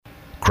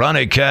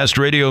ChronicCast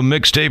radio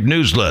mixtape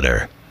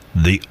newsletter,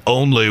 the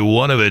only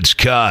one of its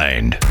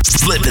kind.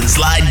 Slip and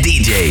slide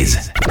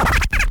DJs.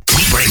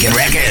 Breaking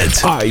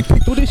records. Alright,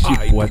 people, this your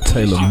boy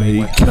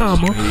TaylrMayd,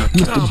 comma,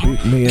 Mr.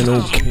 Big Man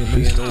on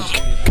campus,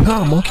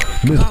 comma,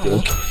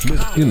 Mr.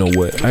 You know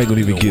what? I ain't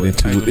gonna even get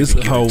into it. It's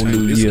a whole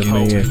new year,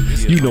 man.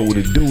 You know what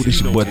it do.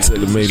 This your boy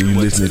TaylrMayd. You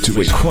listening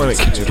to a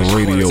ChronicCast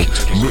radio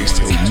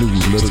mixtape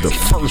newsletter, the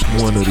first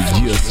one of the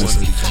year since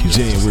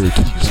January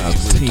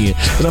 2010.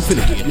 And I'm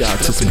finna get y'all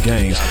to some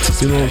games.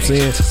 You know what I'm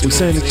saying? We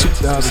saying it's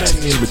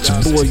 2010, but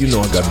your boy, you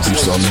know I gotta do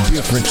something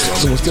different.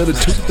 So instead of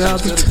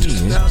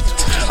 2010,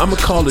 I'ma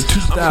call it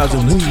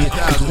 2000 win,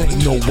 cause there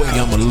ain't no way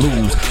I'ma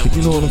lose.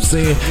 You know what I'm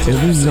saying? And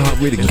we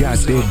already got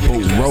that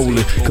boat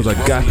rolling, cause I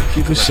got to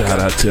give a shout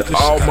out to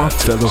all my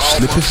fellow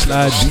slip and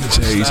slide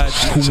DJs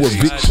who were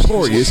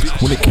victorious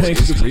when it came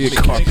to the red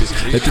carpet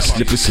at the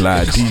Slip and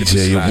Slide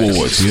DJ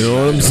Awards. You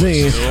know what I'm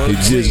saying? It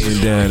just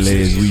went down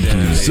last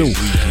weekend. So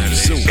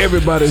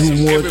everybody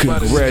who won,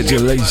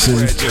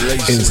 congratulations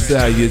and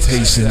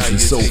salutations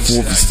and so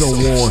forth and so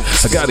on.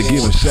 I gotta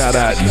give a shout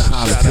out and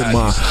holler to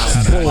my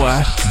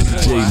boy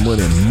DJ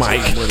Money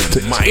Mike, to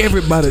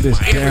everybody that's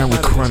down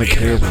with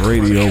ChronicCast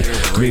radio,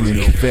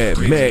 meaning Fat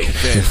Mac,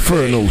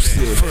 Inferno,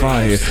 Set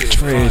Fire,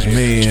 Trash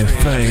Man,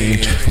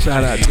 Fame.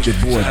 Shout out to the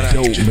boy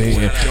Dope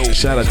Man.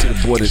 Shout out to the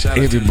boy that's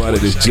everybody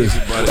that's just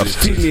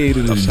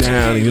affiliated and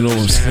down, you know what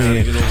I'm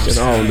saying, and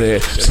all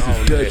that. To the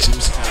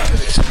Duchess,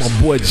 my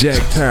boy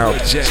Jack Town,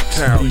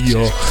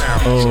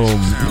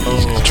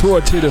 Troy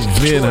to the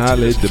Vin,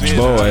 holla at the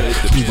boy.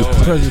 He's the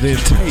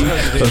president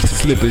of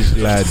Slip and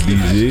Slide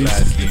DJs,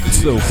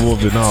 so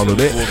forth and all of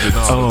that.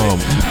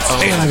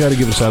 And I gotta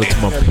give a shout out to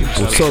my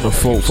people, Southern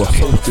folk, for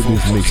hosting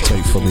this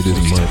mixtape for me this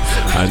month.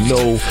 I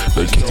know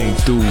they came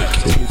through,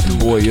 they hit the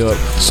boy up,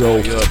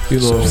 so you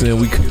know what I'm saying,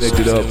 we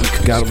connected up,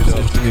 got them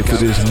hosting it for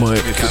this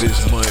month,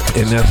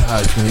 and that's how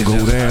it's gonna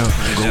go down.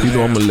 You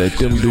know, I'm gonna let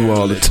them do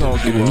all the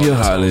talking and you'll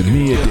holler at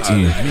me at the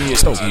end.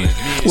 So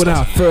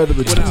without further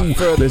ado,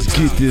 let's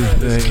get this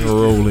thing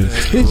rolling.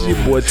 It's your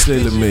boy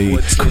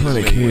TaylrMayd,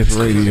 ChronicCast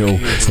radio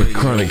and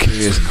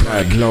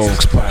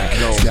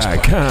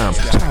ChronicCast.blogspot.com.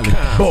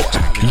 Boy,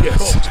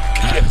 yes.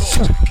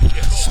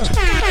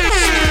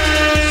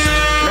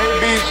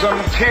 Maybe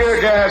some tear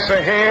gas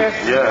ahead.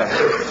 Yeah.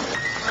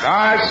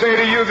 I say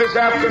to you this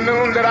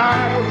afternoon that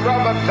I would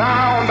rather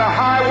down the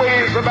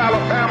highways of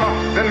Alabama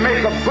than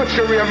make a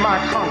butchery of my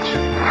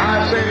conscience.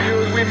 I say to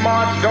you as we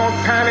march, don't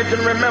panic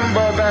and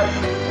remember that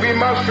we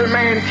must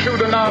remain true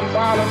to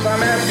nonviolence.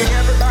 I'm asking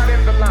everybody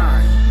in the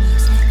line.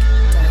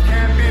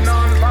 Can't be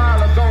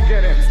nonviolent, don't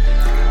get in it.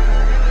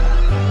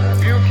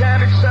 You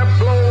can't accept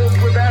blows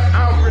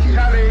without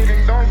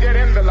retaliating, don't get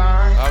in the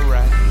line.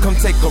 Alright, come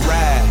take a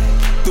ride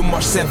through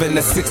March 7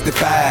 to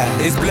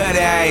 65. It's bloody,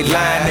 I ain't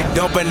lying. They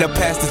dumping the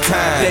past the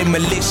time. They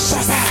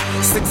malicious.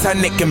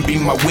 600 can be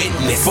my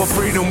witness. For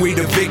freedom, we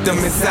the victim.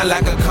 It sound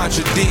like a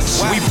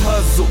contradiction. We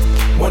puzzle.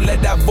 Won't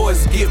let that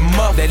voice get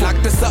muffled. They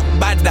locked us up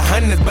by the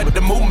hundreds, but the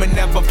movement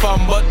never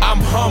fumbled.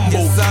 I'm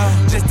humble,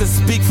 just to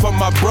speak for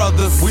my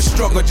brothers. We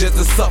struggle just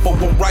to suffer,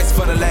 want rights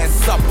for the Last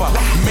Supper.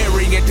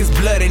 Mary at this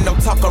blood, ain't no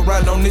talk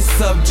around on this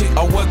subject.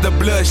 Or was the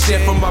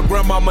bloodshed from my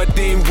grandmama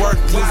deemed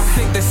worthless? I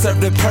think they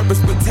served their purpose,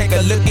 but take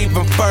a look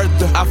even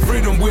further. Our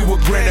freedom we were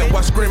granted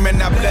while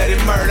screaming out bloody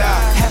murder.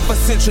 Half a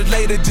century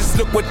later, just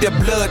look what their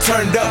blood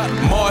turned up.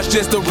 March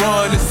just to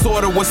run, it's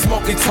sorta what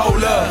Smokey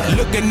told us.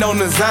 Looking on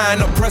the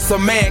Zion, oppressor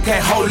man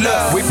can't hold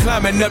up. We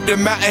climbing up the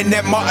mountain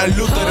that Martin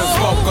Luther done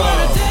spoke of. What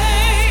a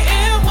day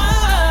it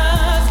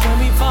was when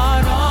we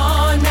fought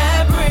on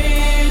that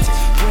bridge,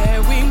 where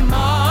we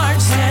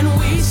marched and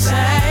we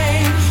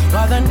sang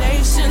while the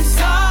nation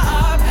saw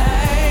our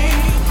pain.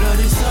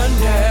 Bloody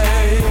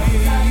Sunday,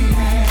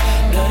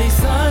 Bloody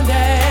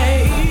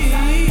Sunday,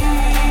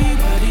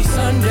 Bloody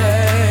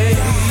Sunday,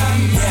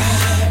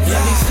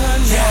 Bloody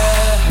Sunday.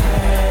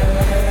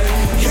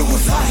 It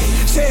was ice.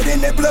 Shed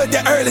in their blood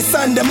that early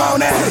Sunday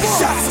morning.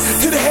 Shots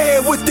to the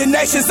head with the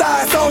nation's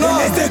eyes on them.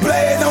 As they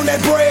bled on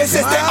that bridge,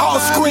 as they all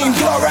scream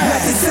glory.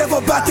 Nothing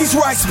civil about these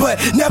rights, but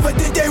never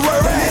did they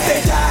worry. And if they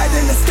died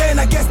in the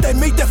stand, I guess they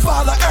meet their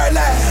father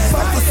early.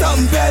 Fight for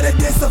something better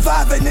than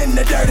surviving in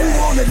the dirt. Who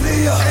wanna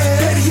live?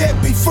 Better yet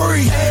be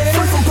free.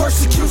 Free from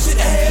persecution.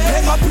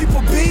 Let my people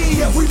be.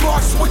 Yeah, we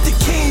marched with the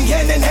king,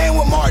 hand in hand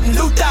with Martin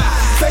Luther.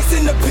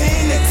 Facing the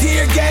pen and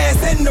tear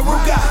gas and the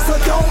Ruger. So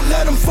don't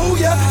let them fool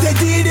ya. They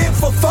did it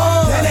for fun.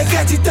 Now they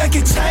got you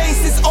thinking change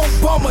since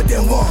Obama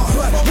then won.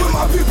 But when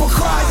my people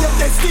cry up,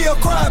 they still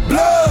cry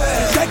blood.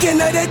 Thinking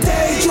of that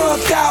day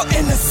drugged out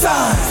in the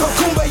sun. So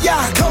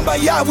kumbaya,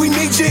 kumbaya, we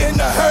need you in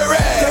a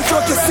hurry. They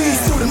drunk the seas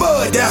through the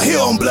mud down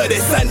here on Bloody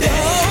Sunday.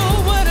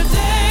 Oh, what a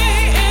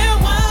day it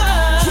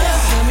was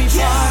when we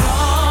fought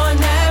on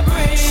that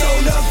bridge,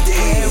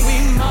 where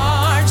we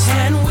marched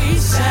and we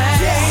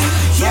sang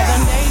while the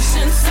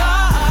nation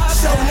saw our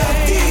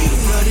pain.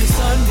 Bloody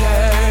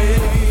Sunday,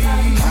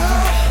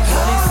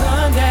 Bloody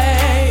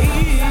Sunday,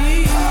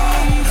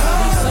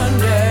 Bloody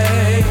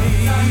Sunday,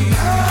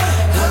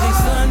 Bloody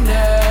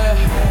Sunday.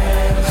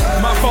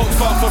 My folks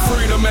fought for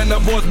freedom and the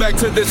boys comes back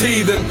to this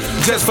heathen.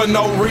 Just for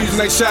no reason,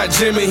 they shot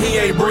Jimmy, he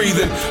ain't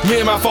breathing. Me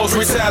and my folks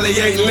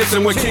retaliate and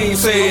listen what King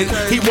said.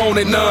 He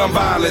wanted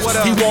non-violence,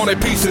 he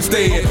wanted peace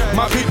instead.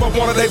 My people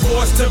wanted their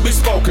voice to be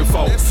spoken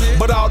for,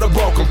 but all the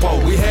broken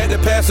folk. We had to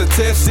pass a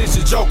test, since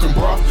you're joking,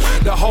 bro.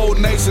 The whole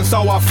nation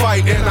saw our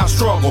fight and our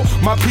struggle.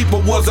 My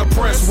people was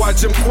oppressed while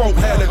Jim Crow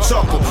had a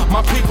chuckle.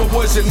 My people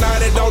was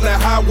united on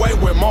that highway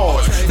with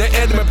Mars. The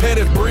Edmund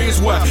Pettis Bridge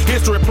where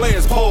history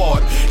players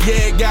poured.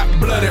 Yeah, it got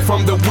bloody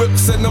from the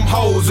whips and them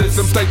hoses.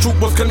 Them state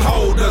troopers can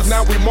hold us,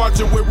 now we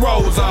marching with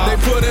Rosa. They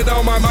put it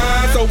on my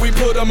mind, so we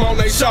put them on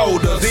their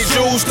shoulders. These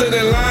Jews stood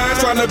in line,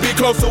 trying to be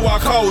close to our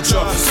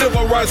culture.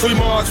 Civil rights we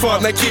march for,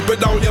 and they keep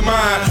it on your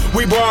mind.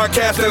 We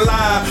broadcasting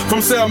live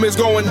from Selma's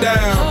going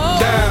down,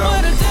 down.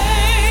 What a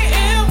day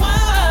it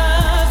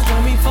was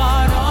when we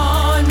fought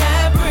on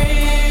that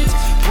bridge,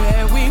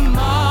 where we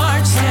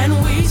marched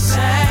and we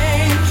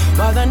sang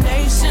while the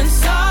nation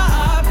saw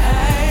our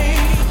pain.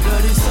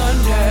 Bloody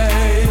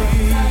Sunday,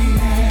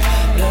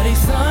 Bloody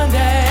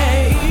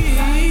Sunday,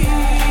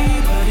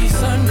 Bloody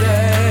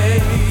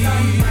Sunday,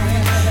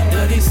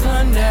 Bloody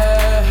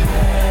Sunday.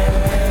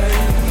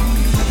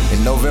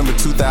 In November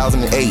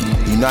 2008,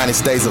 the United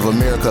States of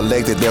America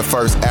elected their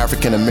first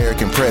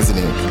African-American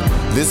president.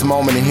 This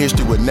moment in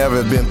history would never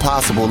have been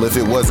possible if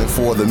it wasn't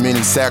for the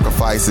many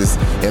sacrifices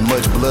and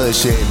much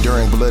bloodshed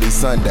during Bloody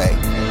Sunday.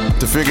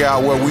 To figure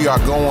out where we are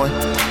going,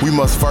 we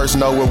must first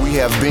know where we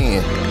have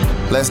been.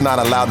 Let's not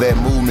allow that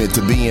movement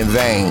to be in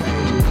vain.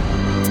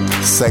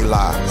 Say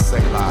live.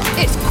 Say live.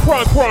 It's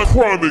ChronicCast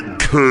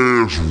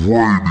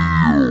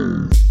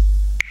Radio.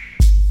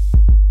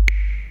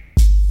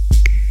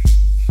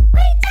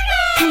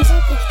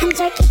 I'm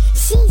jerky,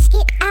 she's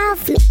get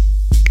off me.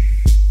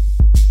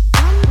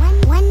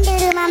 One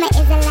doodle mama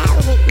is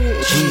allowed with me,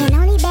 and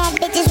only bad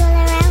bitches roll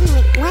around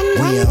with.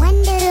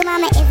 One doodle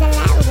mama is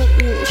allowed with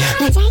me,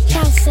 and take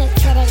that shit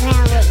to the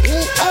ground with me.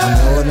 I'm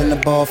lower than the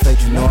ball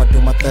fake, you know I do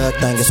my thug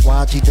thing. It's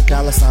why I cheat the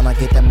dollar sign, I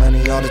get that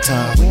money all the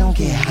time. We don't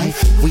get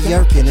hyphy, we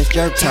yerkin', it's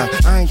jerk time.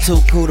 I ain't too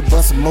cool to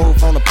bust a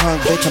move on the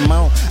punk, bitch, I'm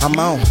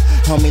on.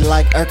 Homie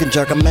like Erkin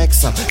jerk, I'm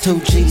exo.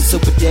 2G,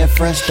 super dead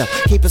fresh though.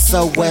 Keep it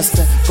so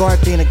western,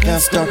 Gardena gun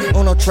store,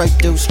 Uno Trey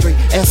Do Street,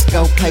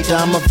 Esco, Pager,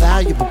 I'm a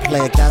valuable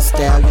player. Got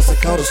stallions,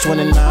 Dakota's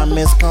 29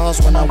 missed calls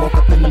when I woke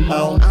up in the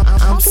morning.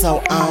 I'm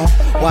so on,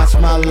 watch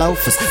my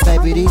loafers,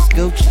 baby these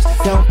Gucci's,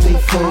 don't be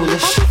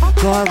foolish.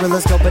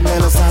 Gorillas go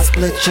bananas, I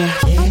split ya.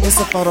 It's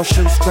a photo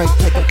shoot, straight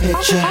take a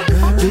picture.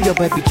 Do your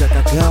baby jerk,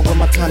 I gun with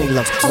my tiny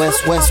looks.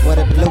 West, where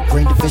the blue,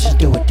 green division,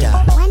 do it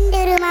down. One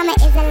doodle mama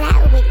is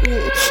allowed with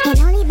me, and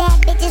only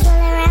bad bitches roll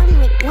around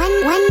with.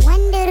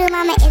 One doodle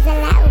mama is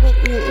allowed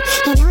with me,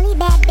 and only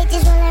bad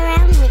bitches roll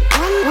around with.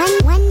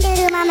 One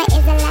doodle mama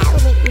is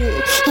allowed with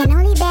me, and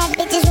only bad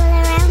bitches roll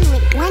around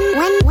with.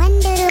 One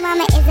doodle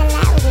mama is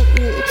allowed with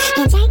me,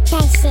 and take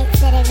that shit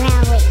to the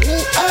ground with me.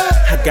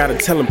 I gotta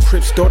tell them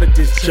Crip started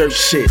this jerk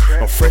shit.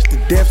 I'm fresh to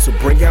death, so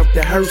bring out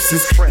the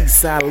hearses.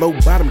 Eastside low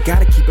bottom,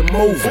 gotta keep it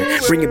moving.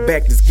 Bring it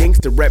back, this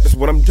gangster rap is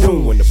what I'm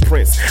doing. The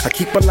Prince, I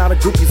keep a lot of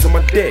groupies on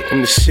my deck.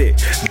 I'm the shit,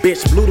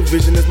 bitch, Blue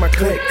Division is my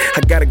clique.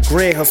 I got a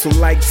grand hustle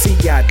like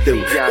T.I.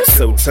 do. I'm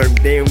so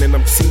turned down and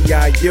I'm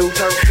T.I.U.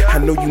 I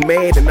know you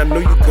mad and I know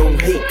you gon'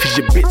 hate, cause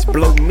your bitch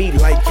blow me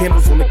like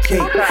candles on the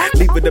cake.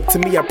 Leave it up to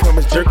me, I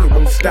promise jerking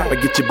won't stop. I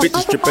get your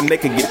bitches stripping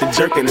naked, get the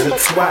jerking in the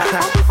swat.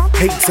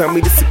 Hey, tell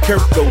me this a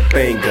Kirko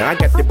banger. I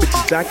got the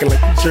bitches jocking like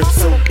the jerk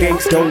so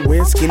gangsta. Don't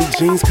wear skinny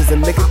jeans cause a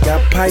nigga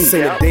got pipe.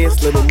 Say a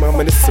dance, little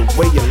mama, this a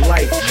way of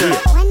life. Yeah.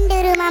 One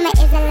doodle mama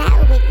is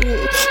allowed with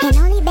me, and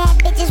only bad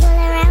bitches roll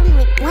around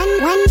with.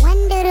 One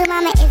doodle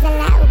mama is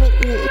allowed with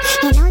me,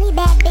 and only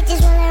bad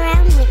bitches roll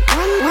around with.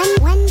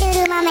 One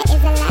doodle mama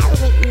is allowed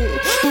with me,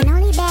 and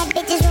only bad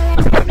bitches roll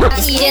around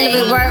with.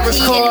 Yeah, work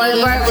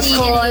record.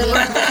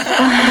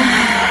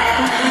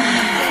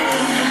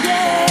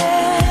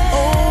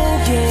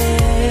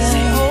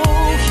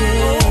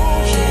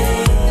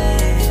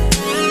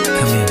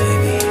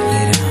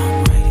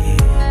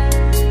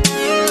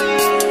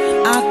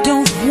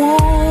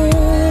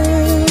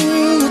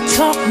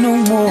 No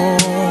more.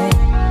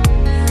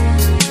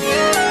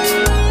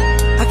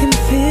 I can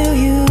feel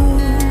you,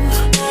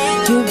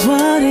 your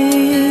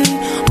body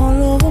all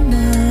over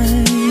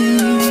mine.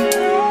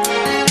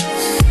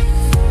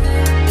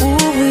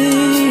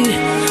 Ooh,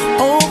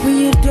 open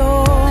your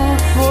door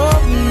for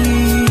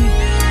me.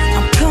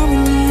 I'm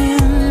coming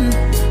in.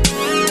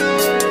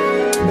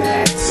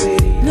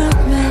 Knock,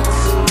 knock.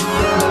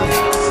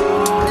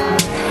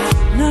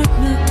 Knock,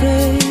 knock,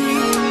 babe.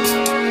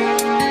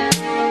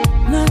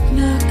 Knock,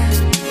 knock.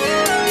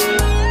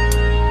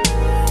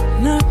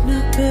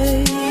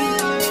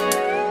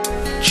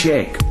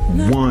 Check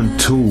 1,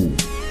 2.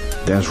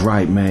 That's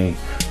right, man.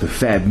 The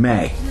Fat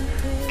Mac,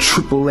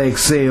 triple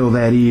XL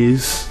that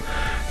is,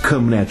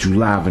 coming at you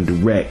live and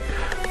direct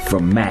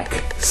from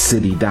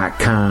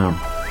MacCity.com.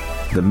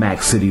 The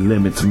Mac City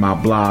Limits, my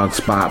blog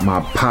spot,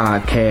 my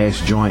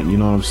podcast joint. You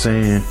know what I'm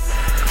saying?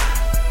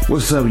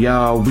 What's up,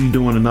 y'all? We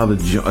doing another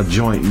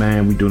joint,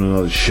 man. We doing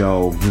another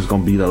show. This is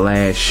gonna be the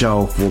last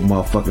show for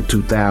motherfucking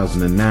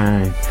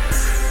 2009.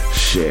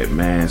 Shit,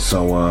 man.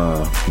 So,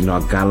 I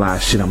got a lot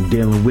of shit I'm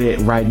dealing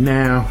with right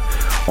now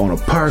on a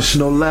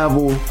personal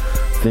level.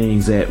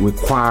 Things that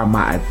require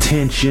my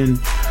attention.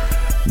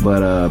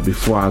 But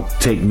before I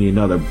take me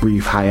another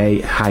brief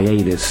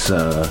hiatus,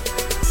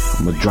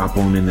 I'm gonna drop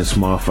on in this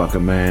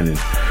motherfucker, man, and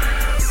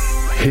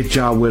hit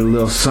y'all with a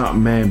little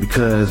something, man,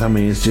 because,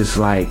 it's just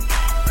like,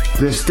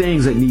 there's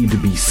things that need to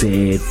be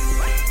said,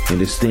 and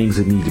there's things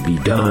that need to be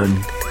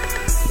done.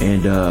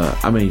 And,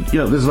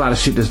 there's a lot of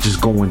shit that's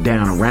just going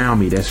down around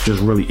me that's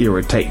just really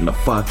irritating the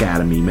fuck out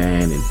of me,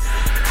 man.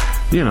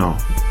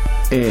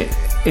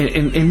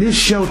 And this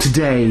show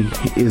today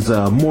is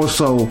more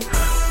so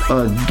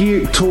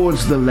geared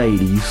towards the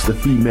ladies, the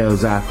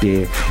females out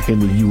there in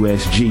the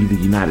USG, the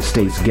United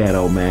States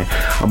ghetto, man.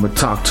 I'm gonna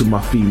talk to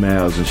my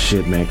females and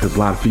shit, man, because a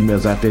lot of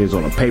females out there is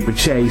on a paper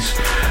chase,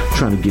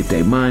 trying to get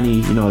their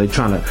money. They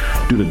trying to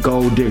do the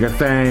gold digger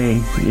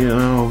thing,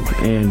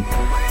 and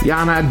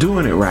y'all not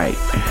doing it right.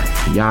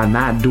 Y'all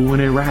not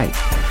doing it right.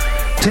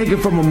 Take it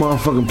from a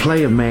motherfucking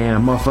player, man, a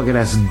motherfucker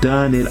that's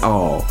done it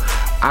all.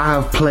 I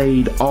have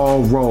played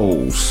all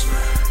roles,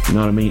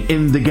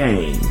 in the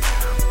game.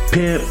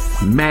 Pimp,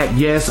 Mac,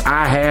 yes,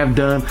 I have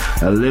done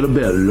a little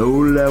bit of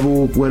low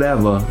level,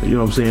 whatever,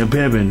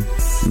 pimping.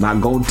 I'm not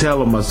gonna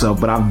tell on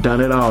myself, but I've done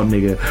it all,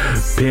 nigga.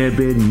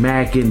 Pimping,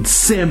 macking,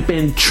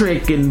 simping,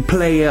 tricking,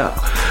 player,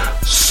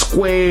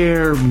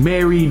 square,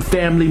 married,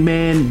 family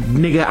man,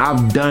 nigga,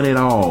 I've done it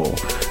all.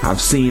 I've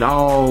seen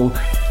all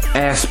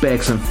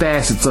aspects and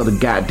facets of the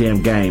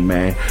goddamn game,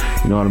 man.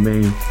 You know what I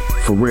mean?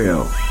 For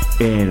real.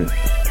 And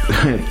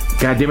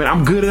goddamn it,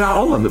 I'm good at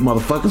all of it,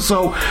 motherfucker.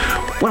 So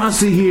when I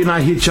sit here and I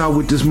hit y'all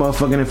with this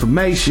motherfucking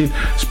information,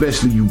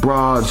 especially you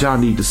broads, y'all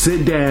need to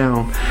sit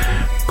down,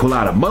 pull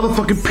out a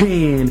motherfucking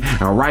pen,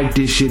 and write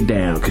this shit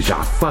down, because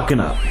y'all fucking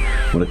up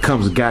when it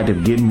comes to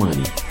goddamn getting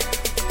money.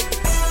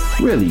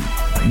 Really,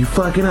 you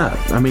fucking up.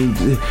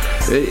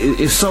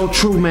 It's so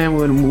true, man,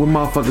 when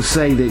motherfuckers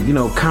say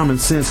that, common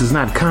sense is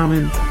not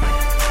common.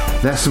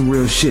 That's some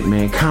real shit,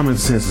 man. Common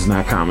sense is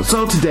not common.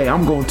 So today,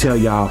 I'm going to tell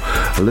y'all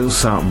a little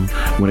something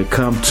when it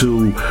comes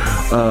to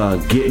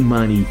getting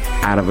money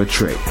out of a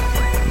trick.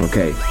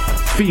 Okay?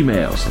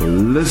 Females,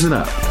 listen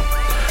up.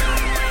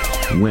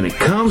 When it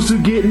comes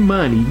to getting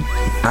money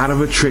out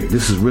of a trick,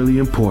 this is really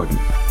important.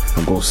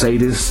 I'm going to say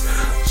this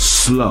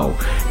slow.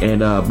 And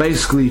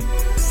basically,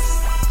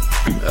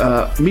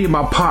 me and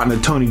my partner,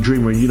 Tony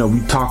Dreamer, we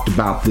talked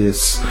about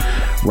this,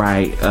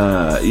 right?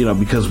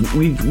 Because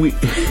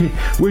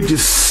we're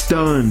just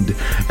stunned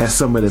at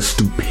some of the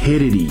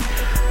stupidity,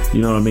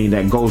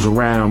 that goes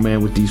around,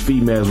 man, with these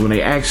females when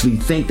they actually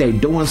think they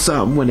doing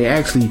something, when they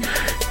actually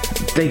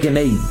thinking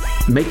they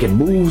making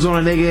moves on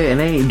a nigga and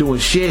they ain't doing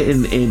shit,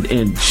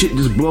 and shit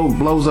just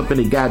blows up in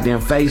their goddamn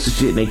face and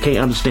shit, and they can't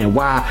understand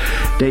why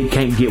they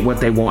can't get what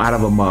they want out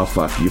of a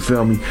motherfucker. You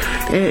feel me?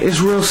 And it's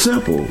real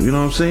simple. You know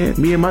what I'm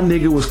saying? Me and my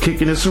nigga was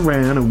kicking this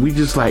around, and we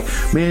just like,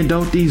 man,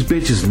 don't these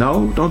bitches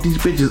know? Don't these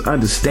bitches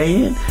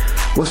understand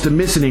what's the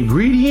missing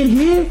ingredient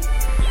here?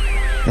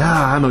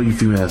 I know you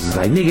females is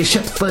like, nigga,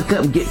 shut the fuck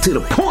up and get to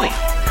the point.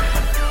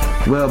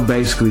 Well,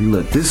 basically,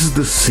 look, this is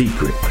the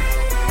secret.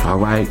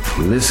 Alright,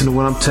 listen to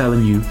what I'm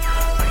telling you.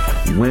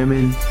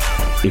 Women,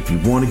 if you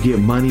want to get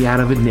money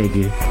out of a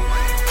nigga,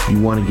 you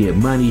want to get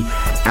money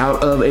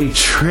out of a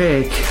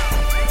trick,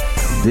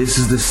 this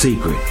is the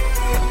secret.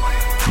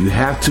 You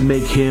have to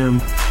make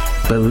him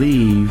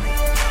believe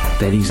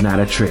that he's not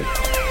a trick.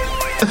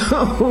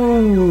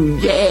 Oh,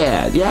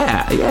 yeah.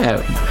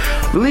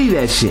 Believe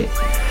that shit.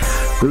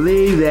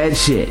 Believe that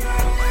shit.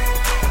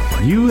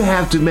 You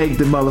have to make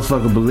the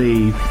motherfucker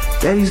believe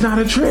that he's not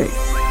a trick.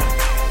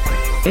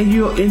 And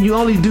you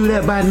only do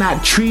that by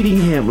not treating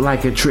him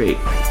like a trick.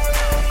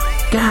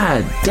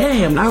 God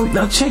damn.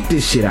 Now check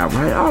this shit out,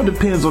 right? It all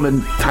depends on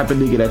the type of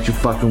nigga that you're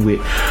fucking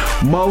with.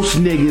 Most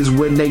niggas,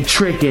 when they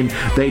tricking,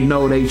 they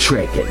know they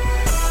tricking.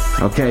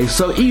 Okay?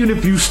 So even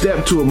if you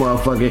step to a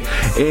motherfucker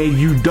and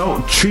you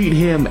don't treat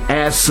him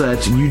as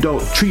such, and you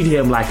don't treat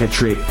him like a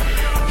trick,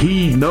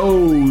 he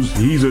knows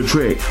he's a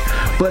trick.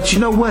 But you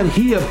know what?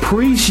 He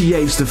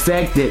appreciates the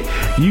fact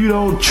that you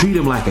don't treat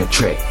him like a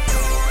trick.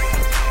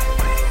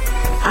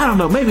 I don't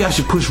know, maybe I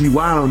should push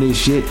rewind on this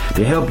shit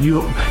to help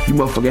you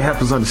motherfucking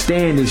help us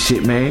understand this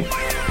shit, man.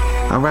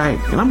 Alright?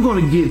 And I'm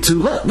gonna get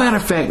to, matter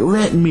of fact,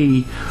 let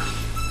me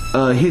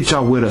hit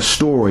y'all with a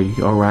story,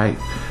 alright,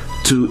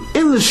 to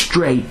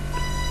illustrate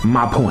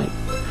my point.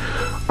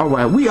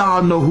 Alright, we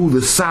all know who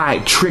the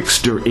side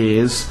trickster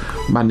is.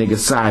 My nigga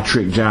Side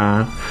Trick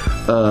John.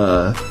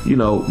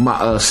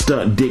 My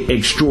stunt dick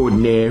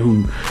extraordinaire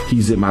who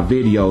he's in my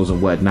videos and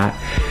whatnot.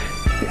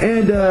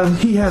 And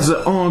he has an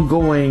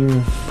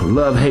ongoing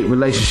love-hate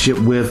relationship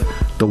with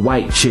the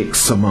white chick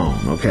Simone,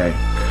 okay?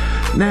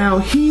 Now,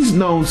 he's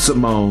known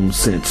Simone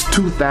since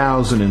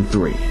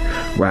 2003,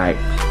 right?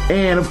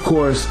 And, of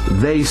course,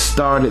 they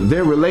started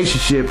their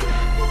relationship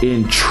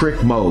in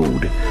trick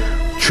mode,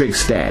 trick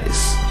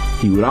status.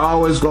 He would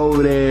always go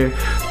over there,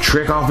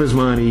 trick off his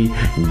money,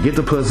 and get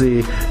the pussy,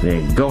 and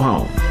then go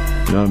home.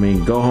 You know what I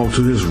mean? Go home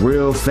to his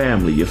real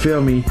family. You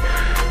feel me?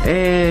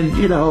 And,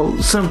 you know,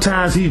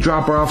 sometimes he'd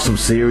drop her off some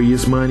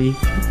serious money.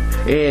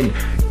 And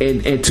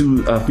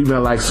to a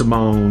female like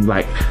Simone,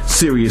 like,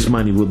 serious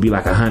money would be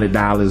like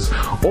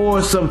 $100.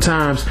 Or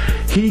sometimes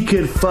he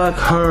could fuck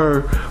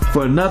her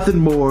for nothing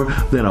more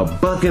than a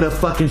bucket of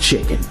fucking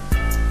chicken.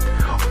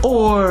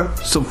 Or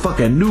some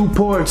fucking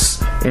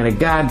Newports and a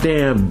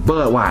goddamn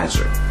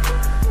Budweiser.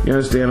 You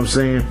understand what I'm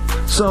saying?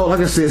 So, like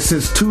I said,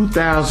 since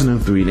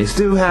 2003, they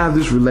still have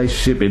this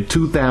relationship in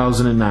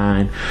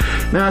 2009.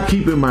 Now,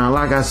 keep in mind,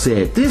 like I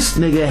said, this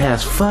nigga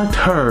has fucked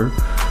her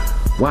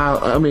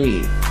while, I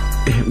mean,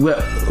 well,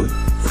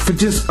 for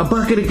just a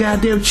bucket of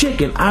goddamn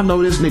chicken. I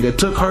know this nigga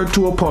took her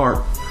to a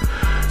park,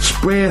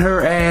 spread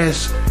her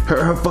ass,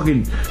 her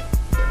fucking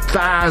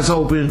thighs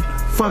open,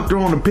 fucked her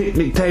on the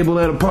picnic table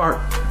at a park,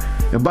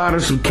 and bought her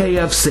some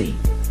KFC.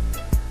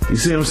 You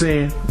see what I'm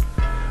saying?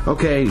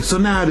 Okay, so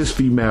now this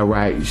female,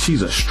 right,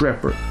 she's a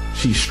stripper.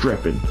 She's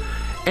stripping.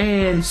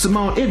 And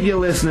Simone, if you're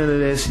listening to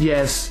this,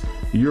 yes,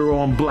 you're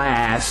on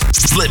blast.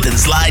 Slip and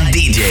Slide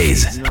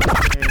DJs.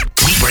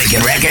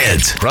 Breaking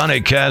records.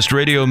 ChronicCast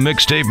Radio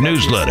Mixtape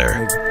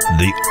Newsletter.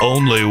 The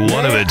only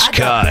one of its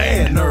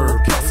kind.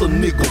 Plus a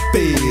nigga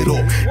fed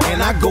up.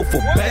 And I go for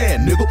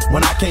bad, nigga,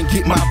 when I can't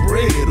get my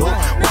bread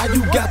up. Why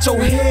you got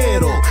your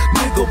head up?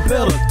 Nigga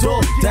better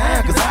duck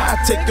down, cause I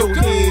take your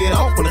head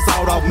off. When it's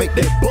all off, make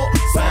that buck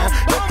sign.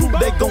 That crew,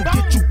 they gon'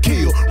 get you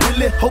killed.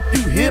 Really hope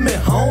you hear me,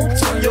 home.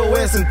 Turn your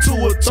ass into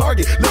a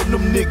target. Let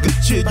them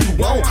niggas cheer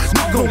you on.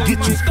 Nigga gon'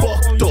 get you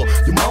fucked up.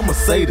 Your mama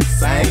say the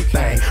same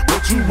thing,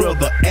 but you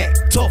rather act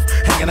tough,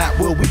 hanging out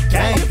where we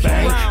gang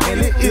bang.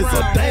 And it is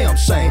a damn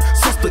shame.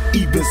 Sister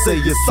even say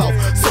it's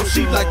soft, so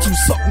she like to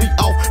suck me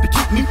off to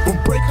keep me from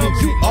breaking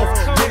you off.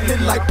 Deadly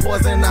like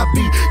poison, I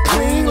be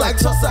clean like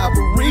Tuss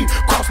Ivory.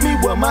 Cross me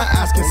where my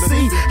eyes can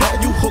see.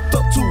 Have you hooked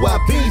up to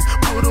IVs?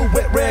 Put a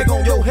wet rag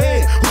on your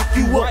head, hook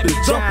you up to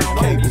jumping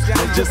cables.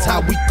 That's just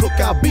how we cook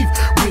our beef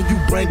when you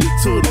bring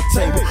it to the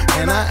table.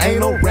 And I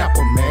ain't a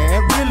rapper,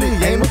 man, really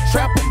ain't a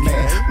trapper,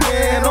 man.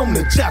 Man, I'm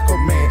the jacker,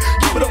 man.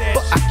 Give it up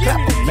for I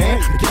capper, man.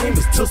 The game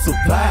is to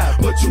survive,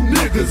 but you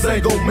niggas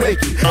ain't gon'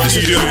 make it.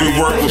 Niggas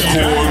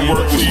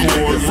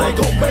ain't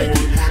gon' make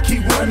it.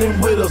 Keep running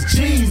with us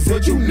G's,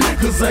 but you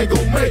niggas ain't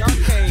gon' make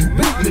it. You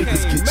big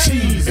niggas get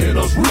cheese, and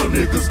us real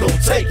niggas gon'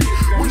 take it.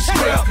 We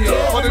strapped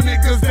up. For the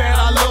niggas that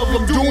I love,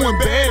 I'm doing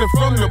bad and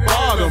from the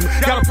bottom.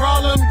 Got a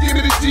problem? Give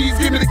me the G's,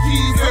 give me the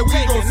keys, and we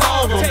gon'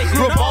 solve them.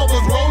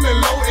 Revolvers rolling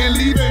low and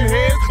leaving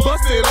heads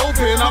busted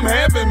open. I'm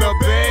having a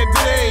bad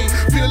day,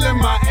 feeling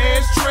my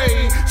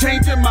ashtray,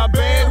 changing my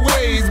bad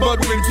ways. But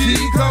when G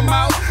come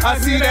out, I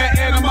see that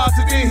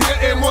animosity here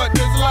and what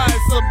this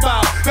life's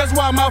about. That's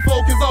why my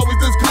focus always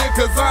this clear,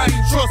 cause I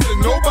ain't trusting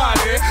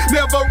nobody.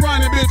 Never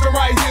running, bitch,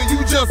 right here, you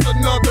just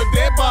another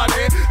dead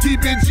body.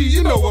 Keep it G,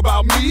 you know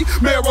about me.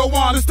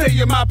 Marijuana, stay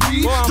in my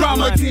pee.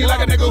 Drama king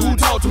like a nigga who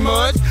talk too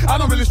much. I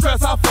don't really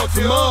stress, I fuck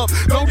him up.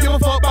 Don't give a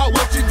fuck about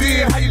what you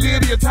did, how you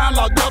live your time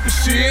locked up and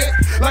shit.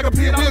 Like a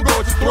pin, we'll go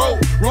at your throat.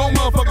 Wrong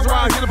motherfuckers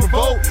around here to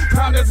provoke.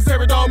 Crime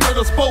necessary, dog,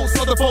 murder, sports.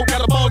 Other folk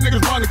got a ball,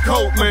 niggas run the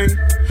coat, man.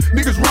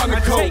 Niggas run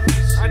the coat.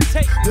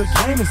 The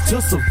game is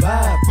to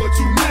survive, but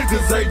you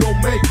niggas ain't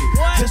gon' make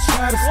it. Just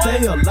try to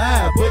stay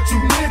alive, but you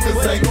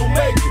niggas ain't gon'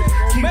 make it.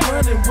 Keep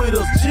running with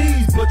us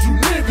G's, but you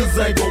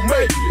niggas ain't gon'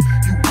 make it.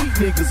 You weak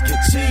niggas get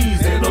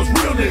cheese, and us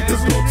real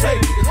niggas gon'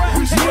 take it.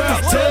 We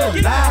niggas tell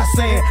lies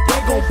saying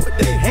they gon' put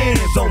their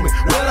hands on me.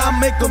 Well, I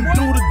make them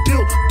do the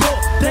deal,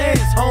 duck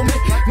dance, homie.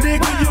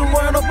 Nigga, you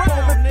run up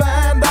on me,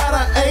 find out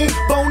I ain't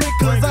phony,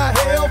 cause I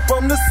hail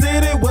from the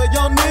city where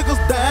young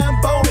niggas dying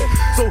bony.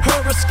 So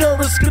hurry,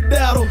 scurry,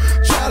 skedaddle,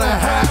 try to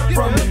hide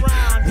from me.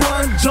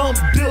 Run, jump,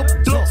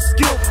 dip, duck,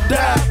 skip,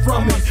 die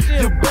from me.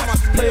 You better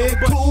play it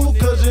cool,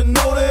 cause you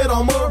know that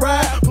I'ma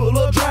ride. Pull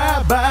a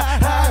drive-by,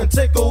 high and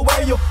take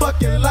away your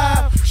fucking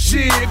life.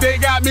 Shit, they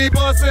got me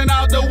busting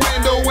out the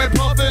window and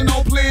puffing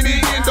on plenty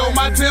endo.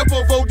 My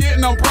tempo for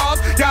getting them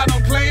props, got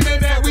them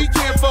claiming that we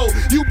can't vote.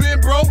 You been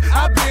broke,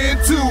 I been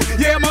too.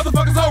 Yeah,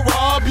 motherfuckers will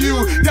rob you.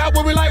 Got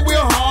women like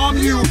we'll harm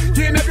you.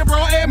 Getting up your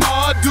bro and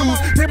more dudes.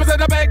 10%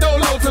 the back door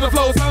low to the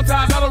flow.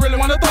 Sometimes I don't really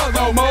wanna thug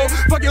no more.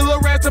 Fuck your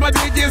little rats till my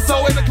dick get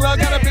so in the club.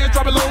 Got a bitch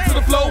dropping low to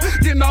the flow.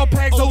 Getting all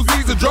packs,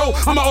 OZ's a dro.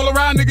 I'm an all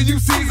around nigga, you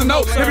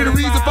seasonal. That be the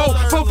reason for.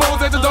 Some phones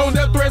at your door,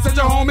 death threats at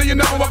your home, and you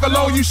never walk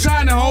alone. You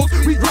shining hoes,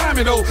 we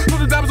grinding though. Put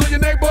the diamonds on your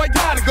neck, boy,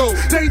 gotta go.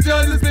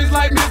 Danger in this bitch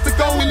like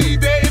Mystico. We leave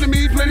their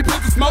enemies, plenty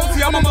pills to smoke.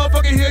 See, I'm a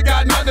motherfucker here,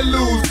 got nothing to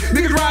lose.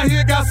 Niggas right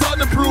here got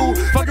something to prove.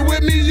 Fucking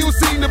with me, you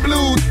seen the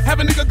blues. Have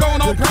a nigga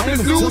going on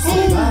permanent snooze.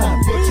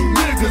 But you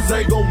niggas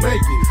ain't gon'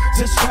 make it.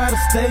 Just try to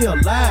stay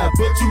alive,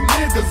 but you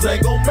niggas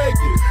ain't gon' make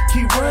it.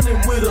 Keep running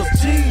with us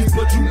G's,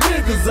 but you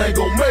niggas ain't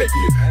gon' make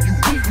it. You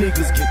weak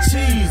niggas get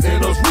cheese,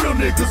 and us real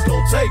niggas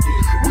gon' take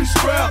it. We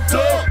strapped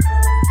up.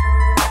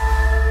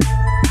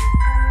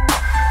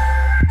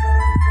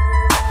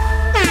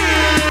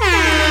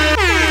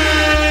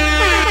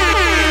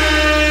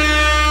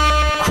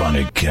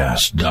 ChronicCast.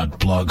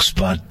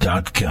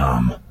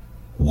 ChronicCast.blogspot.com.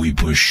 We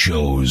push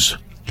shows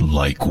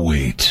like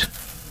weight.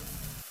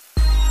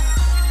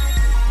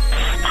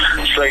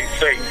 Say,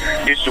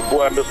 it's your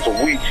boy Mr.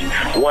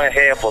 Weezy, one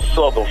half of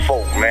Southern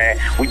Folk, man.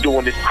 We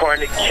doing this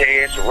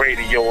ChronicCast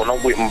radio, and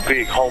I'm with my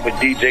big homie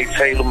DJ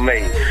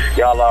TaylrMayd.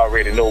 Y'all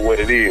already know what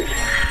it is.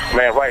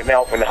 Man, right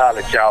now I'm finna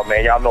holler at y'all,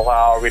 man. Y'all know how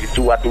I already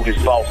do. I do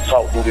this boss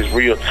talk, do this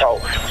real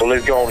talk. So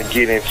let's go on and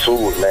get into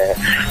it, man.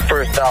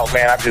 First off,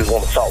 man, I just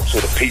want to talk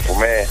to the people,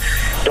 man.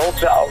 Don't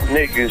y'all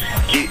niggas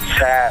get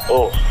tied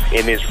up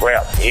in this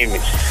rap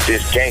image,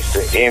 this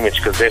gangster image,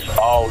 because that's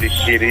all this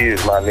shit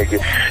is, my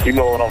nigga. You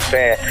know what I'm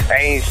saying? I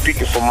ain't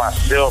speaking for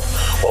myself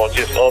or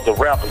just other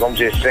rappers. I'm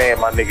just saying,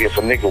 my nigga, if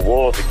a nigga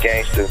was a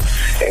gangster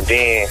and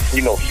then,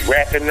 you know, he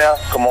rapping now,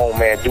 come on,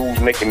 man,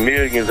 dudes making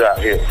millions out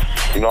here.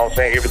 You know what I'm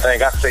saying?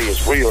 Everything I say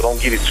is real. Don't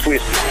get it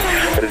twisted.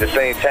 But at the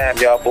same time,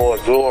 y'all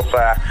boys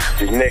glorify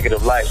this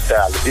negative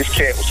lifestyle. If this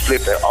cat was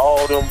flipping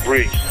all them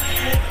bricks,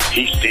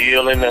 he's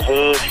still in the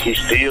hood, he's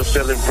still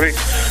selling bricks.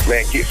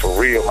 Man, get for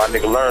real, my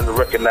nigga. Learn to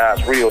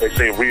recognize real. They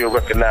say real,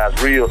 recognize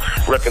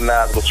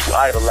what you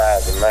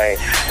idolizing, man.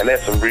 And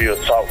that's some real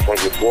talk from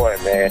your boy,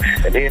 man.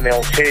 And then they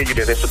don't tell you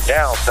that it's a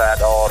downside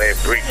to all that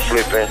brick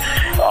flipping,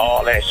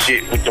 all that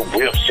shit with the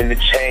whips and the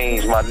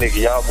chains, my nigga.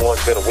 Y'all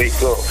boys better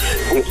wake up.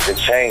 Whips and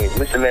chains.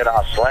 Listen to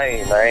our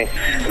slang, man.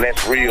 And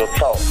that's real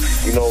talk.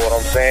 You know what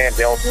I'm saying?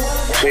 They don't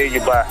tell you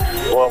about,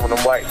 boy, when them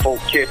white folk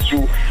catch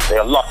you,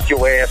 they'll lock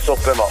your ass up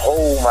in a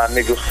hole, my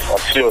nigga,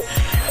 until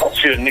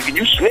nigga,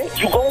 you snitch,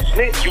 you gon'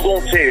 snitch, you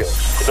gon' tell.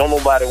 Don't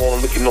nobody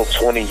wanna look at no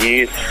 20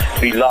 years,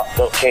 be locked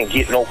up, can't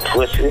get no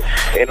pussy,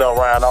 and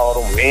around all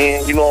them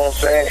men, you know what I'm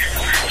saying?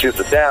 Just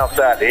the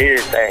downside to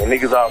everything.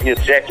 Niggas out here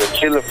jacking,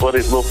 killing for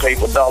this little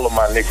paper dollar,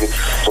 my nigga.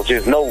 So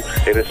just know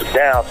that it's a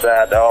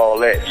downside to all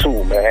that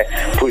too, man.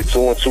 Put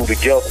two and two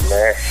together,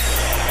 man.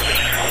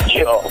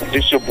 Yo,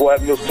 this your boy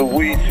Mr.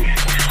 Weezy.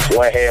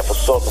 One half of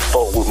Southern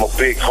Folk with my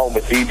big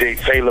homie DJ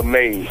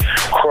TaylrMayd.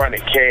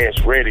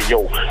 ChronicCast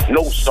radio.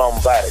 Know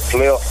somebody,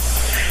 player.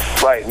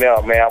 Right now,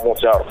 man, I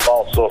want y'all to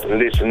boss up and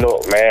listen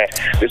up, man.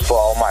 This for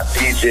all my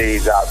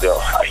DJs out there.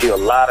 I hear a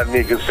lot of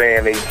niggas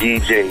saying they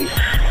DJs.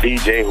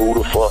 DJ who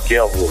the fuck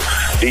ever.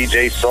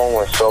 DJ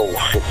so-and-so.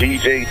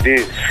 DJ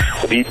this.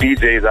 But these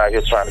DJs out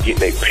here trying to get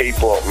their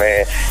paper up,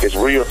 man. It's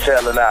real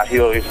talent out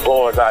here. It's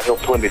boys out here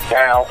putting it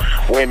down.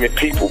 Women,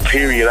 people,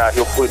 period, out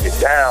here putting it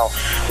down.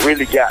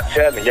 Really got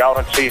talent. Y'all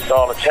done chased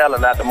all the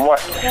talent out the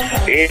market.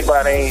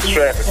 Everybody ain't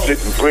trapping,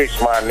 flipping bricks,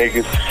 my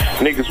niggas.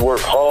 Niggas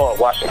work hard,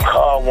 washing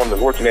car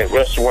windows, working at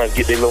restaurants,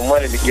 get their little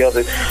money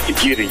together to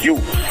get to you.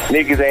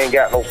 Niggas ain't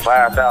got no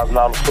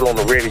 $5,000 put on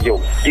the radio.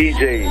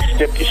 DJs,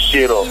 step your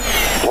shit up.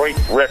 Break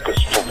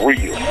records for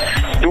real.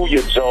 Do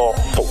your job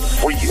for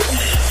real.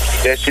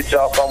 That shit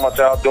y'all talking about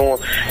y'all doing,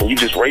 and you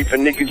just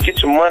raping niggas,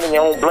 get your money, I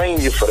don't blame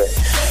you for that.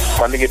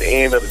 My nigga, at the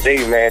end of the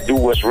day, man, do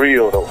what's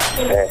real, though.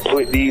 And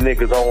put these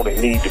niggas on that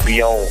need to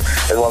be on.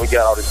 That's why we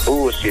got all this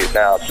bullshit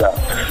down south.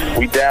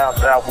 We down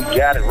south, we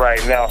got it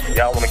right now.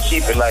 Y'all want to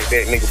keep it like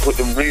that, nigga. Put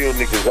them real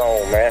niggas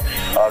on, man.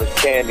 All this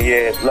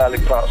candy-ass,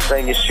 lollipop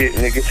singing shit,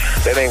 nigga.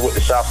 That ain't what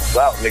the South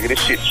about, nigga. This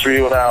shit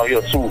trill down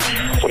here, too.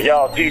 For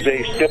y'all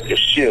DJs, step your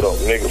shit up,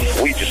 nigga.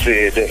 We just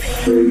said that.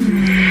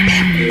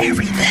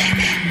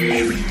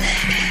 Everything.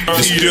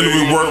 Just dealing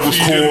with work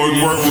record.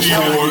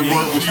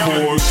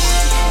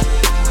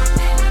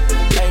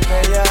 Hey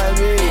man, you know what I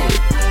mean?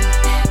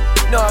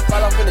 You know I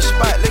fall off in the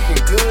spot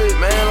looking good,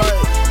 man. Like,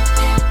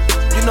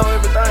 you know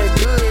everything's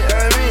good, you know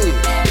what I mean?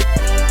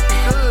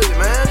 Good,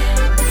 man.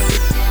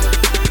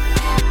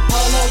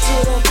 Hold up to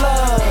the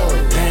floor.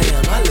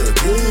 Damn, I look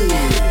good.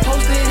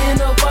 Posted in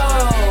the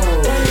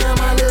ball. Damn,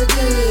 I look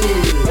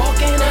good.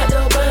 Walking out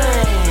the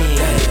bank.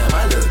 Damn,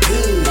 I look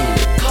good.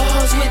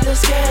 Cars with the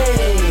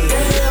skate.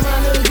 Damn, I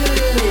look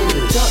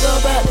good. Talked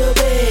about the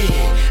bed,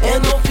 and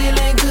I'm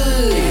feeling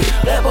good.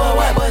 Black boy,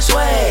 white boy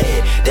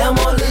swag. Damn,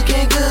 I'm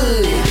looking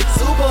good.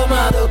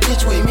 Supermodel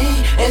bitch with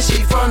me, and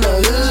she from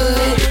the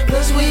hood.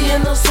 Plus we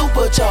in the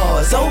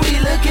supercharge, so we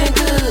looking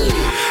good.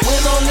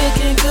 When I'm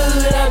looking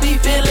good, I be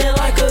feeling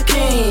like a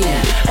king.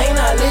 Ain't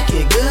I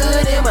looking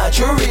good in my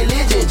true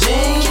religion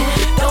jeans?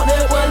 Don't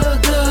that boy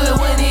look good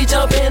when he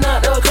jumping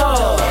out the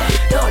car?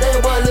 Don't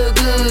that boy look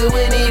good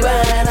when he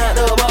buying out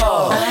the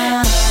bar?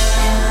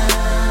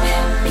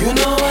 You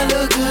know I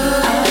look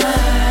good.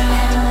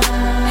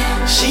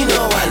 She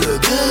know I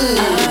look good.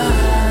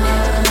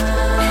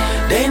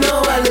 They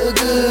know I look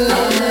good.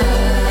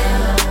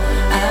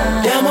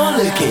 Damn, I'm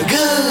looking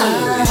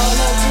good.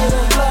 Hold up to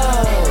the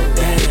floor.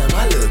 Damn, I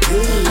look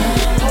good.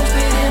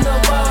 Posted in the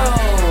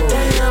ball.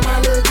 Damn, I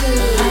look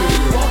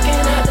good.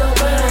 Walking out the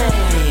bank.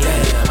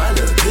 Damn,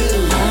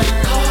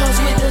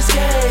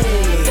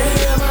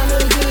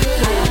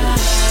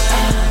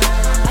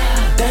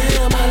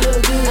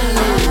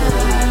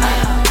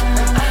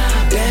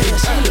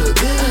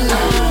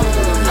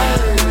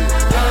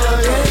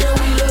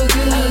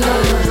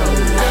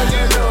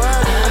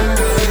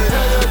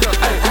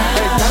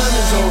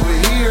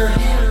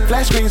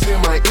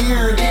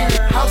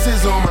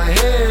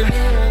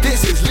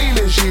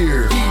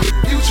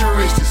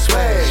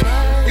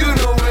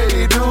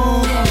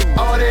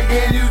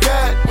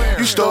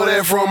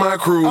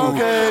 cruise.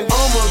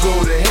 I'ma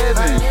go to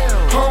heaven.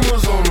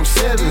 Hummers on them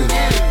 7.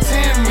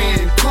 10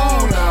 men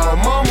cool now.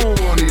 Mama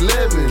on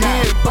 11. Me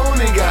and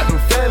Boney got them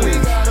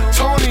felons.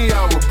 Tony,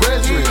 our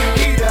brethren.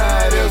 He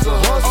died as a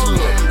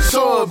hustler.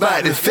 So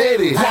about the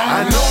fetty.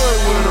 I know it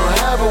when I'm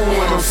happen.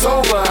 When I'm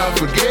sober, I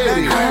forget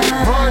it.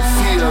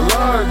 Marcia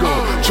Largo.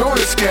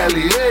 Jordan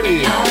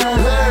Scalietti.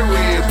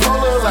 Larry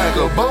Polo like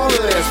a bowl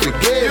of that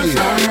spaghetti.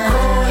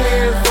 Chrome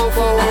head,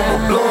 fofo.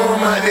 I'ma blow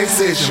them out they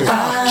session.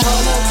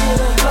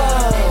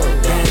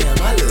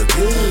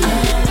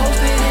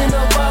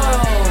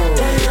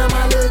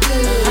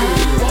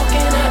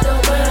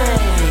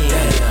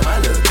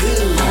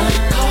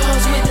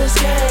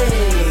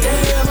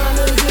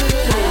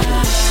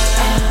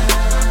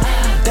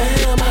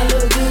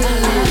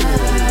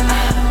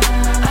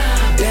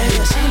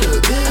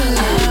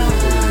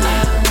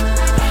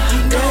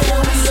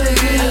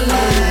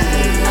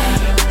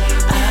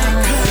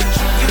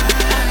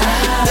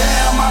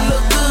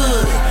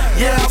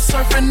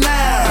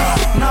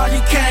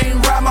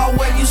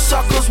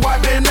 Suckers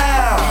wiping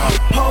out.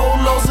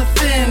 Polos and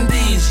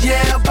Fendi's,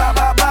 yeah, bow,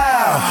 bow,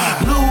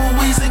 bow.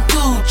 Louis and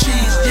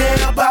Gucci's,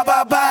 yeah, bow,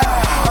 bow, bow.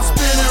 I'm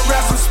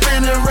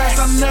spinning racks,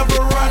 I'm never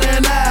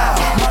running out.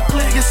 My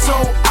clique is so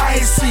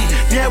icy,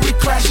 yeah, we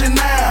crashing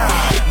out.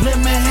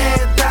 Lemon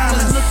head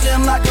diamonds,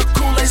 looking like a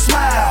Kool-Aid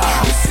smile.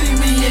 You see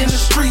me in the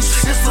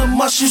streets, it's a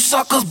must, you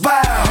suckers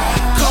bow.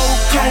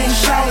 Cocaine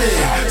shouted,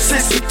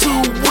 62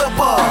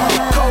 whipper.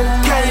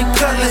 Cocaine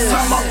cutlass,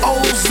 I'm an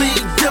OZ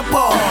dipper.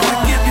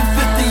 I give you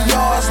 50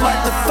 yards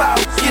like the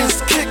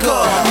Falcons kicker.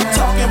 I'm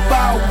talking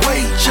about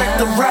weight, check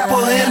the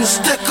rapper and the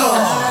sticker.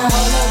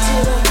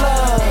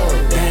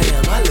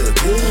 Damn, I look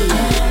good.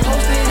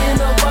 Posted in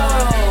the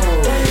ball.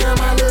 Damn,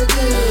 I look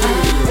good.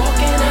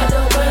 Walking out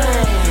the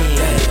bank.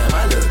 Damn, I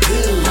look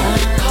good.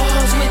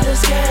 Cars with the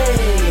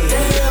skate.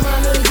 Damn, I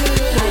look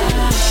good.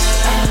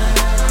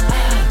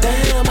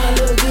 Damn, I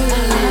look good.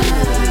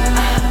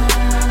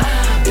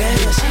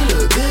 Damn, she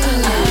look good.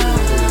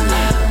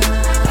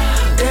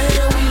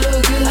 Damn, we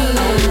look good.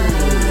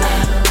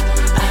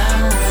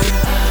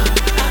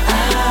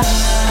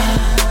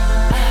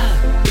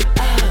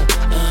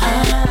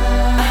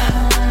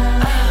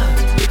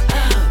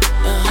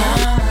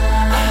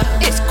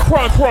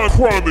 ChronicCast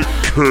Radio.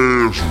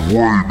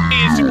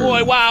 It's your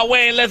boy Wild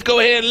Wayne. Let's go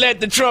ahead and let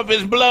the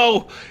trumpets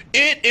blow.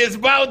 It is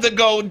about to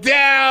go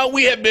down.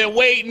 We have been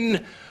waiting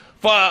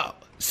for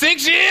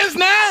 6 years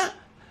now.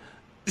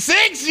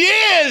 6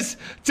 years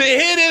to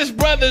hear this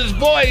brother's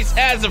voice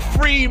as a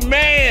free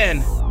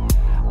man.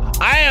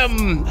 I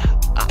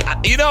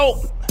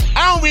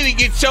don't really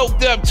get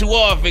choked up too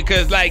often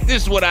because, like,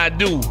 this is what I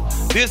do.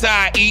 This is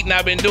how I eat, and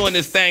I've been doing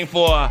this thing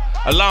for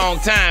a long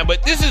time.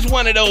 But this is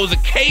one of those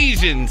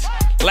occasions,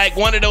 like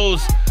one of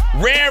those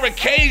rare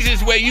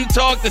occasions where you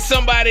talk to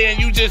somebody and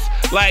you just,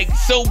 like,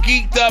 so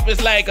geeked up.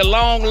 It's like a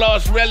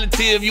long-lost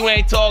relative you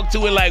ain't talked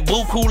to in, like,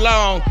 buku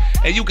long,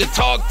 and you can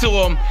talk to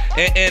them,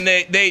 and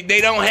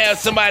they don't have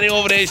somebody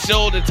over their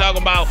shoulder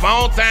talking about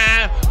phone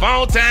time.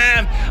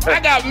 I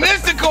got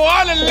Mystical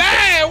on the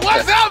line.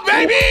 What's up,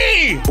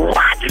 baby?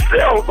 Watch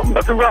yourself. I'm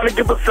nothing around to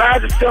get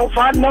beside yourself.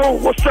 I know.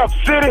 What's up,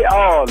 city?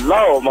 Oh,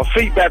 Lord. My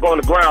feet back on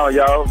the ground,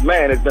 y'all.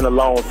 Man, it's been a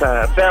long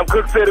time. Sam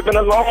Cooke said it's been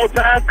a long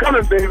time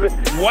coming, baby.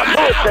 Wow. I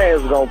know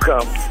things gonna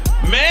come.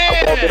 Man.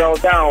 I walked it on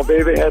down,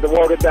 baby. Had to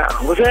walk it down.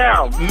 What's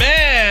down?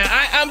 Man,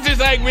 I'm just,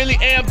 like, really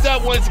amped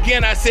up once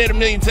again. I said it a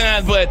million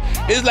times, but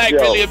it's, like,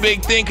 really a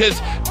big thing because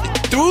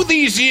through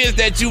these years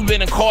that you've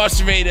been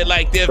incarcerated,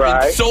 like, there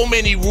have been so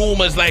many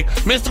rumors, like,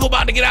 Mystical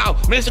about to get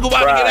out, Mystical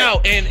about to get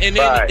out, and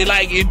then,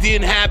 it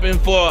didn't happen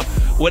for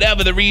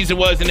whatever the reason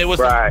was, and there was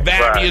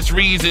various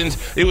reasons.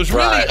 It was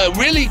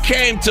really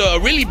came to a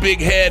really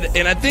big head,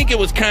 and I think it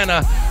was kind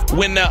of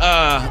when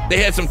they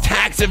had some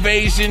tax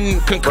evasion,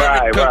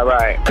 concurrent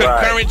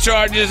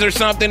charges or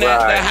something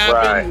that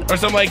happened, or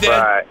something like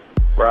that.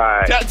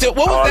 What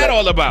was that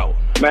all about?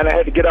 Man, I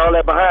had to get all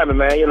that behind me,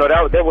 man. You know,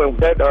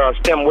 that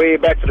stemmed way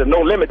back to the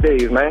No Limit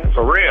days, man.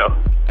 For real.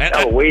 That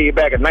was way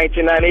back in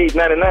 1998,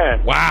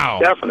 99. Wow.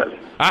 Definitely.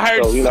 I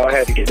heard. So, I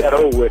had to get that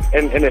over with.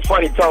 And it's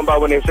funny talking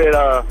about when they said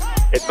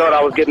they thought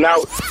I was getting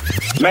out.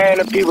 Man,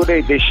 the people,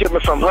 they shipped me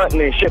from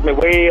Hunting and shipped me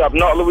way up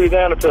North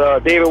Louisiana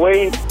to David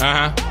Wade.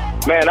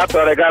 Man, I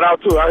thought I got out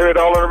too. I heard it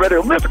all on the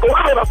radio. Mystical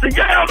out. I said,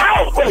 yeah, I'm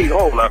out. Wait,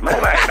 hold up, man.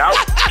 I ain't out.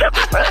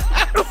 Man.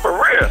 For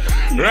real.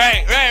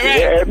 Right.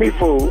 Yeah, had me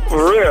fooled.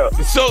 For real.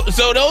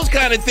 So those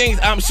kind of things,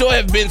 I'm sure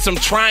have been some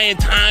trying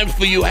times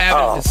for you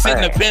having to sit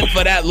in the pen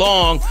for that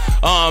long.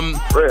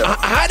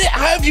 How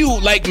have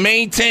you, like,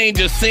 maintained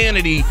your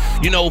sanity,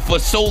 for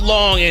so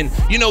long? And,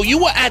 you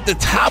were at the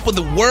top of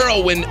the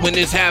world when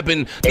this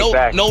happened.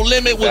 No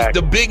Limit was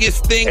the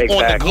biggest thing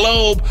on the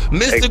globe.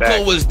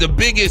 Mystical was the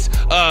biggest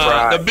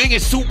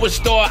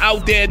superstar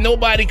out there.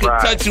 Nobody could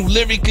touch you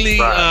lyrically.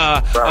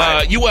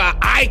 You were an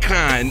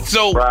icon.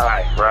 So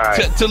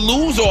to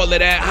lose all of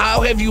that,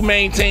 how have you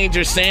maintained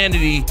your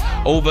sanity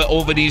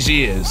over these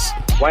years?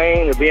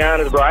 Wayne, to be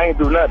honest, bro, I ain't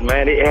do nothing,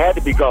 man. It had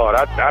to be God.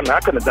 I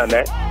couldn't have done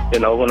that.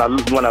 When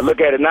I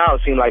look at it now,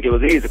 it seems like it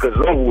was easy because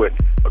it's over with.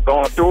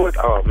 going through it,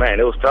 oh man,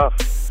 it was tough.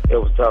 It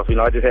was tough. You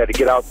know, I just had to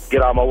get out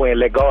my way and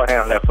let God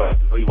handle that for me.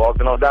 He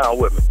walking on down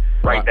with me.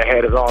 Right there,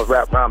 had his arms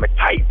wrapped around me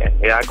tight, and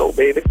here I go,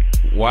 baby.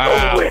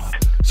 Wow.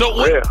 So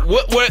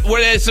what were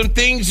there some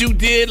things you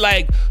did,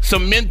 like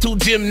some mental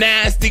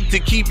gymnastics to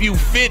keep you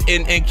fit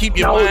and keep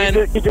your mind?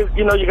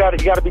 You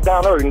gotta be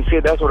down to earth. And see,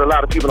 that's what a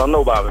lot of people don't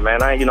know about me,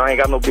 man. I ain't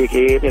got no big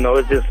head. You know,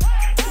 it's just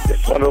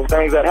one of those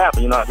things that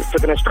happen. You know, I just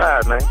took it in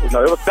stride, man. You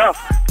know, it was tough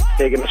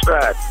taking it in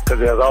stride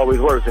because it was always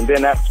worse. And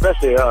then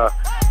especially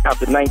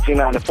after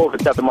 1994,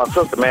 after my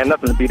sister, man,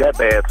 nothing to be that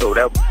bad. So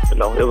that, you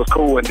know, it was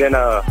cool. And then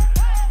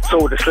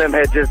So the Slim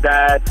had just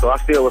died, so I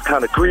still was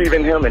kind of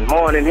grieving him and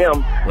mourning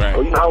him. Right.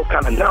 So, you know, I was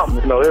kind of numb.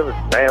 You know, it was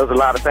a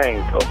lot of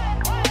things. So,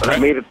 but I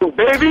made it through,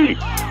 baby.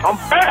 I'm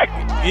back.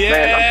 Yeah.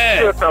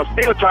 Man, I'm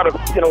still trying to,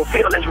 you know,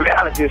 feel this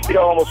reality. It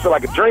still almost feel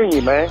like a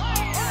dream, man.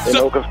 You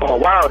know, because for a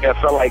while there,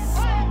 I felt like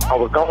I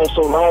was gone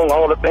so long.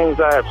 All the things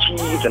I have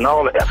achieved and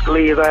all the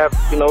escalades I have,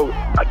 you know,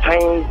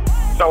 attained,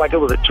 felt like it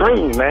was a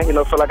dream, man. You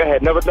know, felt like I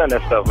had never done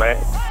that stuff, man.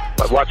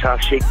 But watch how I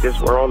shake this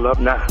world up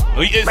now.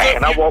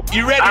 Man, I want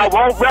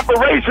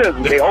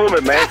reparations. They owe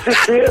me, man.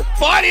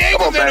 40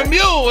 acres and a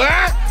mule,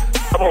 huh?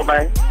 Come on,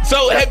 man.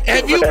 So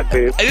have you,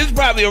 this is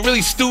probably a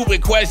really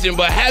stupid question,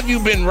 but have you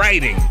been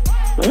writing?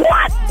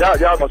 What? Y'all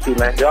gonna see,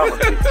 man. Y'all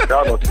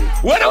gonna see.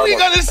 What are we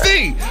gonna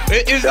see?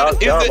 Is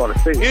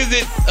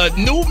it a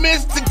new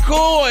mystical?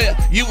 Or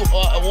you?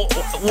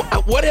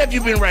 What have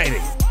you been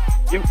writing?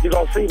 You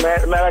gonna see,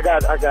 man. Man, I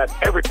got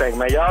everything,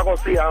 man. Y'all gonna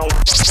see.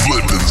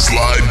 Slip and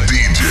slide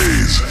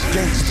DJs.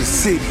 Gangsta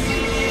City.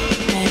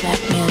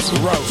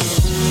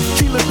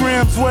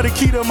 Kilograms were the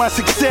key to my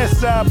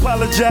success. I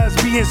apologize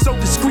being so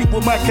discreet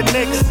with my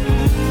connects.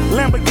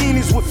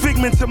 Lamborghinis were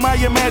figments of my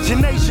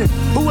imagination.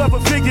 Whoever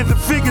figured the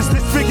figures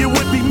this figure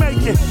would be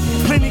making.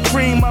 Plenty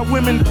cream, my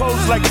women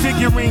pose like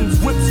figurines.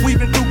 Whips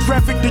weaving through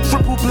traffic, the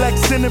triple black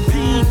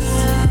centipedes.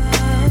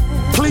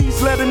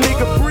 Please let a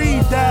nigga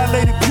breathe.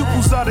 Dilated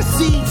pupils are the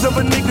seeds of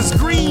a nigga's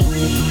greed.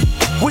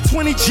 With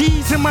 20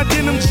 G's in my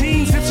denim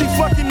jeans. If she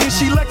fucking then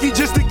she lucky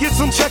just to get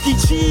some Chuck E.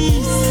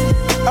 Cheese.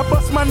 I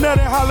bust my nut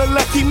and holler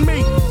lucky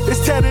me.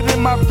 It's tatted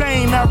in my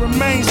vein, I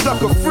remain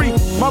sucker free.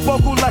 My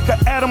vocal like an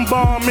atom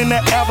bomb in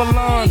that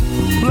Avalon.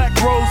 Black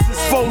roses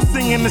full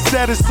singing the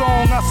saddest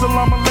song.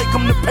 Assalamu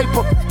alaikum the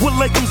paper,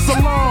 walaikum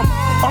salam.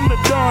 I'm the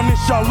Don,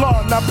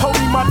 inshallah, now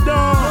pony my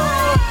Don.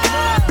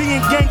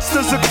 Being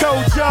gangsters a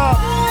cold job.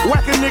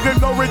 Whack a nigga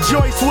go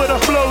rejoice with a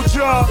blow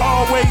job.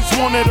 Always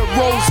wanted a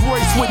Rolls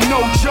Royce with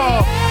no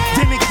job.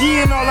 Then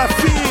again, all I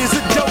fear is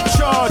a dope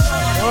charge.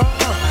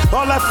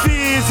 All I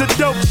fear is a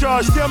dope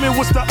charge. Tell me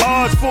what's the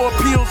odds for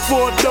appeals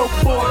for a dope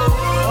boy?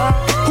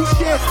 Who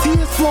sheds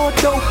tears for a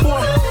dope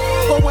boy?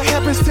 Or what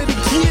happens to the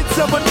kids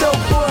of a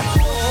dope boy?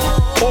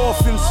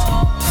 Orphans,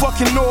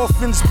 fucking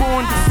orphans,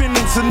 born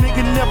defendants. A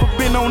nigga never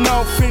been on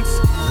offense.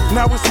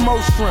 Now it's more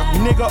shrimp,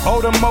 nigga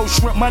owe the more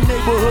shrimp. My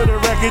neighborhood a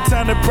racket,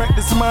 time to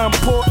practice my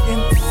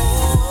importance.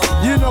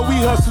 You know we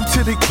hustle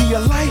to the key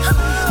of life.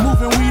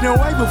 Moving weed and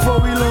white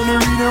before we learn to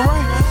read and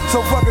write.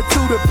 So fuck a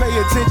tutor, pay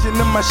attention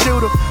to my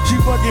shooter.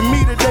 She fucking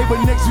me today,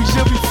 but next week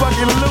she'll be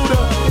fucking Luda.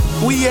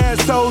 We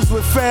assholes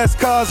with fast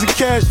cars and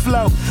cash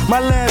flow.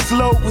 My last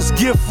load was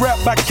gift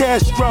wrapped by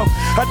Castro.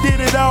 I did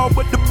it all,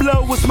 but the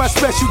blow was my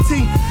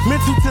specialty.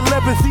 Mental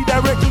telepathy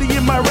directly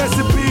in my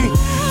recipe.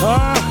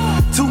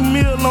 2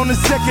 mil on the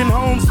second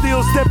home,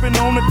 still stepping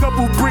on a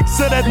couple bricks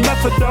of that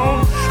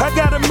methadone. I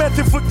got a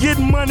method for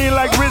getting money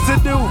like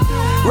residue.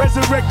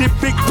 Resurrected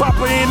Big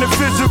Papa in the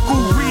physical,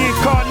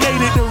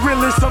 reincarnated the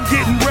realest. I'm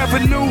getting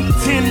revenue.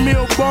 10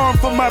 mil bomb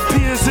for my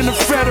peers in the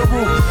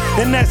federal,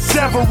 and that's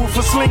several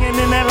for slinging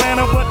in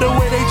Atlanta. But the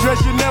way they dress,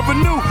 you never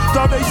knew.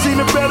 Thought they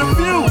seen a better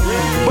view.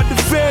 But the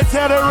feds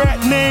had a rat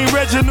named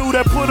Reginald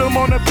that put him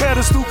on a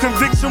pedestal.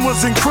 Conviction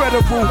was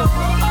incredible.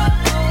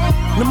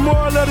 The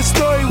moral of the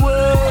story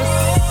was,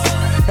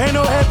 ain't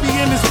no happy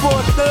endings for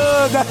a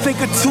thug. I think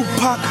of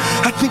Tupac,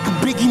 I think of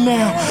Biggie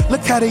now.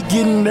 Look how they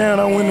getting down,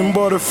 I went and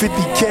bought a 50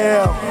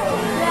 cal.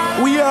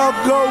 We all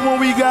go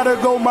when we gotta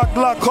go. My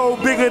Glock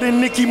hold bigger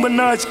than Nicki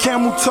Minaj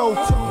camel toe.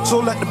 So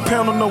let the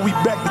panel know we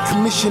back the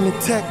commission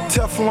intact.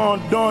 Teflon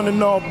Dawn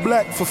and all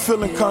black,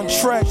 fulfilling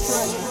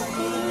contracts.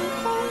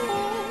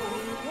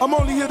 I'm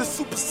only here to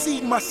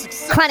supersede my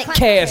success.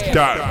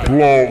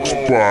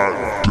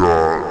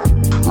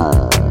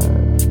 ChronicCast.blogspot.com.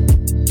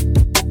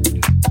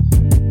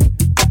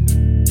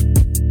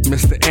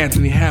 Mr.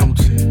 Anthony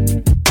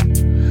Hamilton,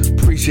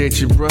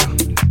 appreciate you, bro.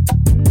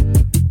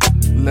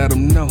 Let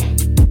them know.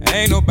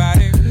 Ain't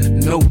nobody,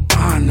 no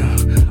honor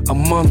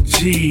among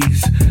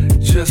G's,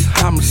 just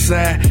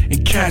homicide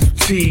and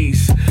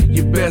casualties.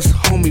 Your best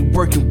homie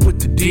working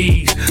with the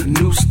D's,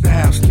 new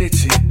style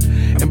snitching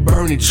and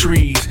burning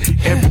trees.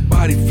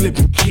 Everybody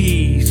flipping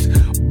keys,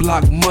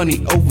 block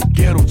money over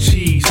ghetto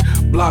cheese,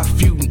 block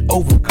feuding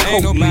over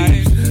coke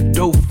leaves.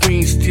 Dope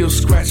fiends still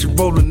scratching,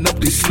 rolling up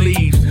their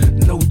sleeves.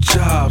 No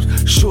jobs,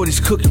 shorties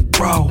cooking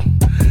raw.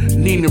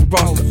 Nina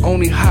Ross, the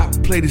only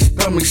hot plate his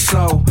stomach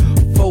saw.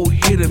 4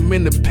 hit him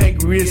in the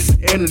pancreas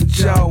and the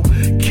jaw.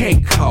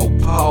 Can't call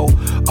Paul.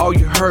 All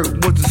you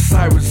heard was the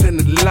sirens and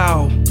the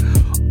loud.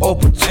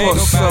 Open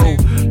torso,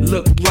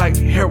 look like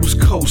Harris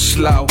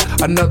coleslaw.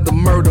 Another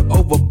murder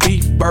over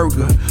beef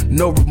burger.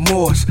 No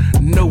remorse,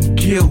 no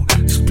guilt.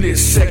 Split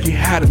second,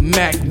 how the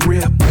Mac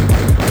rip.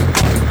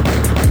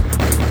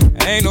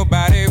 Ain't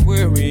nobody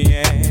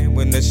worrying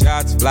when the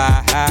shots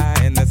fly high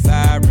and the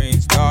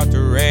sirens start to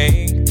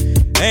ring.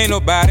 Ain't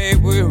nobody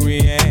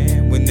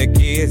worrying when the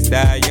kids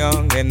die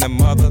young and the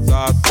mothers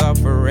are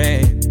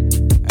suffering.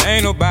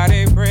 Ain't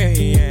nobody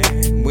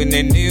praying when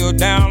they kneel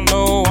down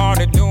low. All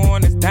they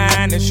doing is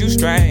tying the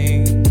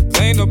shoestrings.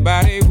 Ain't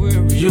nobody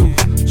worrying. You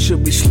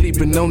should be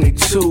sleeping on they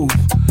tube.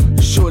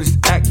 Shorties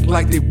act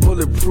like they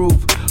bulletproof.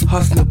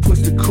 Hustling push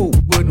the coupe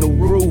with no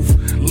roof.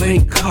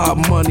 Lane car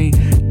money,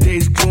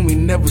 days gloomy,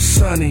 never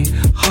sunny.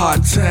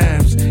 Hard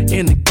times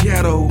in the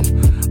ghetto.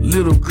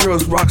 Little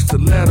girls rock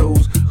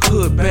stilettos.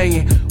 Hood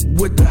banging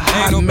with the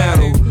hot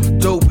metal.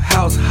 Dope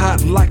house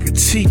hot like a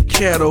tea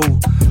kettle.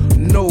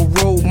 No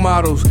role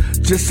models,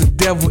 just the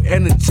devil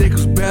and the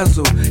Jacob's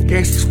bezel.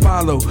 Gangsters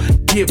follow,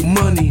 get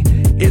money,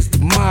 it's the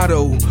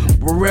motto.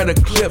 Beretta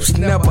clips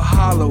never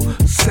hollow.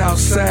 South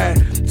side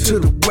to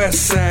the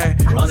west side.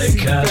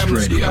 ChronicCast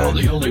Radio,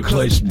 the only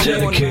place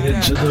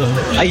dedicated to the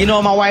hood. You know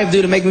what my wife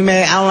do to make me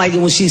mad? I don't like it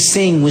when she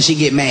sing when she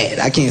get mad.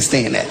 I can't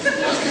stand that.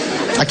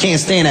 I can't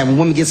stand that. When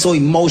women get so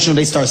emotional,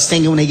 they start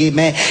singing when they get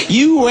mad.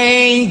 You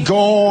ain't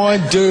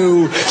gonna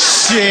do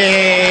shit,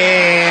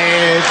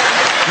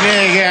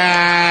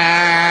 nigga.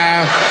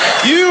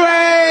 You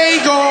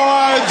ain't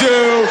gonna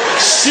do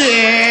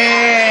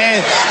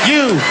shit.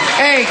 You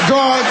ain't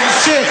gonna do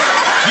shit.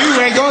 You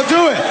ain't gonna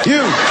do it.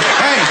 You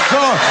ain't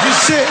gonna do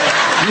shit.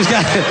 You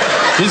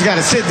just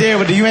gotta sit there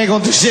with the you ain't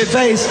gonna do shit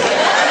face.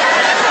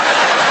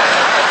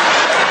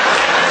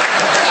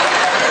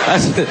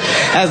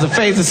 As a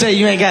face to say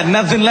you ain't got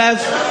nothing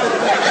left.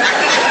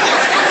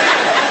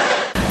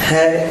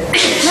 Hey.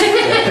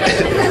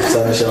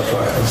 Sorry, that's your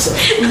part. I'm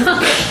sorry.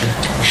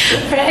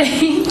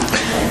 Ready?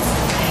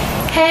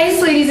 Hey,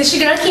 sweeties, it's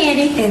your girl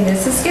Candy. And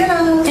this is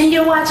Skittles. And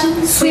you're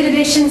watching Sweet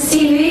Editions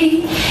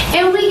TV.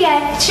 And we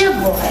got your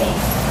boy,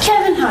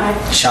 Kevin Hart.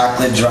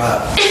 Chocolate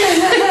Drop.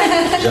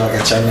 Y'all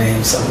got your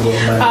name, something going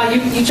with my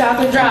name. Oh, you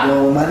Chocolate Drop.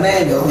 Going with my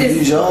name, don't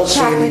use your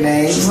shady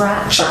name.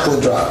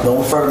 Chocolate Drop. Don't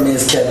refer to me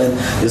as Kevin.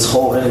 This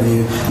whole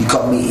interview, you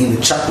call me either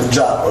Chocolate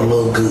Drop or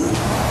Lil Goob.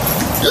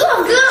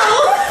 Lil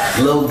Goob?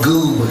 Lil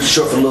Goob,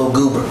 short for Lil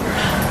Goober.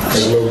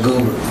 Like Lil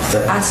Goober.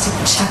 I stick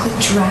with Chocolate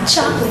Drop.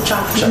 Chocolate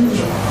Drop. Chocolate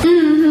Drop.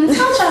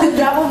 How Chocolate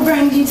Drop? What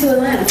brings you to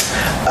Atlanta?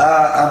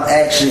 I'm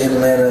actually in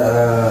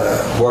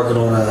Atlanta working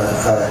on a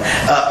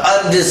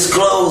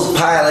undisclosed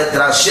pilot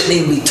that I shouldn't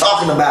even be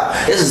talking about.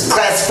 This is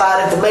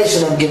classified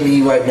information I'm giving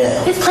you right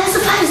now. It's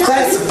classified. Is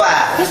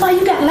classified. That's why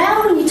you got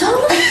loud when you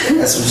told us.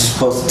 That's what you're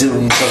supposed to do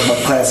when you talk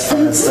about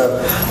classified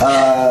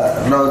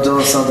stuff. No,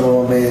 doing something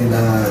with my man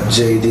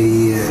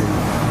JD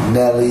and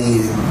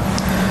Nelly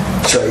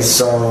and Trey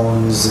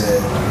Songz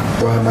and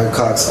Brian Michael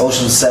Cox,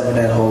 Ocean 7,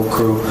 that whole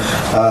crew.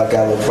 Got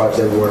a little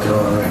project we're working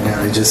on right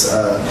now. They just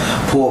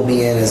pulled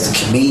me in as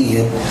the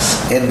comedian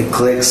in the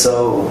clique.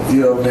 So,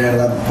 you know,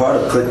 man, I'm part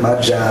of the clique. My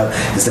job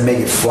is to make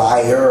it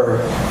flyer,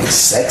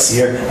 it's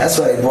sexier. That's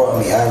why they brought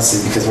me,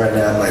 honestly, because right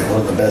now I'm like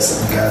one of the best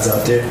looking guys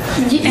out there.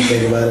 If you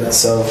think about it.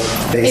 So,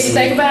 basically, if you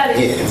think about it?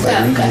 Yeah,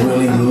 like you can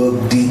really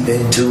look deep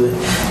into it.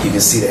 You can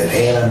see that.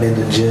 And I'm in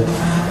the gym.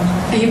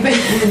 You've been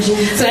in the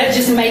gym. So that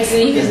just makes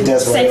it even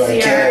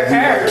sexier.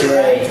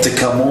 Right? To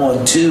come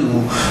on to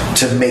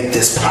make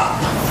this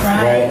pop.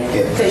 Right?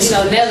 Because, you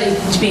know,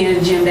 Nelly being in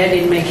the gym, that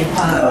didn't make it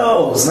pop.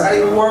 No, it's not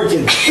even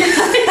working.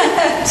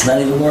 It's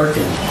not even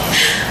working.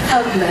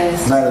 Oh,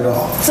 nice. Not at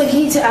all. So can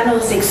you tell, I know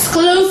it's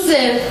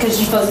exclusive because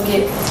you're supposed to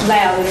get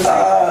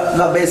loud.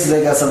 No, basically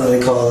they got something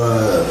they call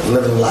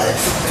Living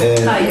Life.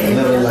 And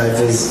Living Life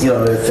is, you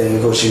know, their thing,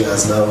 of course you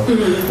guys know,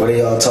 where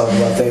they all talk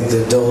about things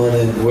they're doing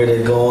and where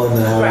they're going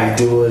and how they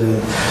do it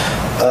and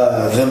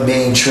them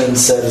being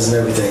trendsetters and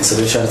everything. So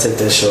they're trying to take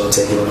that show and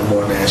take it on a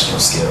more national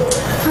scale right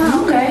now.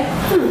 Oh, okay.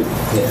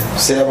 Yeah.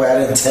 See, that way I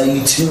didn't tell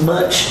you too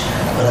much,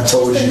 but I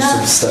told you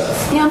some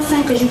stuff. You know what I'm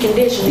saying? Because you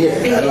conditioned.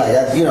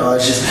 Yeah, you know,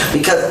 it's just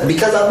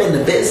because I'm in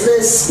the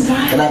business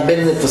and I've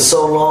been in it for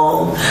so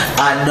long,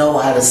 I know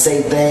how to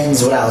say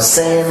things without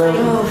saying them,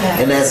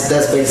 and that's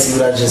basically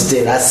what I just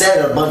did. I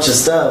said a bunch of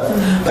stuff,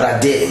 but I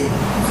didn't.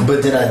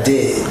 But then I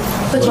did.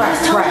 But you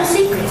just told us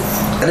secrets.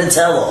 I didn't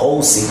tell a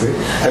whole secret.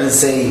 I didn't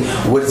say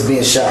what it's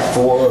being shot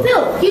for.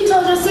 No, you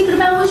told your secret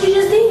about what you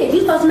just did.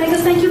 You're supposed to make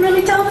us think you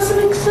really told us some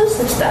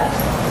exclusive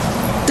stuff.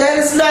 That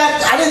is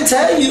not, I didn't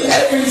tell you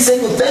every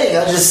single thing.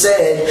 I just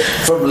said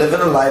from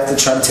living a life to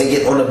try to take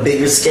it on a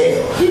bigger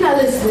scale. You're not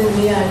listening to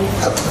me, are you?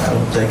 I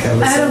don't think I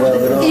listen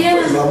well at all. Yeah.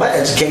 Well, my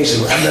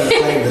education, I never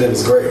claimed that it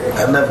was great.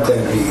 I never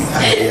claimed to be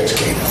highly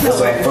educated. That's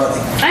why I'm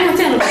funny. I ain't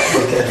gonna tell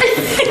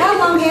nobody. How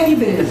long have you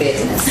been in the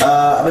business?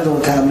 I've been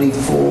doing comedy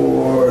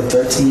for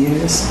 13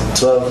 years.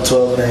 12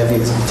 and a half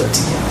years,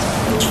 13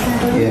 years.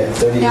 Yeah,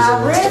 30 years. Now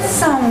I read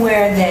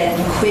somewhere that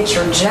you quit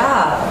your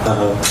job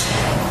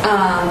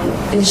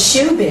in the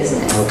shoe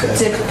business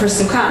to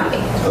pursue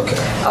comedy.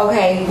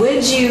 Okay,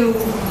 would you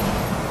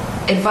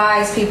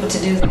advise people to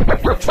do that?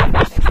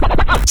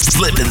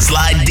 Slip and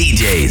slide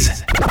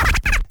DJs.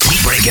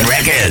 Keep breaking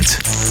records.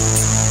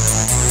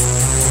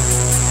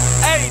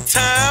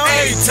 A-Town,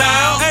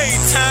 A-Town,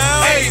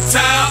 A-Town,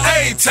 A-Town,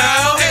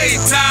 A-Town,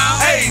 A-Town,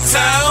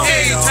 A-Town,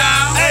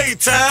 A-Town,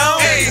 A-Town,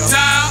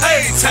 A-Town,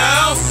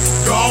 A-Town.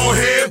 Go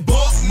ahead,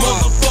 buck,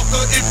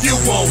 motherfucker, if you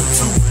want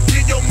to.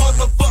 Get your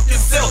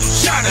motherfucking self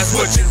shot, that's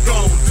what you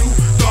gon' do.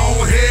 Go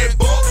ahead,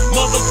 buck,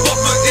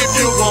 motherfucker, if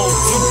you want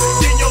to.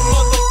 Get your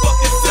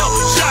motherfucking self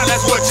shot,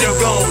 that's what you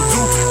gon' do.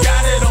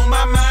 Got it on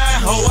my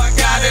mind, ho, I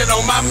got it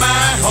on my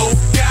mind, ho.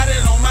 Got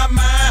it on my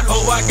mind, ho,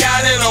 I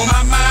got it on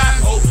my mind,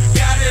 ho.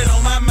 Got it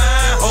on my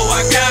mind, ho,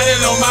 I got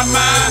it on my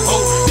mind, ho.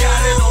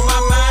 Got it on my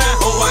mind,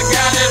 ho, I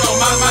got it on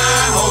my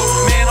mind, ho.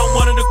 Man, I'm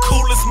one of the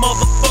coolest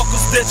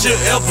motherfuckers that you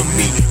ever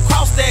meet.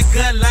 Cross that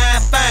gun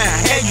line fine,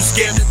 had you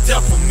scared to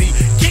death of me.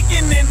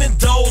 Kicking in the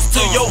doors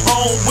to your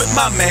home with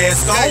my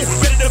mask on.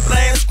 Ready to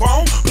blast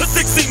chrome, put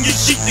 6 in your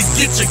sheet to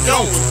get you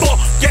gone. Fuck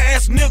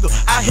ass nigga,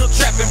 out here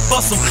trapping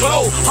for some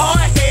clothes.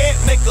 Hard head,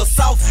 make a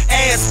soft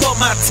ass for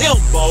my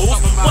Timbos.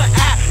 1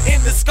 eye in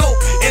the scope,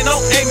 and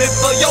I'm aiming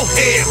for your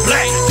head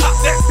black. Cop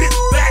that bitch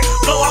back,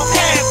 blow off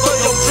half for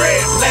your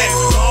dread black.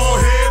 Go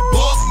ahead,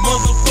 buck,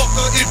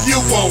 motherfucker, if you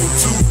want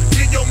to.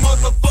 Get your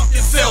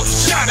motherfucking self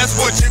shot, that's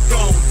what you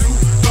gon' do.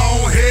 Go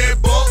ahead,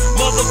 buck,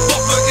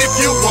 motherfucker, if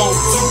you want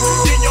to.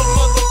 Get your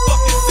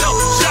motherfucking self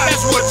shot,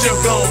 that's what you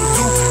gon'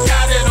 do.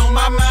 Got it on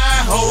my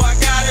mind, ho, I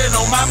got it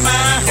on my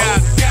mind,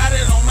 ho. Got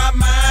it on my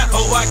mind,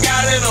 ho, I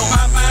got it on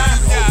my mind,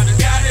 ho.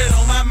 Got it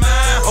on my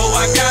mind, ho,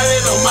 I got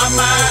it on my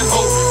mind,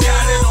 ho.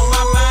 Got it on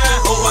my mind,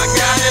 ho, I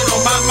got it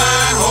on my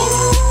mind, ho.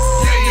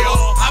 Yeah,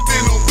 y'all, I've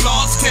been on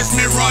blogs, catch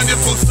me running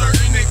for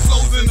certain and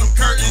closing them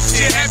curtains.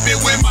 Shit happen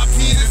when my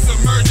penis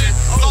emerging.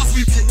 Lost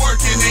we be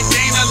working and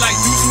gaining like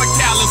Deuce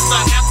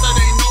McAllister. After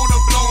they know the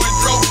blowing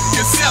dope,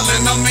 you're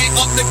selling them ain't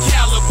up the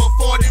caliber.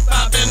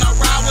 45 and I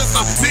ride with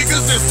some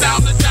niggas that's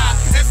down to die.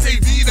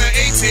 SAV to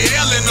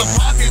ATL in the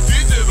pocket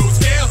digital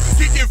scale.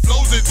 Kicking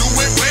flows and do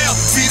it well.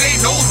 See they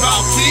know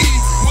about key.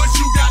 Once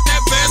you got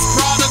that best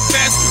product,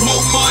 that's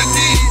more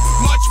money,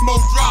 much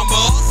more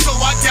drama. So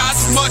I got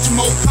much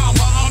more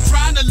karma. I'm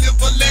trying to live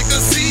a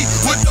legacy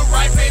with the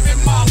right baby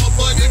mama.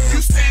 But if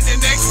you standing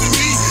next to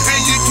me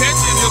and you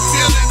catching the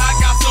feeling, I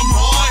got some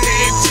hard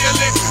head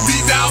chillin'. Be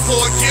down for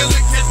a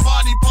killing, catch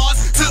body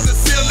parts to the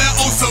ceiling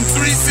on some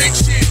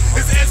 3-6 shit.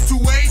 It's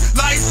S2A,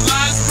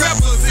 lifelines,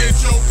 represent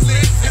your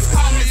clip. It's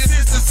common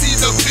sense to see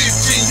the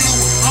bitch in you.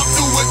 I'm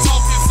through with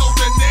talking, so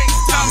the next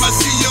time I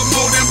see you,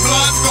 more than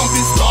blood's gon'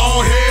 be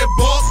strong head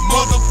buck,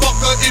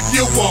 motherfucker, if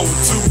you want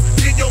to.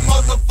 Get your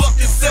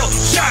motherfucking self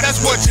shot,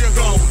 that's what you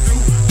gon' do.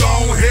 Go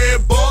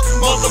ahead, buck,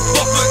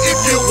 motherfucker, if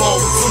you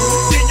want to.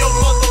 Get your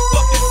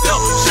motherfucking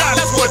self shot,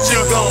 that's what you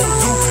gon'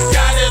 do.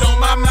 Got it on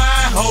my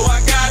mind, ho, I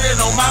got it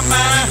on my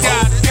mind,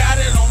 ho. Got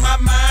it on my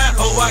mind,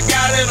 ho, I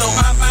got it on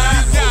my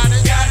mind, ho.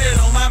 Got it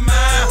on my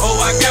mind, ho,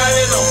 I got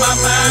it on my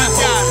mind,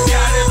 ho.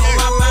 Got it on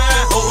my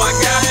mind, ho, I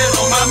got it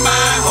on my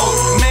mind, ho.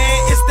 Man,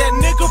 it's that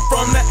nigga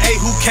from the A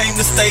who came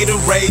to stay to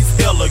raise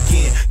hell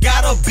again.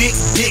 Got a big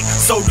dick,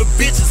 so the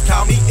bitches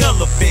call me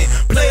elephant.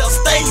 Player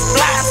stay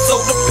fly, so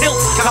the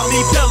pimps call me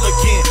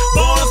pelican.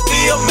 Boys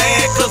feel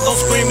mad, cause I'm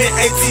screaming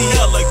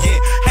ATL again.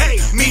 Hey,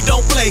 me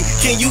don't play,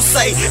 can you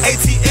say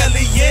ATL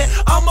again?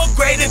 I'm a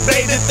graded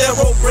baby,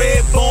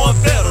 thoroughbred, born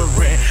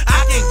veteran.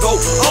 I can go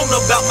on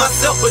about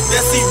myself, but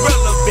that's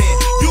irrelevant.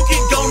 You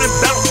can go and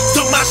bounce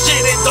to my shit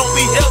and don't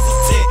be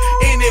hesitant.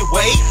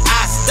 Anyway,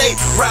 I stay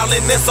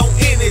rowling, that's on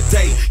any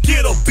day.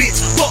 Get a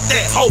bitch, fuck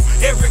that hoe,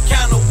 every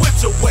kind of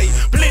which way.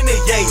 Plenty,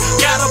 yay,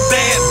 got a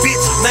bad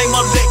bitch, name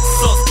her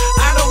Lexus.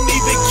 I don't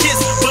even kiss,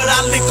 but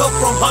I lick her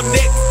from her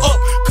neck up.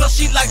 Cause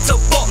she like to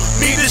fuck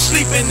me to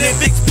sleeping and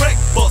fix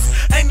breakfast.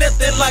 Ain't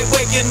nothing like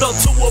waking up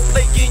to a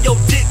plate in your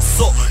dick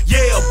suck.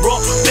 Yeah, bro,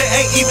 that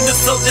ain't even the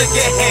subject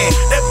at hand.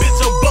 That bitch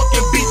a buck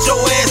and beat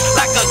your ass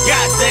like a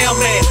goddamn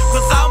man.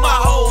 Cause all my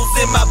hoes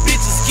and my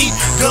bitches keep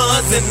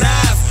guns and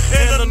knives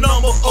and a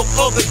number of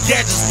other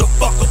gadgets to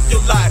fuck up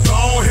your life.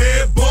 Go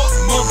ahead, buck,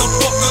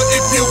 motherfucker,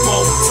 if you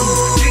want to.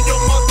 Get your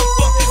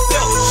motherfucking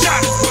self shot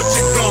is what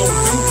you gon'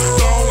 do.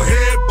 Go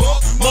ahead,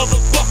 buck,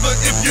 motherfucker,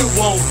 if you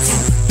want to.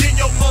 Get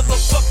your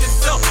motherfucking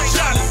self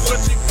shot is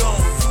what you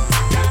gon' do.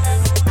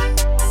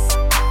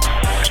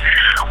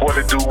 What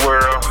it do,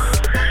 world?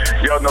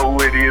 Y'all know who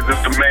it is.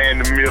 It's the man,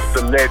 the myth,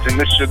 the legend.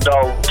 It's your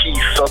dog,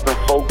 Keith. Southern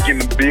folk in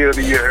the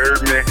building, you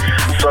heard me?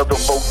 Southern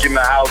folk in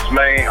the house,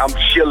 man. I'm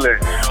chilling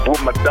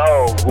with my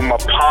dog, with my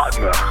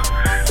partner,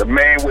 the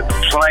man with the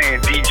plan,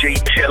 DJ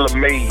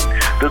TaylrMayd.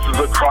 This is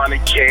a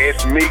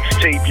ChronicCast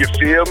mixtape, you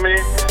feel me?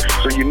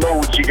 So you know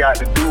what you got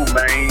to do,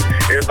 man.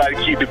 Everybody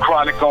keep the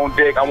chronic on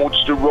deck. I want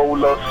you to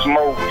roll up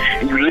smoke.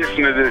 And you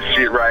listen to this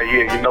shit right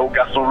here, you know,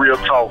 got some real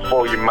talk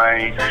for you,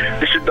 man.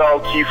 This your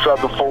dog Keith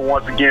Southern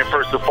once again.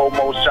 First and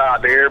foremost, shout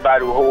out to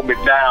everybody who hold me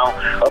down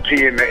up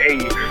here in the A.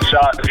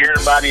 Shout out to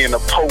everybody in the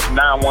Pope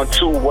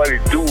 912, what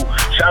it do.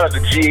 Shout out to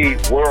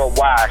G8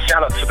 Worldwide.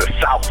 Shout out to the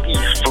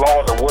Southeast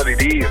Florida, what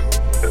it is.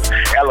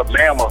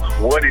 Alabama,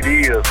 what it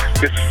is.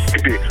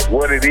 Mississippi,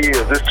 what it is.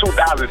 It's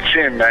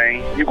 2010,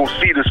 man. You gonna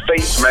see this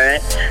face,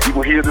 man. You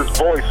gonna hear this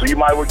voice, so you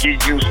might well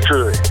get used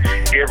to it.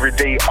 Every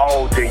day,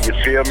 all day, you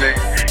feel me?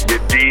 You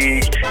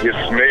dig, you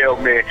smell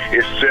me,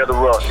 etc.,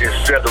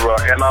 etc.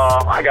 And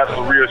I got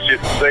some real shit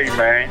to say,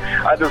 man.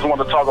 I just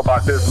want to talk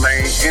about this,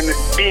 man. And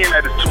being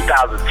that it's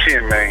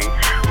 2010, man.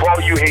 For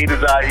all you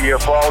haters out here,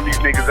 for all these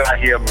niggas out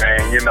here,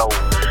 man, you know,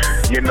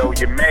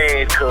 you're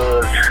mad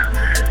cause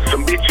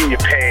some bitch in your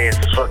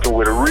past is fucking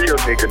with a real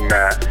nigga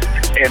now.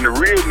 And the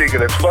real nigga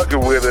that's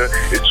fucking with her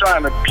is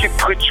trying to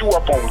put you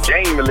up on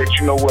game and let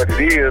you know what it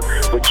is.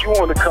 But you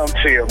want to come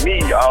tell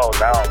me, oh,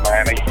 no,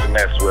 man, I used to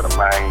mess with her,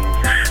 man.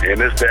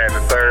 And this, that, and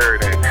the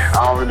third. And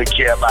I don't really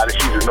care about it.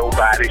 She's a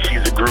nobody.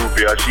 She's a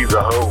groupie or she's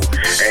a hoe.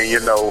 And, you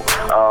know,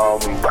 I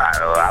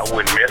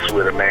wouldn't mess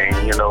with her, man.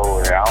 You know,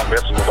 and I don't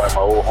mess with nobody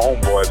my old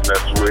homeboys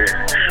mess with.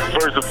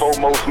 First and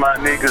foremost, my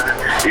niggas,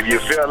 if you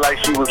felt like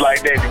she was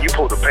like that, then you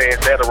supposed to pass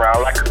that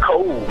around like a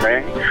cold,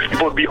 man. You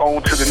supposed to be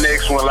on to the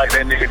next one like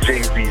that nigga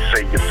Jay-Z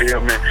say, you feel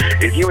me?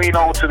 If you ain't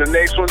on to the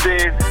next one,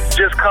 then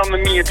just come to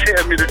me and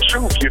tell me the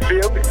truth, you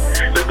feel me?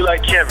 They'll be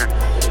like, Kevin,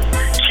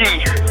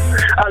 Key,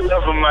 I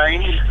love her,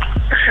 man.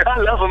 I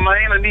love her,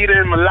 man. I need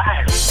her in my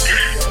life.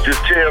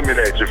 Just tell me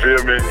that, you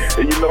feel me?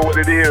 And you know what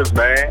it is,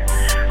 man.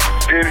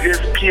 It's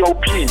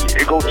POP.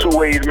 It goes two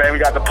ways, man. We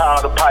got the power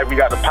of the pipe, we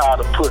got the power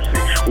of the pussy.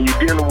 When you're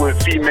dealing with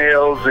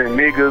females and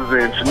niggas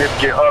and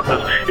significant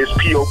others, it's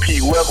POP.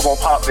 Whoever gonna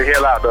pop the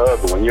hell out the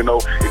other one, you know?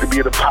 It could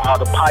be the power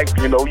of the pipe,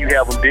 you know, you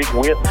have a big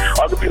whip.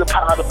 Or it could be the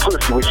power of the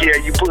pussy, which, yeah,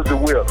 you pussy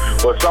whip.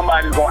 But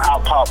somebody's gonna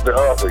out-pop the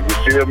other, you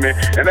feel me?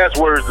 And that's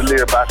words to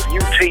live by. So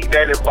you take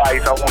that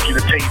advice. I want you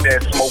to take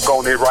that smoke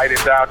on it, write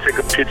it down, take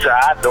a picture.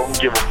 I don't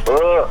give a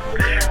fuck.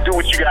 Do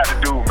what you got to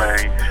do,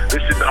 man.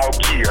 This is Dog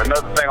Key.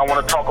 Another thing I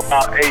want to talk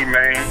about, hey,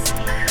 man,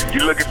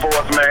 you looking for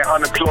us, man,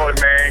 unemployed,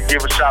 man,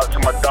 give a shout out to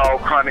my dog,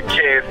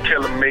 ChronicCast,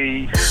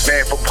 TaylrMayd,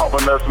 man, for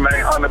pumping us,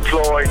 man,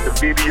 unemployed, the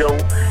video,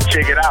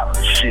 check it out,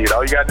 shit,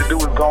 all you got to do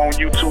is go on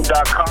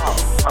youtube.com,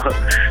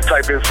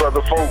 type in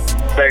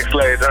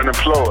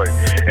Southern_unemployed,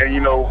 and,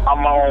 you know,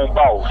 I'm my own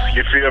boss,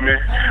 you feel me?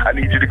 I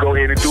need you to go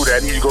ahead and do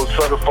that. I need you to go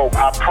Southern Folk,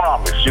 I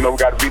promise, you know, we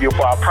got a video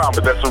for I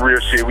promise, that's some real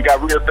shit, we got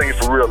real things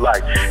for real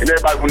life, and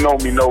everybody who know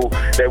me know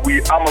that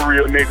I'm a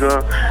real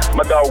nigga,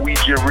 my dog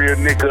Ouija a real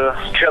nigga,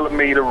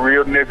 TaylrMayd a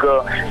real nigga.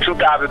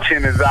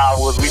 2010 is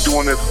ours. We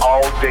doing this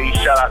all day.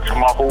 Shout out to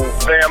my whole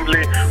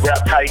family.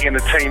 Rap Tight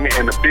Entertainment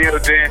in the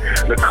building.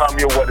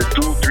 Nakamia, what it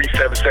do?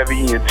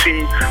 377 ENT.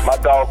 My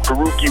dog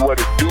Peruki, what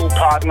it do,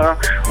 partner.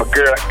 My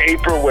girl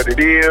April, what it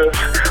is.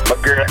 My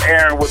girl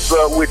Aaron, what's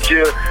up with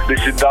you?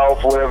 This your dog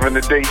forever in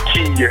the day,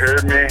 Key. You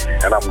heard me?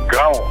 And I'm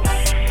gone.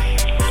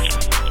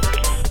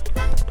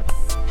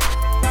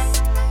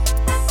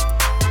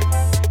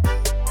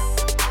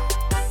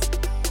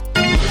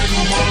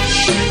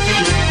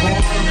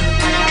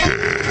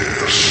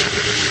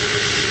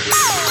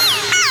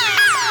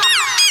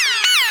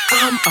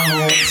 I'm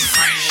on. It's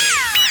fresh.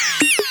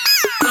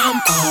 I'm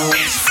on.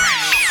 It's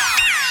fresh.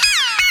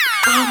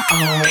 I'm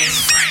on. It's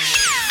fresh.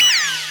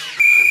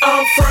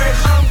 I'm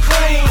fresh. I'm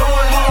clean.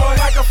 Going hard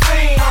like a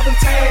fiend. I've been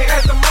tagged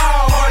at the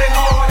mall. Hard and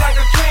hard like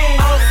a king.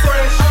 I'm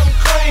fresh. I'm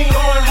clean.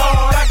 Going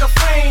hard like a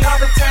fiend. I've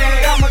been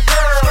tagged. I'm a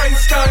girl. Straight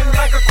stunning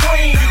like a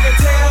queen. You can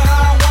tell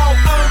how I walk.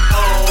 I'm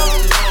on.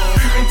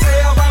 You can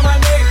tell by my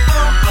neck.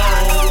 I'm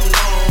on.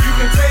 You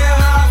can tell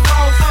how I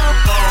floss.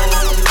 I'm on.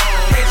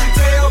 Can't you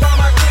tell by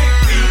my click?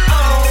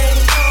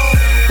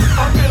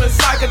 I'm feeling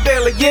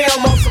psychedelic, yeah,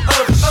 I'm on some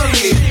other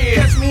shit.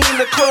 Catch me in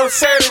the club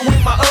Saturday with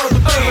my other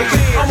bitch.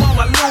 I'm on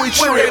my Louis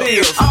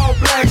trip, all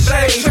black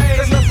shades.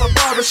 There's nothing but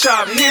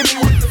barbershop, hit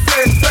me with the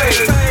flesh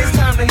fade. It's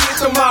time to hit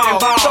the mall,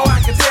 so I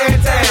can tear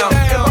it down.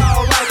 And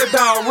ball like a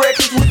dog,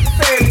 records with the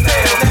fatty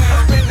down.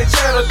 I spend the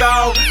cheddar,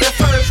 dog, that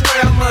first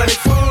round money.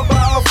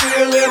 Football,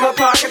 feel in my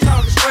pocket,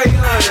 talking straight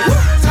honey.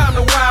 Time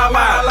to wild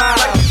out,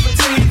 like it's for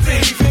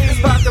TV.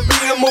 It's about to be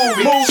a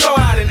movie, show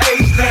out in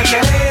HD.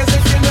 Your hands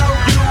if you know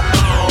you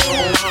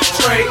own.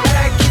 Straight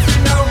back if you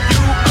know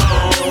you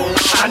own.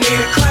 I need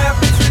a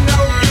clap if you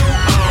know you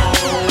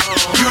own.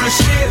 You the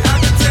shit, I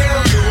can tell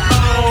you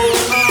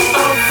own.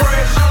 I'm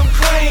fresh, I'm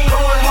clean,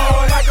 going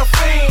hard like a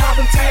fiend. I've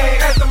been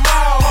tagged at the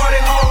mall, hard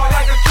and hard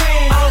like a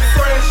king. I'm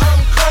fresh,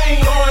 I'm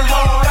clean, going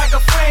hard like a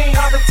fiend.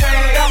 I've been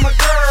tagged, I'm a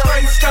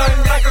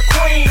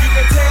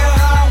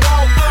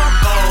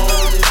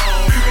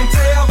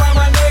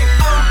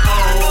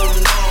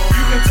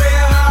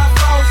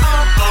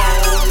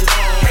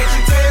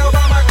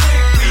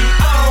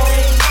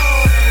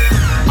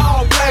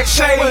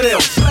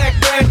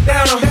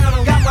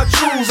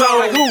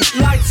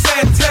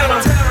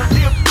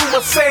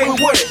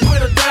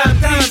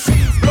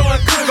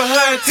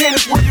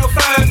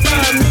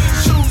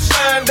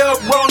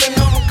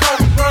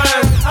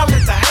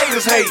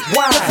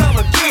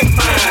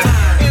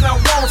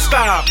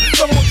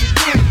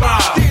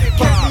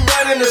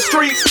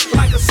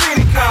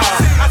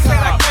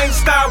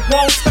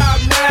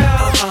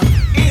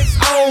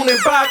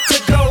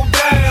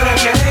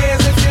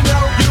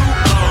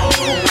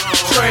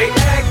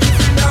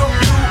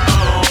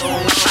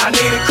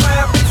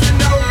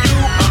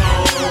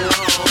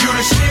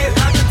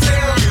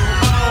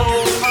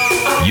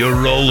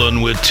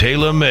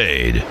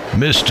TaylrMayd,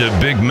 Mr.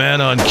 Big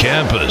Man on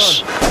campus.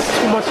 Too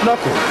much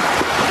nothing.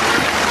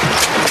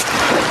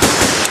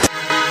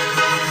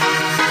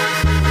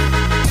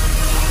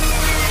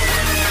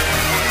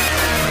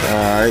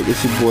 Alright,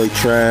 this your boy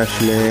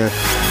Trash, man.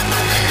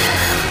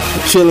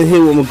 I'm chilling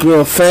here with my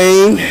girl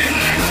Fame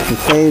from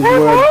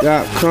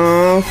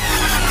FamesWorld.com.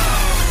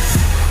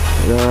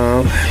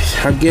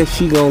 I guess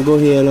she gonna go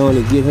ahead on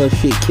and get her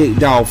shit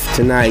kicked off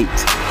tonight.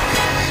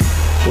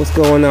 What's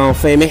going on,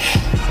 Famey?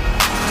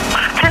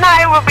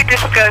 Tonight we'll be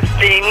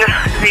discussing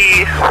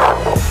the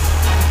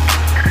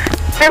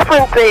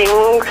different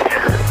things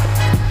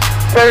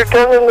that are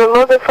done in the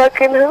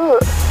motherfucking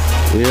hood.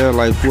 Yeah,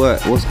 like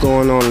what? What's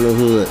going on in the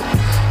hood?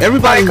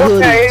 Everybody's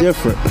hood is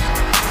different.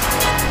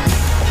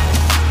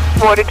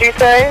 What did you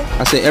say?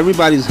 I said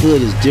everybody's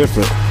hood is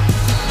different.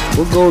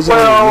 What goes on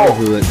in your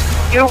hood?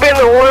 You've been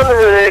to one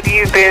hood,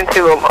 you've been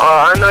to them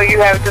all. I know you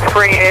have the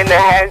friend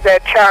that has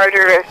that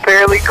charger that's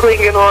barely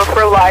clinging on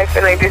for life,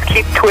 and they just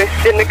keep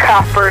twisting the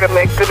copper to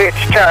make the bitch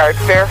charge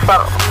their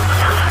phone.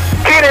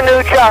 Get a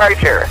new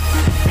charger.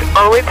 It's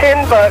only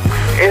 $10.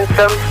 In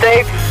some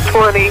states,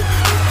 20.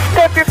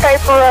 Step your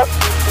paper up.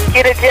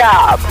 Get a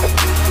job.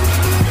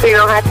 So you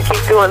don't have to keep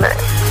doing that.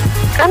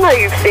 I know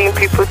you've seen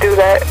people do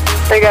that.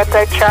 They got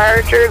that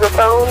charger, the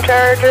phone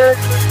charger.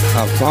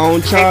 A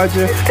phone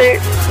charger?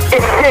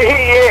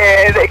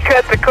 Yeah, they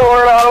cut the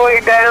cord all the way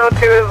down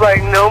to it's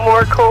like no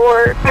more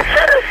cord.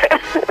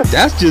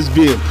 That's just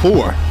being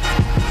poor.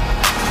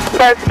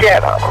 That's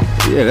ghetto.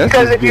 Yeah, that's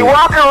because if you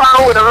walk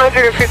around with a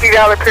 $150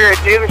 pair of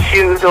gym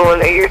shoes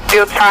on and you're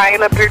still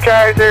tying up your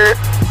charger,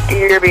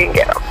 you're being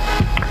ghetto.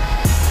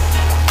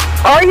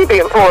 Are you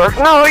being poor?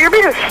 No, you're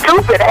being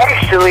stupid,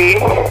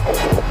 actually.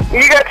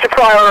 You got your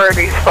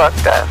priorities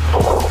fucked up.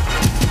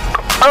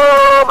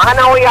 I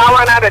know we all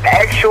run out of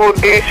actual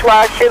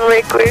dishwashing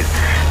liquid.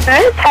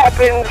 This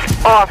happens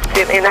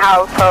often in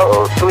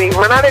households. We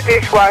run out of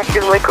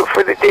dishwashing liquid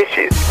for the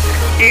dishes.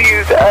 You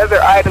use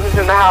other items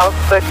in the house,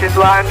 such as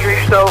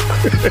laundry soap.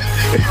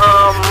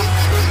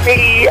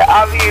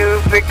 I've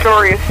used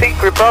Victoria's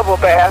Secret bubble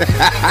bath.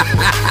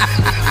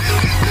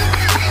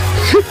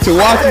 To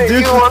wash the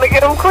dishes? You want to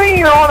get them clean.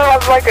 You don't want to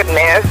have like a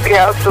nasty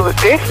house full of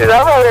dishes.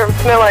 I'd rather them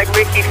smell like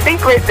Vicky's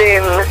Secret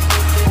than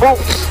boom.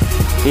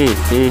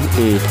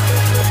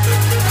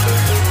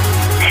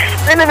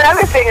 Then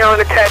another thing I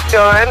want to touch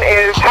on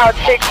is how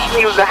chicks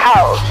use a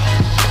house.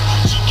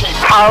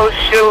 House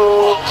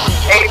shoes,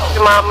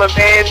 H-Mama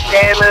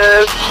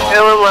bandanas,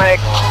 feeling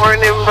like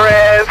morning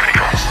breath,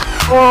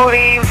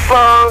 booty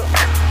funk,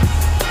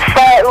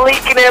 fat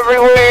leaking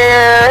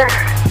everywhere.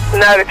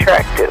 Not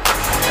attractive.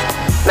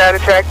 Not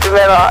attractive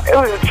at all. It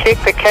was a chick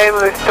that came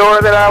to the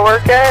store that I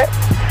work at.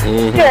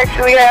 She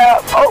actually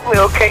had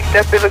oatmeal caked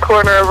up in the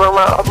corner of her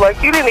mouth. Like,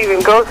 you didn't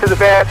even go to the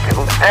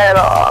bathroom at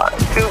all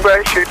to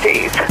brush your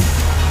teeth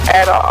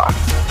at all.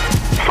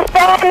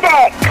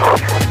 Spandex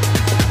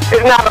is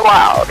not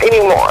allowed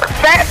anymore.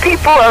 Fat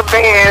people are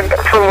banned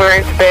from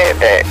wearing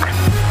spandex.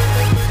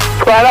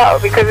 Flat out,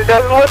 because it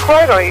doesn't look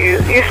right on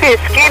you. You see a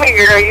skinny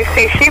girl, you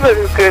see she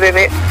looks good in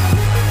it.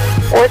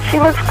 What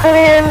she looks good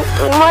in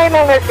might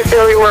not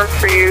necessarily work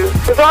for you,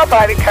 because all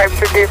body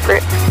types are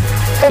different.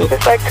 It's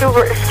just like two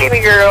skinny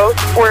girls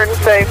wearing the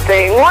same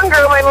thing. One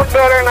girl may look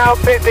better in an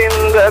outfit than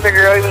the other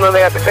girl, even though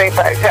they have the same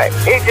body type.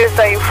 It just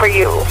ain't for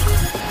you.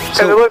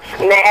 Because it looks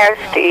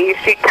nasty. You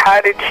see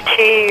cottage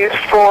cheese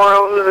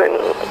forms, and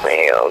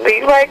do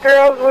you like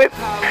girls with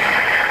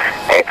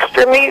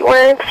extra meat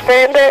wearing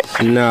spandex?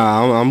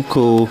 Nah, I'm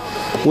cool.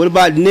 What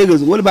about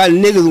niggas? What about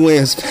niggas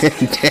wearing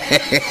spandex?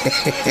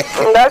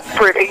 That's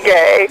pretty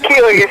gay.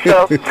 Kill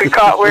yourself if you're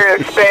caught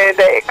wearing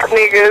spandex,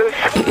 niggas.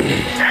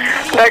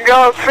 That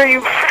goes for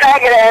you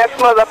faggot ass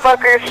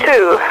motherfuckers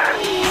too.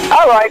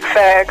 I like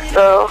fags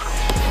though.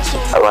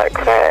 I like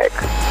fags.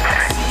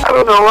 I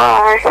don't know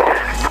why.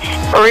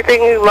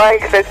 Everything you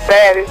like that's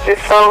bad is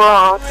just so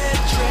wrong.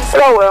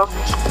 But oh well.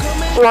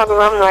 As long as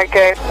I'm not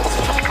gay.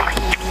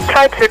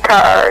 Types of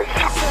cars.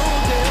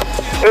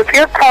 If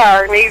your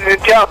car needs to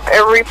jump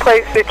every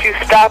place that you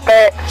stop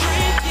at,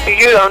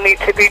 you don't need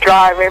to be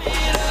driving.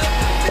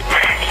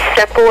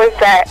 Simple as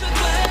that.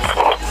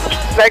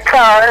 That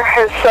car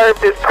has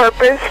served its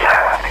purpose,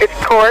 its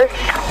course,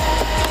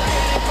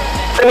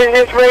 and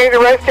it's just ready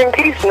to rest in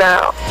peace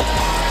now.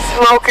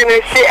 Smoking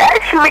and shit.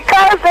 Actually,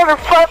 cars that are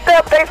fucked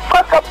up, they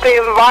fuck up the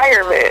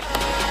environment.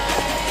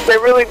 They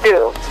really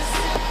do.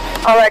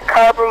 All that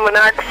carbon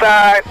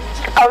monoxide.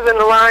 I was in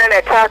the line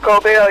at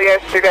Taco Bell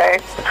yesterday,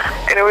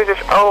 and it was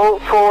this old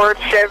Ford,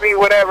 Chevy,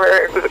 whatever.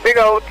 It was a big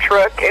old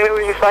truck, and it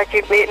was just like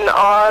emitting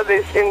all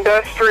this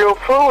industrial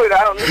fluid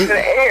out into the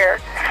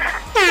air.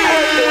 I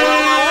had to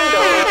roll my window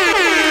up.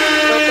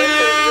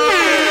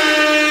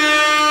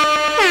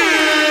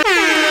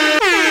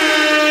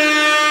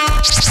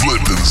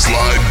 Slip and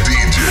slide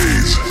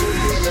DJs.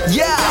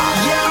 Yeah,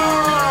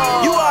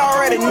 yeah. You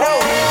already know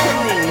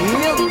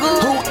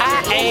who I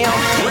am.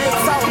 Real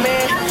talk,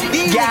 man.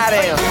 Got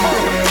him.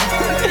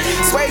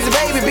 Swayze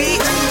baby,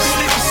 bitch.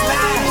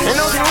 And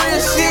on some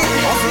real shit,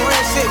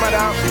 my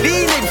dog.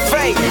 These niggas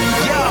fake.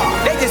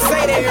 Yeah, they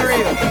claim real.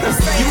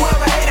 You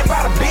ever hated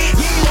by the bitch?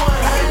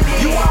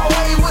 You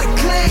always with a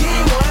click.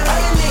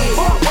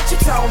 Fuck what you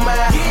talking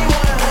about?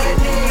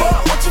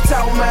 Fuck what you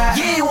talking about?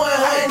 You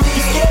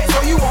scared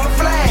so you wanna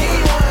flag?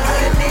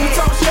 You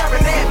told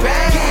strapping that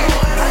bag.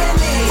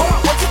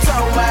 Fuck what you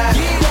talking about?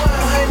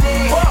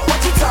 Fuck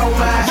what you talking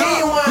about?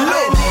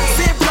 Look,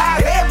 sit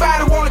fly,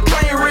 everybody wanna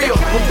claim real.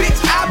 Well, bitch,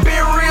 I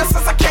been real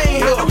since I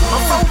came here. I'm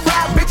so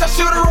fly, bitch, I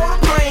should've rode a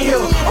plane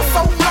here. I'm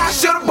so fly,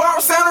 should've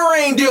borrowed Santa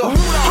reindeer.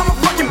 I'm a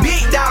fucking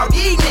big dog,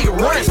 these niggas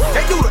run.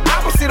 They do the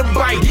opposite of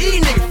bite,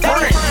 these niggas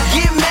front.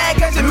 Get mad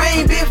cause your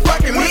main bitch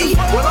fucking me.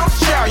 Well, I'm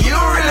sure you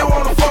don't really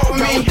wanna fuck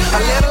with me. I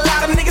let a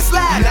lot of niggas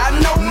slide, not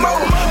no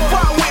more.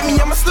 Fuck with me,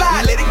 I'ma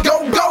slide, let it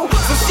go, go.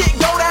 Some shit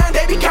go down,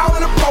 they be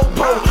calling a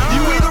po-po.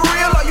 You either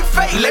real or you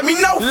fake, let me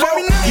know,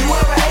 folks. You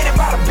ever hated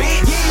by the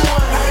bitch?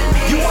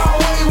 You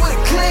always with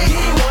a click.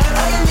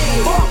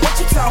 Fuck what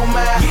you talking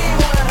about?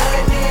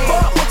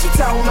 Fuck what you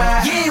talking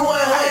about? You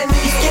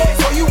scared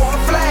so you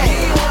wanna flag?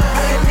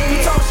 You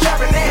told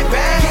strapping that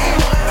bag.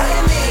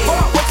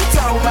 Fuck what you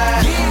talking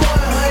about?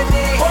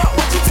 Fuck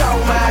what you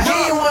talking about?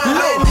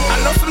 Look, I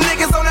know some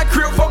niggas on that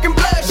crib fucking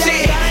blood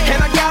shit, and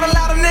I got a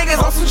lot of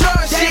niggas on some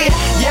drug shit.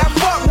 Yeah, I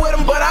fuck with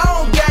them, but I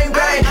don't gang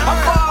bang. I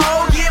fuck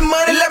home, get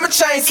money, let my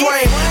chain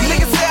swing.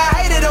 Niggas say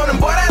I hated on them,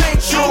 boy, that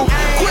ain't true.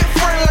 Quit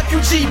frontin' like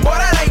you cheat, boy,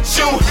 that ain't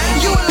you.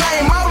 You a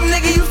lame, all them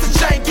niggas used to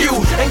jank you,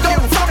 and go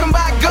talking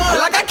about guns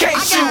like I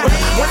can't shoot.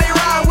 When they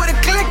ride with a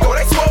click, oh,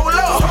 they swole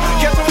up.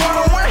 Catch them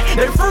one-on-one,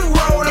 they fruit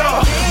roll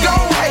up. Go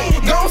hate,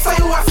 go say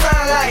who I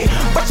sound like,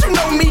 but you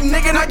know me,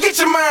 nigga, now get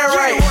your mind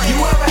right. You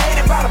ever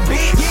hated by the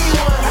bitch?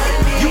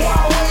 You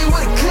always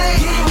with a click.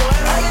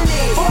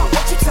 Fuck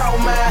what you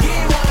talking about?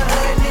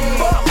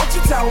 Fuck what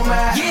you talking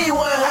about? You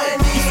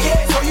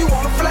scared so you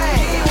wanna flag?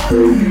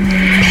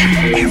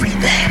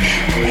 Everything.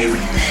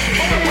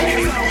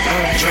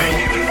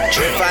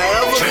 If I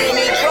ever get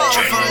in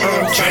trouble,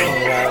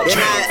 then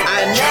I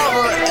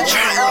never,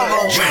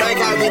 ever think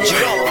I'll be the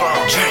drunk.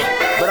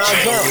 But I'm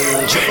drunk.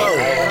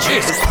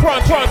 It's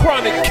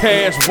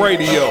ChronicCast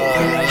Radio.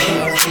 Am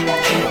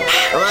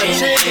I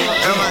tripping?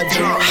 Am I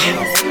drunk?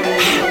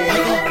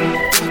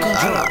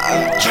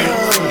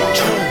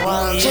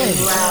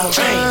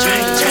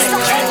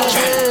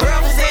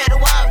 Represent the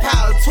White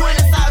House, 20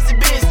 sausage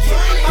biscuits.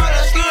 Hold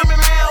up, screw me,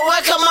 man.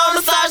 What come on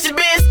the sausage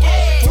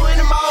biscuit?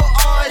 20 more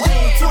orange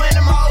juice,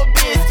 20 more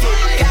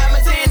biscuits. Got my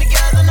team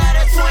together, now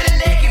that's 20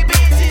 naked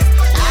bitches.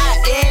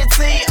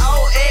 INTOXICATED.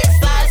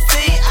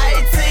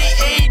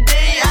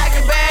 I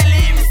can barely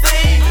even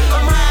see.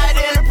 I'm higher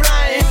than a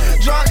plane,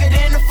 drunker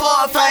than the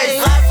four-face.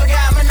 I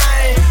forgot my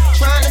name,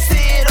 trying to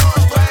see it all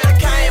straight. I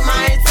can't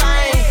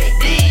maintain.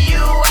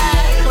 DUI,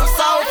 I'm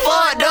so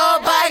fucked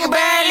up, I can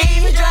barely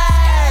even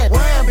drive.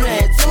 1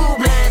 blunt, 2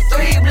 blunt,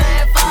 3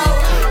 blunt, 4.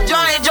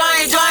 Joint,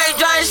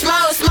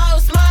 smoke.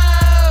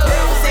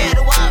 Represent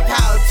the White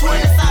House,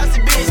 20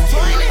 sausage biscuits.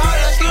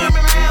 Hold up, screw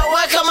me, man.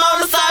 What come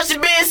on the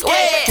sausage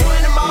biscuit?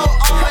 20 more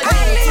orange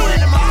juice,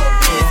 20 more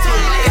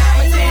biscuits. Got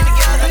my team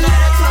together, now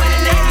that's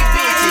 20 naked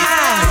bitches.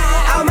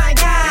 Oh my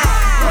God,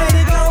 what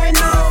is going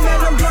on? Man,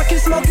 I'm drunk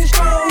and smoking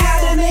strong. How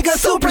the nigga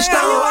super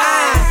strong?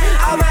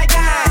 Oh my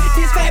God,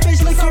 this fat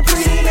bitch looks so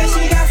pretty, and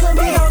she got some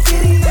big old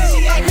titties, and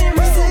she acting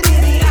real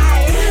silly.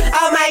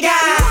 Oh my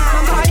God,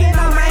 I'm talking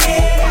on my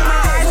head, my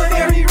eyes are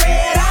very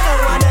red. I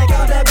don't wanna go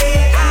to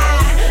bed.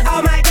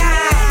 Oh my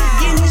God,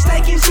 give me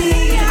steak and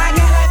cheese. I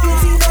got like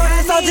 15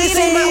 orders, so just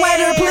send my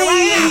waiter,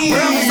 please.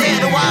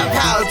 Represent the White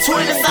House,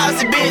 20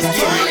 sausage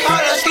biscuits.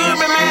 Hold up, screw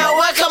me, man.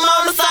 What come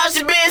on the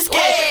sausage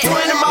biscuit? 20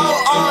 more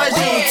orange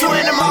juice,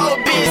 20 more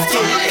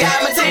biscuits. Got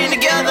my team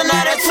together,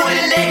 now that's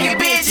 20 naked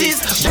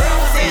bitches.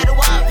 Represent the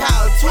White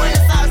House, 20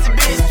 sausage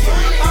biscuits.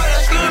 Hold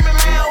up, screw me,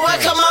 man.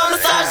 What come on the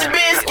sausage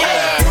biscuit?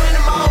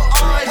 20 more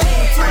orange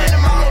juice, 20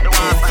 more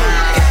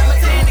biscuits. Got my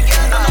team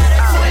together, now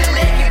that's 20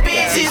 naked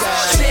bitches.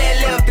 Shit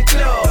left the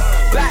club,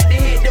 about to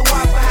hit the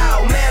Waffle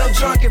House. Man, I'm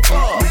drunk and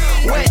fuck.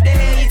 What the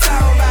hell you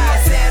talking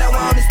about? Said I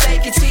want a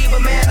steak and cheese,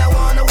 but man, I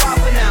want a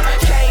Whopper now.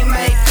 Can't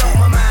make up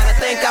my mind, I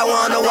think I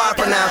want a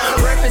Whopper now.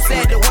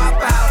 Represent the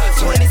Waffle House,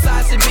 20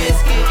 sausage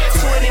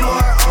biscuits, 20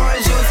 more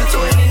orange juice, and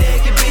 20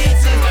 naked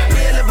bitches.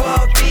 Really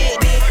ball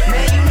 50,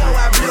 man, you know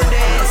I blew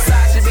that.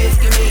 Sausage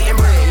biscuit, meat and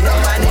bread, no,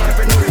 I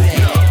never knew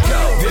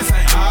that. This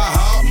ain't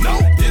IHOP, no,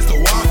 this the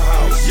Waffle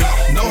House.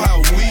 Know how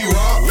we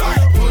rock,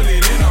 put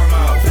it in our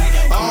mouth.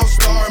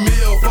 All-star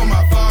meal for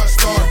my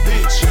 5-star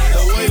bitch.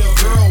 The way the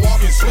girl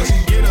walking,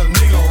 switching, get a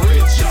nigga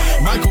rich.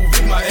 Michael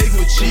Vick, my eggs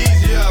with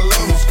cheese, yeah, I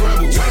love them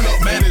scrambled. Turn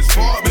up, man, it's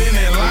far, been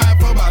in line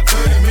for about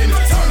 30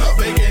 minutes. Turn up,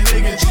 bacon,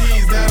 egg, and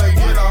cheese, that'll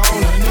get her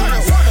on her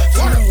knees.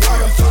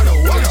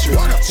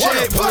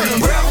 Check,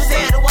 please.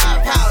 Represent the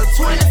White House,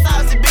 20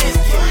 sausage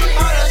biscuits.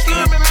 Hold up,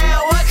 screw me, man.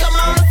 What come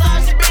on the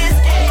sausage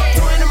biscuit?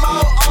 20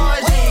 more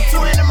orange juice,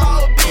 20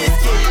 more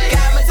biscuits.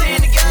 Got my team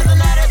together,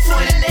 now that's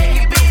 20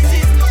 naked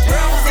bitches.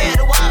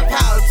 Represent the White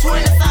House,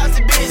 20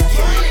 sausage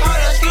biscuits. Hold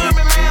up, screw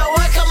me, man.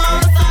 What come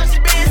on the sausage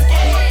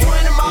biscuit?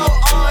 20 more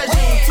orange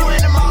juice,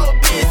 20 more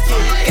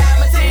biscuits. Got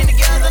my team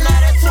together, now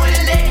that's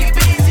 20 naked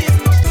bitches.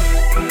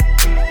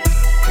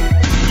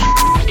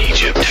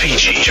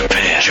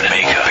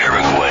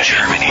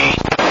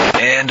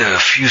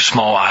 few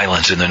small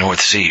islands in the North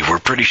Sea. We're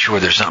pretty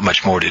sure there's not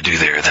much more to do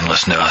there than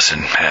listen to us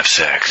and have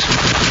sex.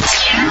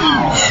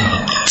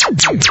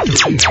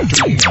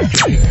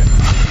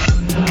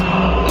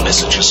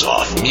 Messages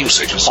off,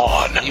 music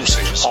on,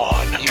 music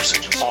on,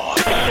 music on.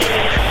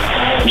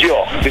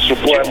 Yo, this your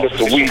boy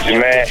Mr. Weezy,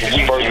 man.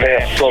 First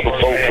half Southern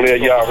folk player,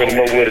 y'all already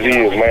know what it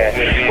is,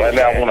 man. Right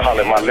now I want to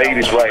holler at my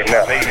ladies right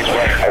now.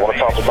 I want to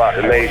talk about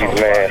the ladies,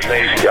 man.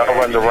 Y'all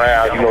run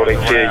around, you know, they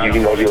tell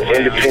you, you're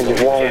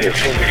independent woman.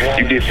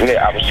 You this and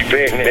that. I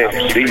respect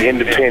that. Be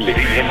independent.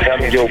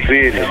 Handle your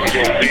business.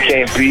 You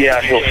can't be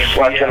out here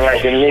watching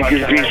like the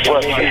niggas be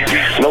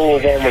fucking. No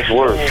woman's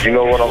worth. You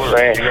know what I'm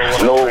saying?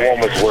 No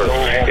woman's worth.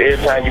 Every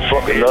time you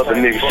fuck another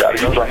nigga shot,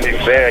 you drop the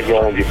value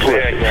on your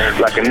pussy.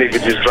 Like a nigga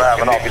just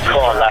driving off his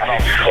car lot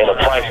and the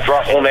price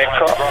drop on that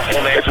car.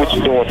 That's what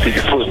you doing to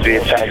your pussy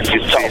every time you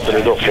just tossing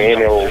it up for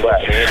any old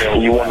body.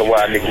 And you wonder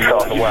why a nigga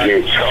call you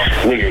bitch.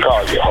 Nigga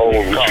call you hoe.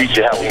 We treat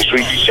you how we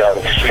treat each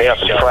other. Have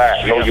some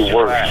pride. Know your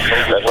worth.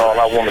 That's all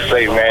I want to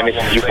say, man. This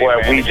is your boy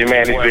Ouija,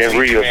 man. It's been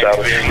real, so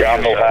y'all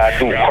know how I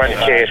do.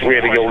 ChronicCast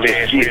Radio,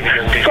 let's get it.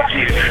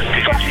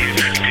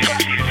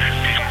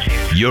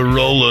 You're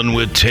rolling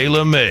with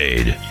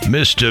TaylrMayd,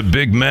 Mr.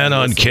 Big Man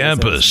on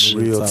Campus.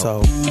 Real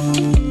talk.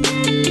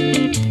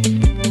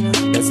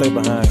 They say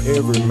behind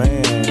every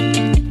man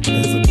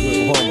there's a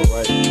good woman,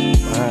 right?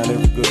 Behind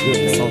every good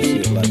man, some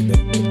shit like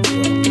that.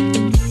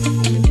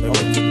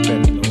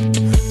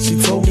 She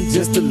told me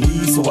just to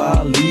leave, so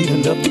I'll leave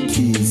and left the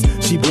keys.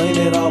 She blamed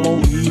it all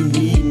on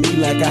me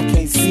like I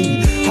can't see.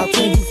 How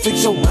can you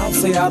fix your mouth,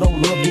 say I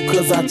don't love you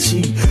cause I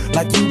cheat?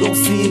 Like you don't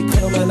see it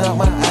coming out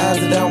my eyes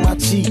and down my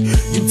cheek.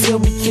 You tell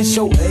me kiss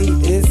your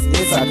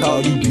ASS, I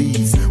call you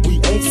B's. We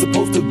ain't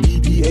supposed to be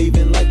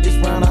behaving like this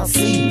round I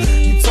see.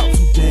 You talk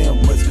too damn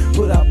much,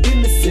 put our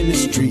business in the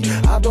street.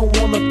 I don't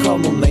wanna call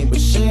no name, but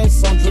Shan,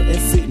 Sandra,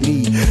 and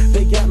Sydney,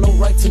 they got no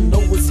right to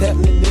know what's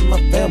happening in my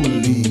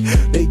family.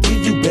 They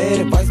give you bad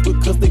advice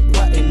because they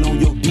plotting on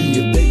your D.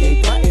 If they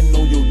ain't plotting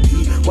on your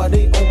D, why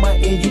they on my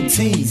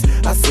NUTs?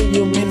 I see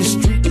them in the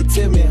street, they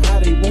tell me how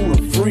they want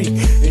a free.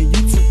 And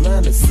you too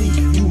blind to see,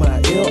 you my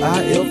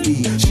LIFE.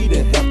 She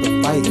didn't have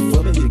to fight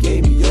for me, you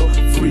gave me your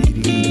free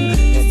lead.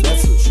 And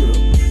that's the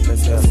truth.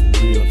 Let's have some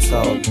real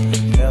talk.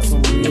 Have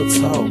some real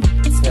talk.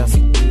 Let's have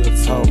some real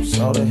talk.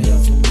 Shawty,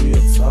 have some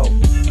real talk.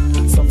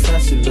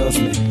 Sometimes she loves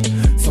me,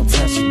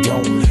 sometimes she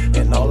don't.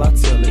 And all I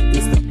tell her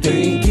is to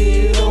think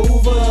it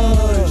over.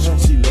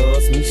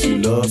 She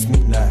loves me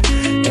not.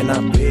 And I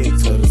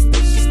begged her to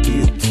stay, she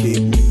still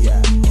kick me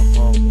out.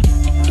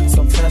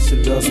 Sometimes she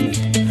loves me,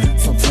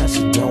 sometimes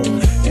she don't.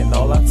 And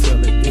all I tell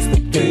her is to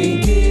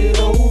think it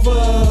over.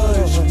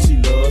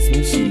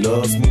 She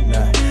loves me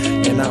not.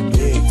 And I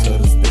begged her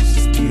to stay,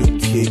 she still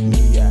kick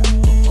me out.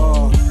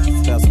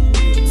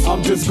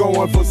 I'm just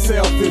going for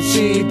self. If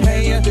she ain't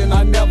paying, then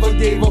I never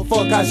gave a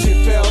fuck how she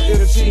felt.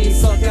 If she ain't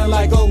sucking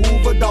like a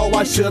Hoover dog,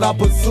 why should I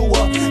pursue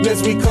her?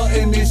 Let's be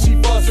cutting and she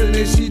fussing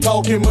and she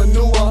talking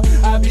manure.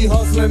 I be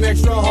hustling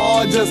extra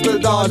hard just to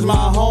dodge my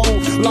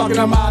home. Locking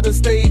them out of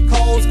state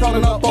calls,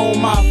 calling up on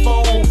my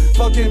phone.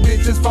 Fucking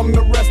bitches from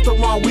the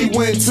restaurant we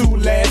went to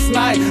last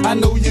night. I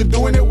know you're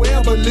doing it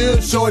well, but little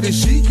shorty,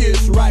 she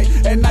gets right.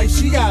 At night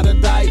she gotta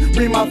die,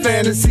 bring my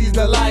fantasies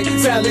to light.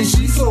 Sally,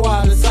 she so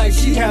out of sight.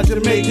 She had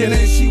Jamaican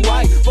and she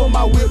white. For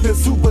my whip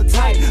is super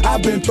tight.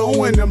 I've been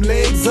throwing them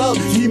legs up.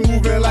 Keep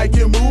moving like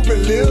you're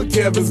moving. Lil'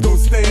 Kevin's gon'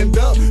 stand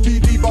up. Be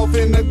deep off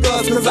in the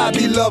guts, cause I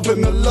be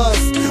loving the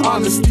lust.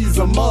 Honesty's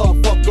a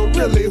motherfucker,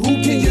 really.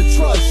 Who can you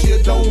trust?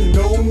 You don't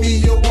know me,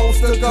 you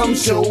wants to come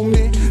show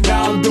me.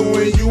 Now I'm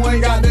doing you,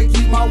 ain't got to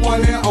keep my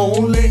one and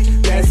only.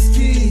 That's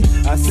key,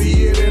 I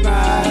see it in her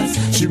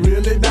eyes. She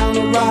really down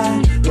to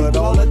ride, but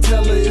all I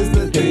tell her is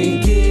to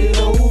think it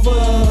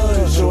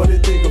over. Shorty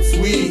think I'm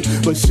sweet,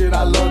 but shit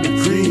I love the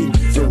creed.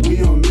 So we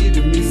don't need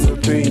to meet, so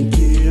think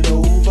it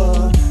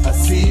over. I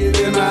see it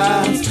in her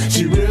eyes,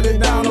 she really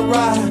down to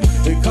ride.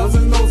 It comes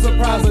as no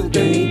surprise, so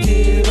think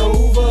it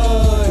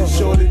over.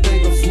 Shorty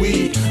think I'm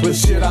sweet, but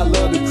shit I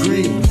love the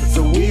creed.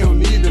 So we don't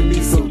need to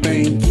meet, so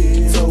think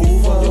it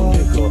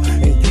over.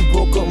 And you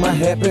broke up my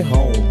happy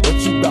home, but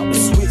you about to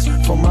switch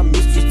from my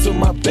mistress to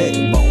my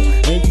backbone.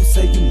 And you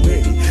say you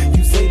ready,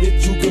 you say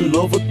that you can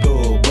love a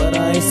dog, but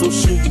I ain't so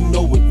sure you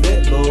know what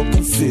that love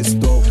consists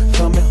of.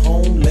 Coming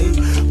home late,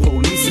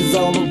 police is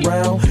all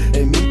around,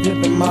 and me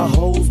pimping my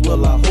hoes.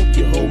 Well, I hope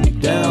you hold me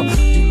down.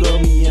 You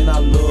love me and I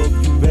love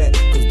you back,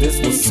 cause that's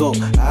what's up.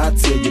 I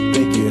tell you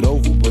think it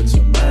over, but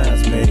your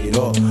mind's made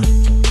up.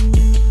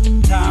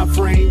 Time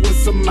frame with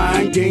some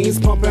mind games,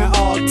 pumping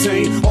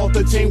octane. Off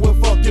the chain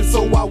with fucking,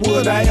 so why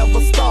would I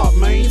ever stop,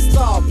 man?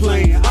 Stop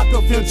playing. I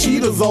can feel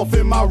cheaters off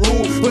in my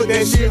room. Put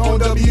that shit on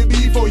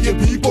WB for your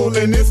people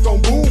and it's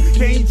gon' boom.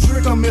 Can't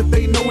trick them if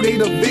they know they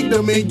the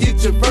victim and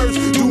get you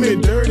first. Do me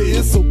dirty,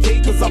 it's okay,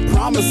 cause I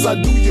promise I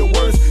do your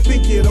worst.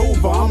 Think it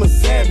over, I'm a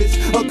savage.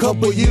 A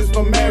couple years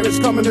from marriage,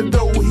 coming the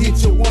door,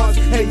 hit you once.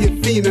 Hey,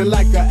 you feeling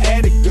like an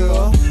addict,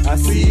 girl. I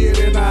see it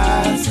in her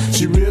eyes,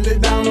 she really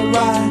down to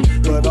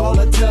ride. But all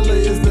I tell her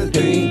is to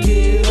think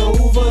it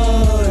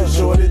over.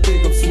 Shorty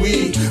think I'm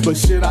sweet, but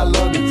shit I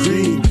love the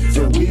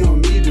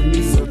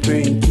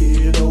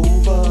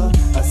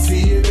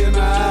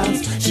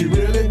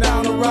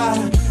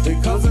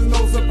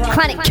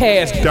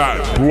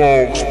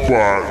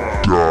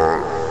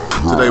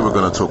ChronicCast.blogspot.com. Today we're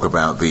going to talk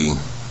about the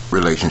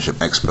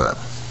relationship expert.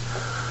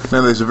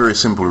 Now there's a very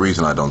simple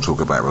reason I don't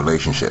talk about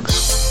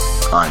relationships.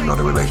 I'm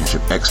not a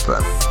relationship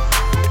expert.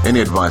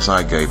 Any advice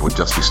I gave would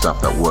just be stuff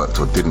that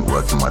worked or didn't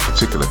work in my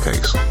particular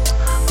case,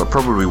 but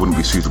probably wouldn't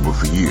be suitable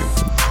for you.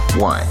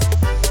 Why?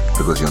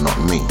 Because you're not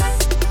me.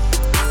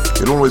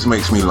 It always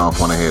makes me laugh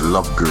when I hear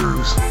love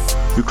gurus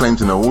who claim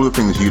to know all the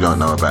things you don't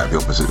know about the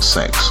opposite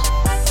sex,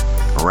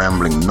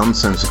 rambling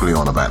nonsensically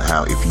on about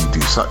how if you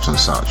do such and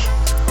such,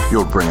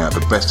 you'll bring out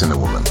the best in a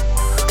woman,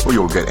 or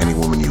you'll get any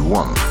woman you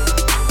want,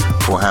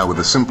 or how with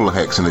a simple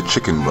hex and a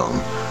chicken bone,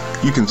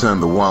 you can turn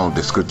the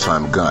wildest good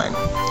time guy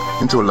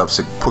into a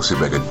lovesick pussy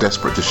beggar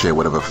desperate to share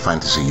whatever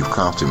fantasy you've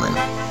cast him in.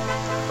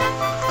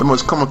 The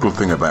most comical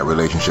thing about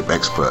relationship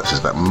experts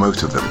is that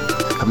most of them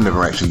have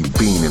never actually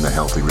been in a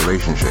healthy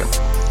relationship.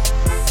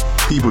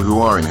 People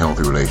who are in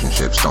healthy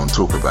relationships don't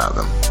talk about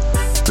them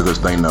because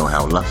they know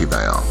how lucky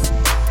they are,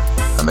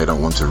 and they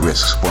don't want to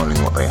risk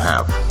spoiling what they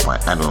have by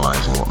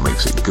analyzing what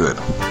makes it good.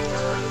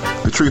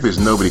 The truth is,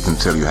 nobody can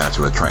tell you how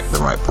to attract the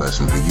right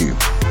person for you,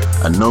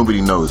 and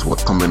nobody knows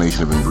what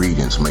combination of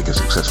ingredients make a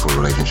successful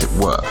relationship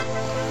work.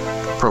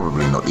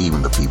 Probably not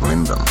even the people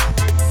in them.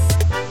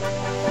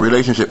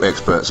 Relationship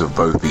experts of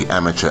both the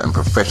amateur and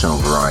professional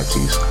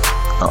varieties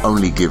are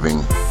only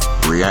giving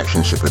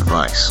reactionship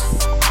advice.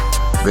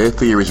 Their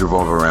theories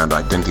revolve around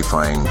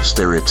identifying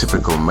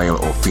stereotypical male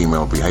or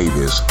female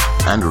behaviors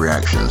and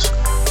reactions,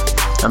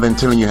 and then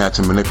telling you how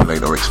to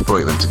manipulate or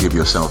exploit them to give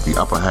yourself the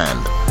upper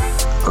hand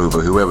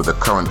over whoever the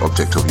current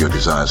object of your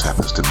desires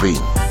happens to be.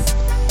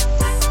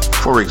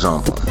 For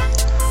example,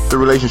 the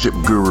relationship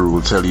guru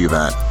will tell you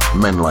that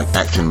men like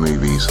action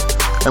movies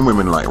and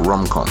women like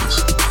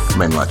rom-coms.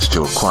 Men like to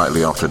chill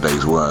quietly after a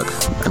day's work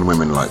and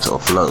women like to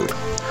offload.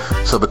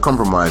 So the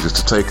compromise is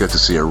to take her to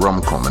see a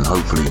rom-com and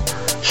hopefully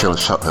she'll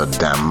shut her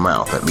damn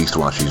mouth, at least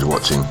while she's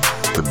watching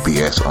the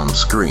BS on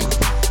screen.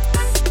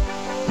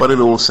 But it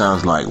all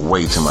sounds like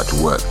way too much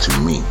work to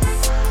me.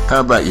 How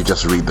about you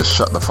just read the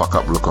shut the fuck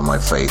up look on my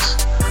face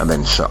and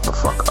then shut the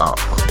fuck up?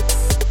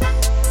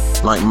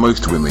 Like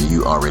most women,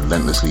 you are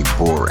relentlessly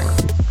boring.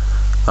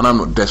 And I'm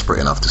not desperate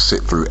enough to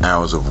sit through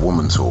hours of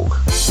woman talk,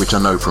 which I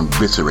know from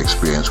bitter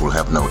experience will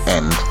have no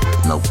end,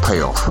 no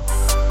payoff,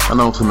 and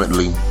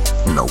ultimately,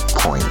 no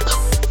point.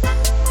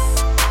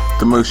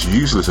 The most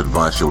useless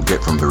advice you'll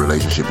get from the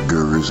relationship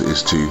gurus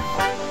is to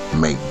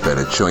make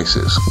better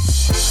choices.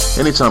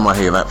 Anytime I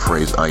hear that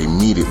phrase, I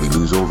immediately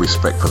lose all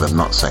respect for the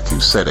nutsack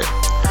who said it,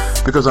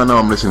 because I know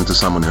I'm listening to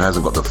someone who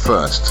hasn't got the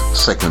first,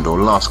 second, or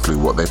last clue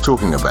what they're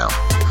talking about,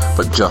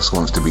 but just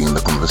wants to be in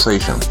the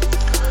conversation.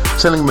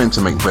 Telling men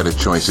to make better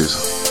choices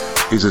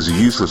is as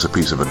useless a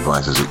piece of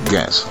advice as it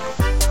gets,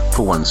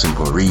 for one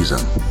simple reason: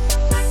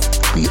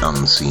 the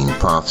unseen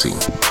party.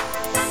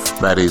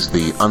 That is,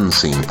 the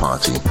unseen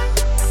party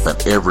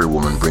that every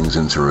woman brings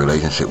into a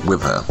relationship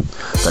with her,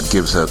 that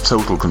gives her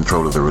total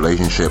control of the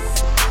relationship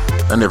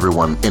and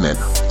everyone in it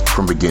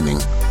from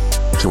beginning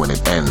to when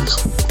it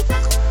ends.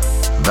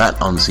 That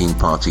unseen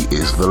party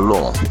is the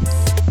law.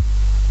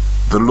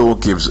 The law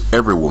gives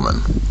every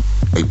woman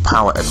a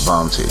power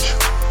advantage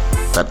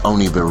that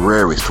only the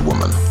rarest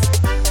woman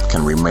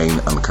can remain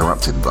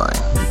uncorrupted by.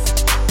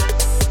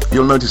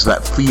 You'll notice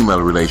that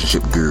female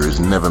relationship gurus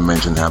never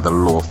mention how the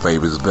law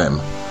favors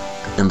them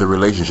in the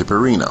relationship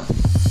arena.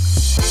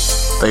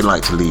 They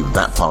like to leave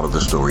that part of the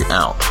story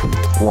out.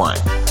 Why?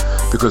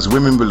 Because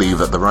women believe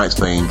that the rights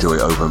they enjoy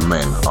over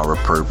men are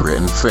appropriate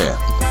and fair,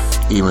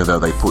 even though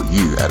they put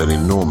you at an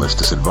enormous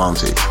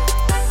disadvantage.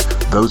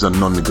 Those are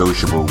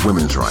non-negotiable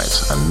women's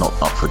rights and not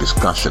up for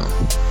discussion.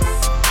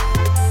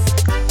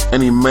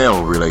 Any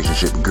male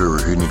relationship guru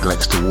who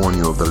neglects to warn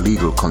you of the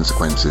legal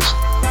consequences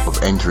of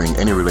entering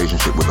any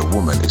relationship with a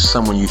woman is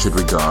someone you should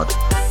regard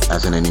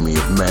as an enemy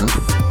of men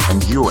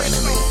and your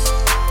enemy.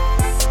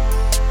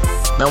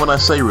 Now when I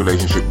say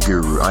relationship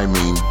guru, I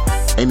mean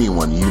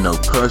anyone you know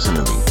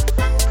personally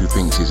who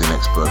thinks he's an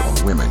expert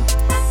on women,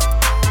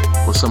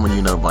 or someone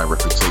you know by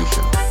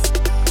reputation,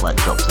 like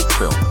Dr.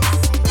 Phil.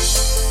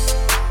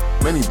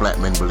 Many black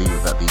men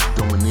believe that the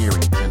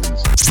domineering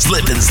tendency...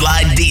 Slip and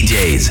slide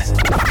DJs.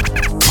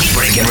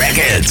 Breaking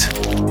records.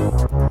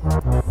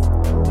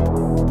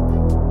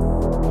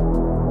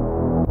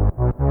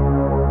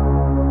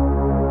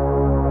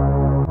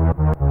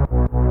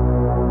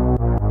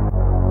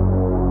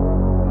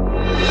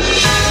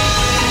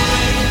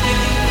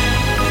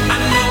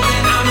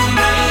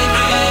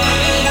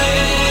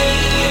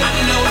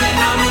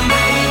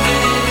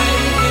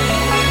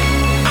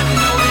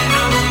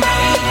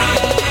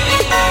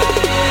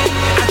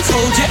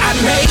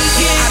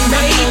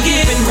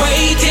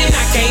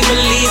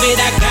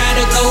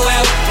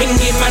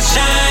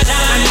 Shine.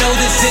 I know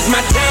this is my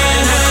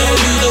time. I show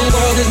you the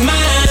world is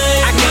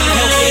mine. I can't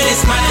help it,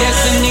 it's my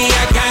destiny.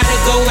 I gotta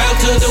go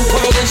out to the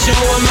world and show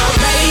them I'll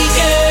make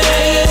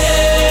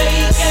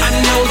it. I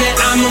know that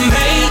I'ma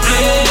make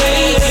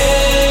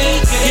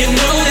it. You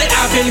know that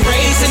I've been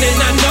racing and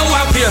I know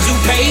I've been too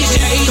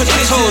patient. Cause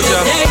I told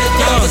ya,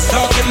 I was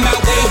talking about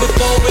way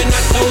before and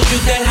I told you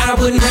that I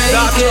would make it.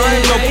 Doctor,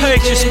 ain't no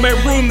patience, make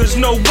room, there's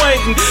no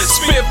waiting.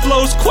 Spit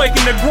flows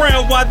quaking the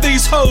ground while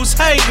these hoes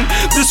hating.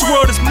 This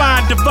world is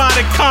mine, divide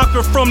and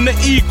conquer from the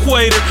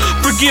equator.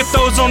 Forget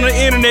those on the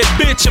internet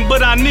bitching,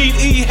 but I need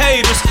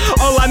e-haters.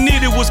 All I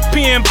needed was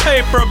pen,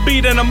 paper, a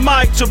beat, and a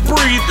mic to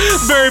breathe.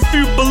 Very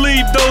few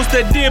believe those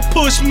that did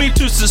push me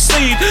to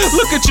succeed.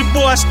 Look at your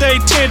boy, I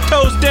stayed 10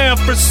 toes down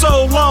for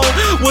so long.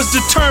 Was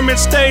determined,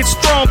 stayed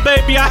strong,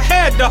 baby, I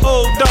had to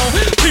hold on.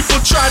 People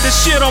tried to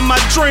shit on my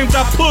dreams,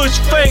 I pushed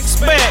fakes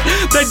back.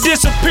 They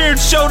disappeared,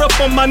 showed up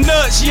on my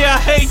nuts, yeah, I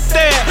hate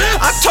that.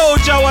 I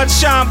told y'all I'd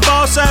shine,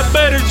 boss, I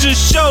better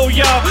just show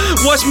y'all.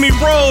 Watch me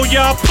roll,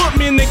 y'all, put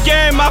me in the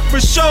game, I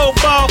for sure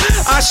ball.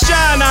 I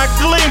shine, I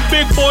gleam,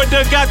 big boy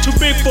done got too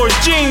big for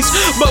jeans.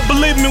 But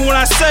believe me when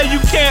I say you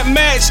can't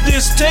match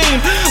this team.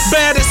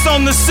 Baddest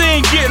on the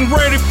scene, getting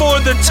ready for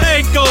the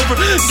takeover.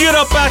 Get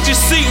up out your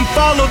seat and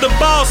follow the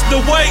boss, the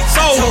wait's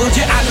over. I told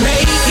you I'd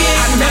make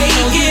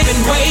it,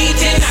 been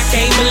waiting, I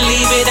can't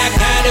believe it, I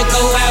gotta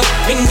go out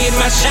and get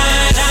my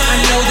shine. I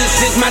know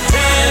this is my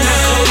time, I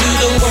told you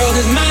the world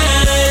is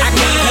mine. I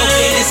can't help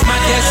it, it's my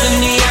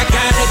destiny, I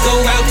gotta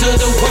go out to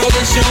the world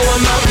and show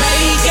them I'll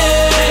make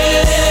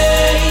it.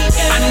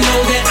 I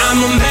know that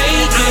I'ma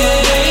make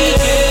it.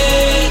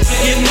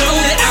 You know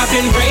that I've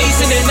been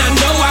racing and I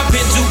know I've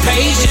been too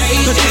patient.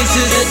 Cause this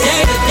is the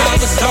day that God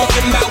was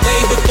talking about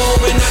way before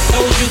when I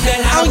told you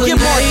that I would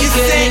make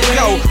it.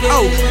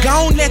 Oh,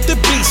 gon' let the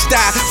beat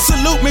stop.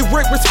 Salute me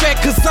with respect,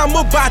 cause I'm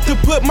about to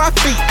put my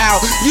feet out.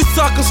 You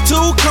suckers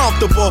too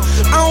comfortable.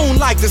 I don't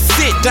like to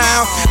sit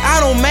down. I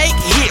don't make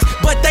hits,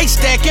 but they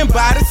stacking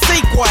by the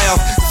sequel.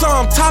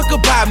 Some talk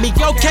about me,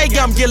 okay,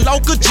 I'm your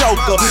local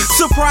joker.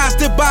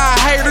 Surprised by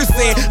haters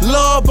and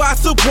loved by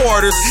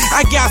supporters.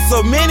 I got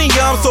so many of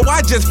them, so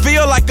I just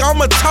feel like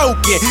I'm a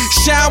token.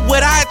 Shine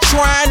without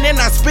trying, and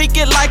I speak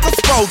it like a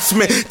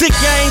spokesman. The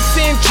game's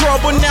in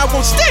trouble, now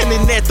I'm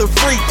standing at the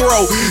free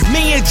throw.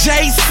 Me and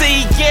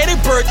JC, yeah, they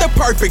birthed the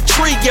perfect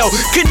trio.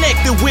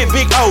 Connected with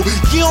Big O.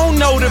 You don't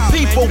know the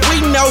people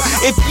we know.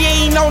 If you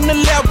ain't on the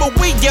level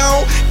we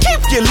on, keep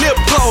your lip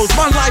closed.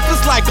 My life is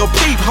like a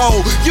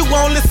peephole. You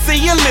only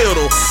see a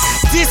little.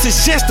 This is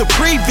just a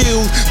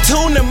preview.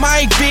 Tune to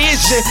my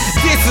vision.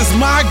 This is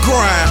my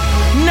grind.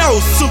 No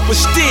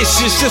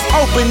superstitions. Just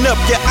open up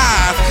your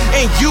eyes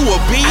and you will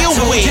be a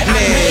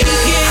witness.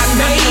 I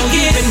make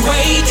it, been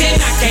waiting,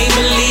 I can't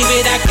believe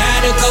it, I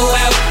gotta go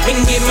out and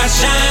get my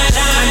shine.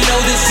 I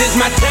know this is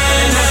my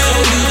time, I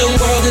told you the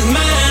world is mine.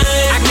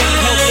 I can't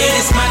help it,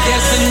 it's my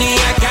destiny,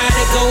 I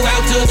gotta go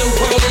out to the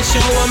world and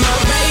show them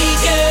I'll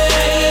make it.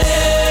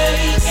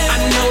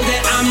 I know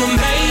that I'ma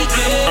make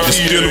it.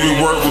 Just dealing with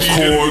work, record.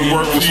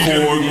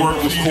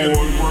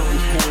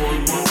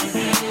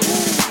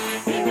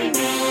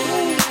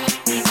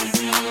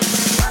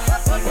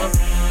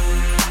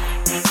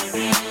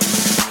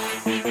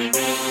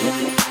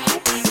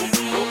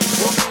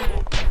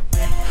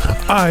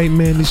 Alright,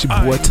 man, this your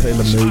boy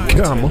TaylrMayd,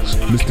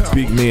 Mr.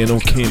 Big Man on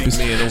campus.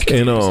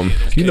 And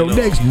you know,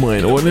 next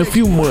month or in a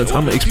few months,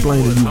 I'ma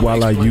explain to you why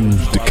I use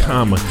the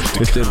comma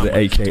instead of the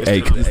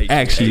AKA, cause it's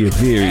actually a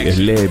very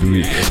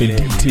elaborate and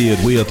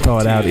detailed, well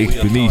thought out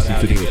explanation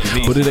for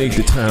that. But it ain't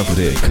the time for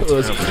that,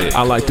 cause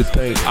I like to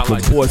thank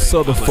my boy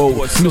Southern Folk,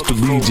 Mr.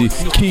 Luigi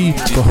Key,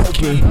 for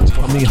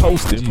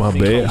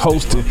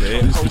hosting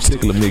this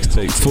particular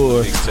mixtape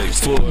for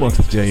the month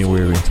of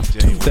January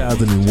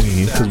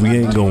 2001, cause we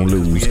ain't gonna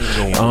lose.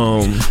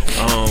 And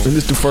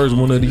this the first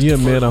one of the year,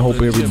 man. I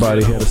hope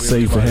everybody had a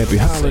safe and happy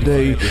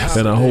holiday,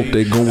 and I hope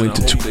they go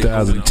into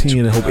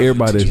 2010. I hope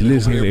everybody's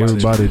listening,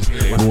 everybody's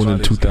going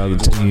into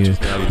 2010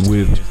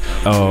 with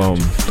a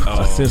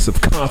sense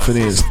of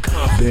confidence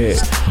that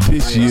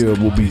this year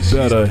will be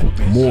better,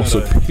 more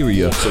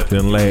superior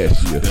than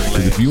last year.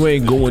 Because if you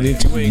ain't going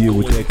into the year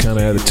with that kind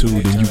of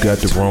attitude, then you got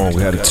the wrong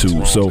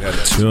attitude. So, you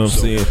know what I'm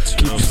saying?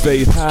 Keep your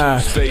faith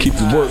high, keep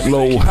your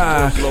workload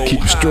high, keep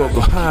your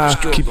struggle high,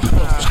 keep your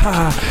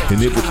high,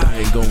 and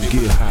everything gonna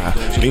get high.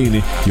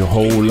 Meaning your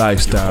whole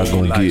lifestyle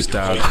gonna get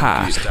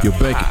high, your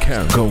bank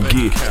account gonna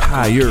get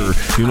higher.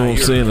 You know what I'm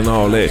saying, and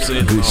all that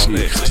good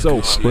shit.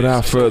 So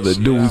without further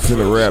ado, we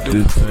finna wrap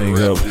this thing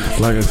up.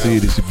 Like I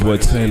said, it's your boy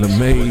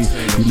TaylrMayd.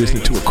 You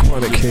listen to a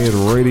ChronicCast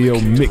radio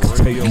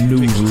mixtape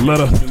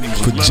newsletter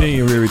for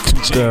January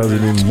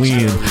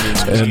 2001,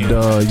 and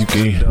you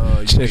can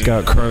check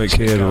out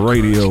ChronicCast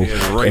radio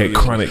at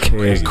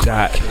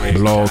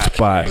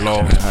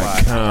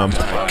chronicCast.blogspot.com.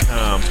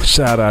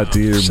 Shout out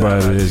to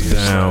everybody that's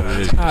down.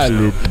 I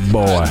lit the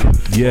boy.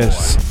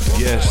 Yes,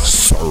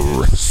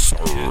 sir.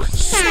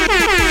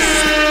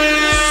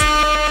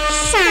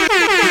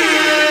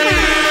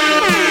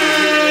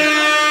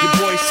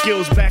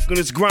 skills back on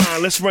his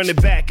grind. Let's run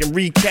it back and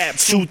recap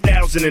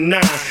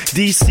 2009.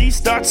 DC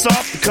starts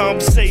off the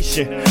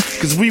conversation,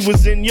 cause we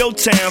was in your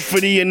town for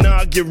the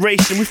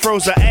inauguration. We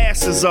froze our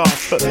asses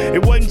off.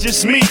 It wasn't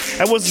just me,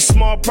 that was a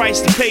small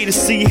price to pay to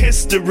see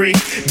history.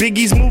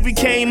 Biggie's movie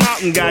came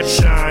out and got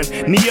shine.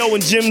 Neo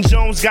and Jim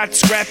Jones got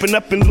scrapping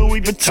up in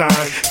Louis Vuitton.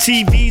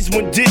 TVs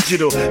went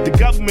digital, the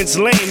government's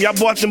lame. Y'all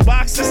bought them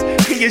boxes,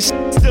 and your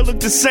shit still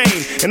look the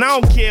same. And I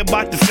don't care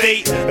about the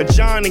fate of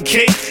John and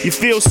Kate. You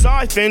feel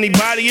sorry for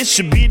anybody, it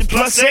should be the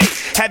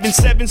 +8. Having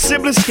 7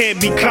 siblings can't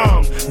be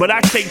calm, but I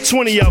take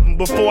 20 of them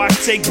before I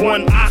take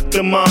one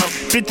Octomom.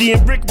 50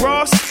 and Rick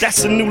Ross,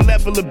 that's a new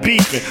level of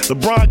beefing.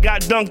 LeBron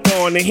got dunked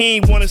on and he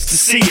ain't want us to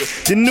see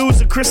it. The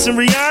news of Chris and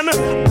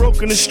Rihanna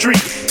broke in the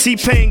street.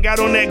 T-Pain got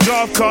on that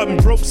golf cart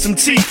and broke some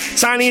teeth.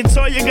 Tiny and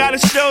Toya got a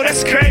show,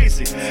 that's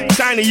crazy.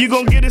 Tiny, you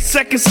gon' get a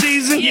second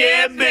season?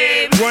 Yeah,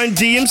 babe. Run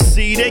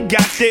DMC, they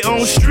got their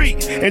own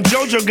street. And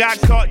JoJo got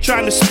caught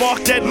trying to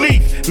spark that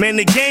leaf. Man,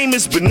 the game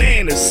is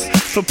bananas.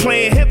 For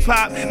playing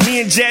hip-hop,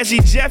 me and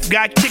Jazzy Jeff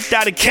got kicked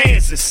out of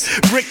Kansas.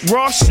 Rick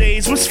Ross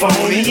shades was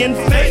phony and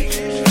fake.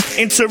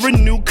 Enter a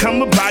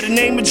newcomer by the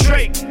name of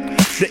Drake.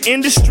 The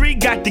industry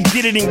got to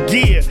get it in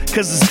gear,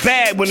 cause it's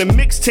bad when a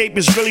mixtape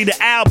is really the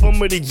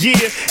album of the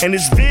year. And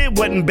this vid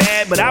wasn't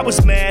bad, but I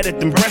was mad at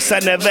them breasts I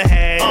never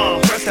had.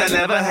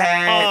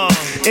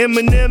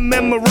 Eminem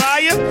and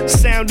Mariah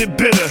sounded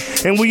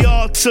bitter, and we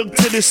all took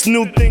to this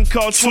new thing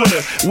called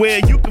Twitter, where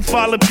you can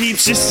follow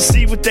peeps just to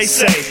see what they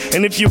say.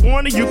 And if you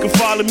want it, you can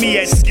follow me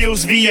at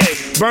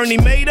SkillsVA. Bernie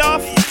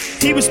Madoff,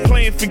 he was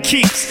playing for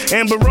keeps.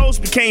 Amber Rose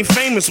became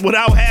famous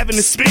without having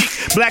to speak.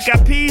 Black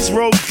Eyed Peas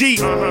rolled deep.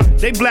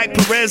 They black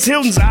Perez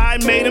Hilton's eye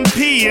made him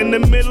pee in the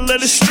middle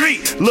of the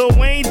street. Lil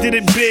Wayne did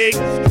it big.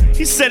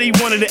 He said he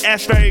wanted to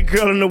F every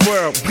girl in the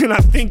world, and I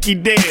think he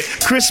did.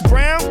 Chris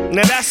Brown,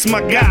 now that's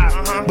my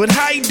guy. But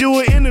how he do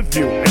an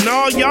interview, and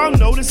all y'all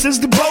notice is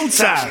the bow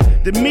tie.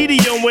 The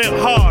media went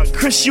hard.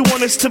 Chris, you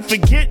want us to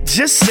forget?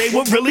 Just say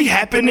what really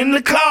happened in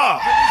the car.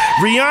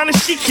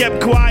 Rihanna, she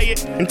kept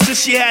quiet until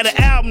she had an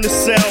album to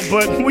sell,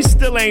 but we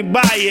still ain't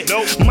buy it.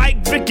 Mike,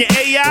 Vick, and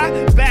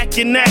AI back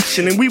in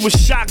action, and we were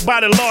shocked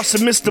by the loss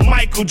of Mr.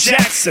 Michael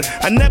Jackson.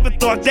 I never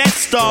thought that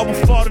star would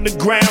fall to the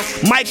ground.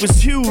 Mike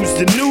was huge,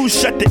 the news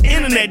shut the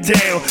internet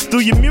down.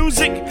 Through your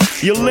music,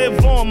 you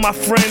live on, my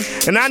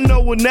friend, and I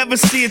know we'll never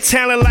see a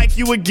talent like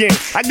you again.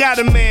 I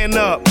gotta man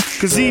up,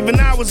 cause even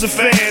I was a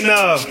fan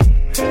of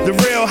The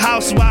Real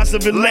Housewives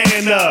of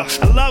Atlanta.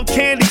 I love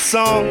Candy's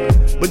song,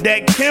 but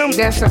that Kim,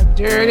 that's a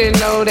dirty,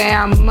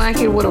 low-down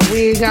monkey with a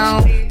wig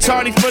on.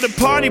 Tardy for the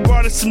party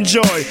brought us some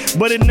joy,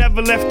 but it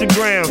never left the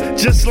ground,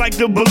 just like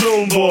the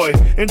Balloon Boy.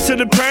 And to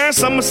the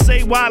parents, I'ma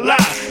say why lie.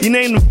 You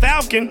named him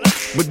Falcon,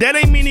 but that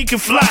ain't mean he can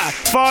fly.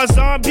 Far as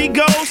R&B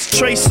goes,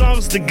 Trey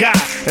Songz the guy.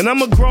 And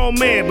I'm a grown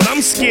man, but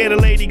I'm scared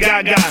of Lady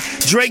Gaga.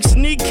 Drake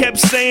Sneak kept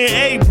saying,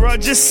 hey, bro,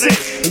 just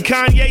sit. And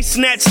Kanye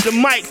snatched the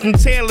mic from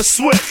Taylor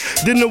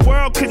Swift. Then the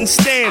world couldn't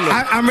stand him.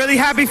 I'm really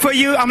happy for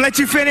you. I'm gonna let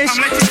you finish.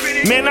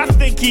 Man, I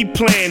think he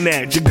playing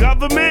that. The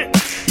government,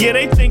 yeah,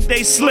 they think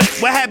they slick.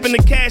 What happened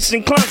to Cash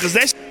and Clunkers?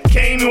 That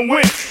came and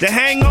went. The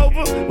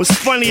Hangover was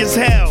funny as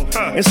hell.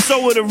 And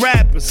so were the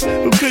rappers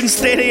who couldn't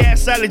stay their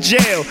ass out of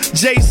jail.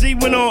 Jay-Z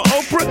went on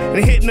Oprah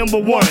and hit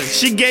 #1.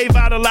 She gave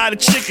out a lot of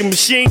chicken, but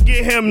she ain't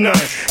get him none.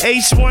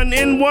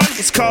 H1N1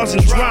 was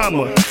causing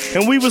drama,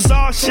 and we was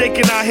all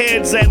shaking our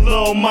heads at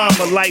Lil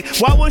Mama. Like,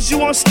 why was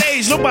you on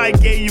stage? Nobody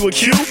gave you a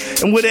cue.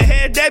 And with a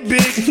head that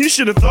big, you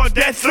should have thought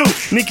that through.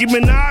 Nicki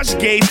Minaj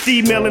gave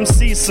female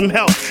MCs some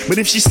help, but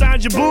if she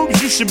signed your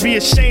boobs, you should be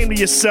ashamed of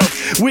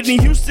yourself. Whitney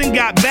Houston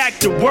got back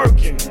to working.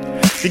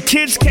 The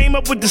kids came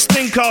up with this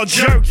thing called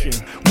jerking,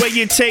 where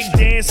you take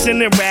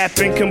dancing and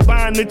rapping,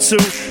 combine the two.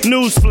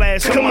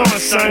 Newsflash, come on,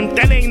 son,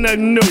 that ain't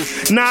nothing new.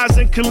 Nas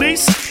and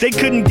Khalees, they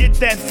couldn't get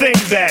that thing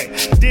back.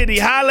 Diddy,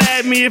 holla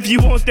at me if you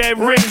want that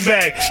ring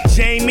back.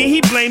 Jamie,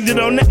 he blamed it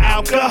on the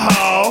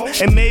alcohol,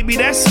 and maybe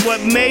that's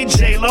what made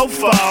J-Lo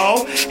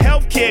fall.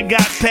 Healthcare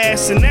got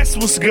passed, and that's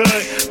what's good,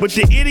 but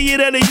the idiot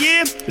of the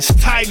year is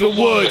Tiger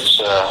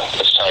Woods.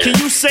 Can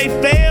you say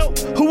failed?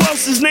 Who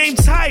else is named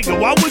Tiger?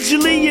 Why would you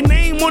leave your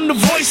name on the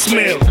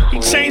voicemail? He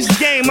changed the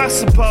game, I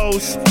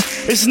suppose.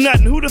 It's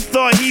nothing. Who'd have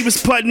thought he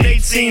was putting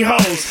 18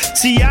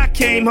 hoes? T.I.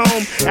 came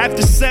home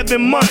after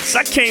 7 months.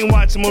 I can't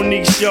watch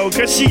Monique's show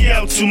cause she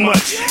yelled too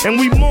much. And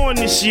we mourn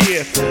this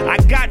year. I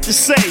got to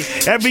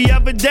say, every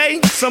other day,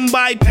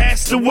 somebody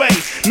passed away.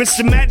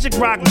 Mr. Magic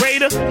Rock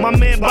Raider, my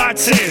man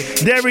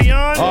Botin,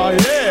 Darion,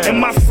 and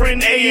my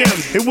friend AM.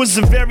 It was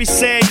a very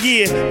sad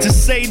year, to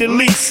say the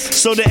least.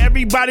 So to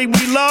everybody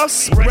we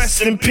lost,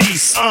 rest in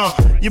peace.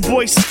 Your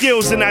boy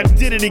Skills and I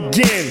did it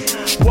again.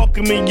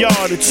 Welcoming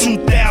y'all to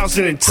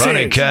 2010.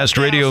 ChronicCast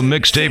Radio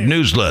Mixtape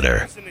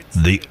Newsletter.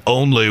 The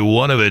only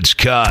one of its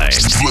kind.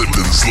 Slip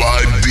and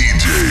slide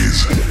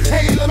DJs.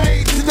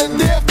 TaylrMayd to the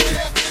left.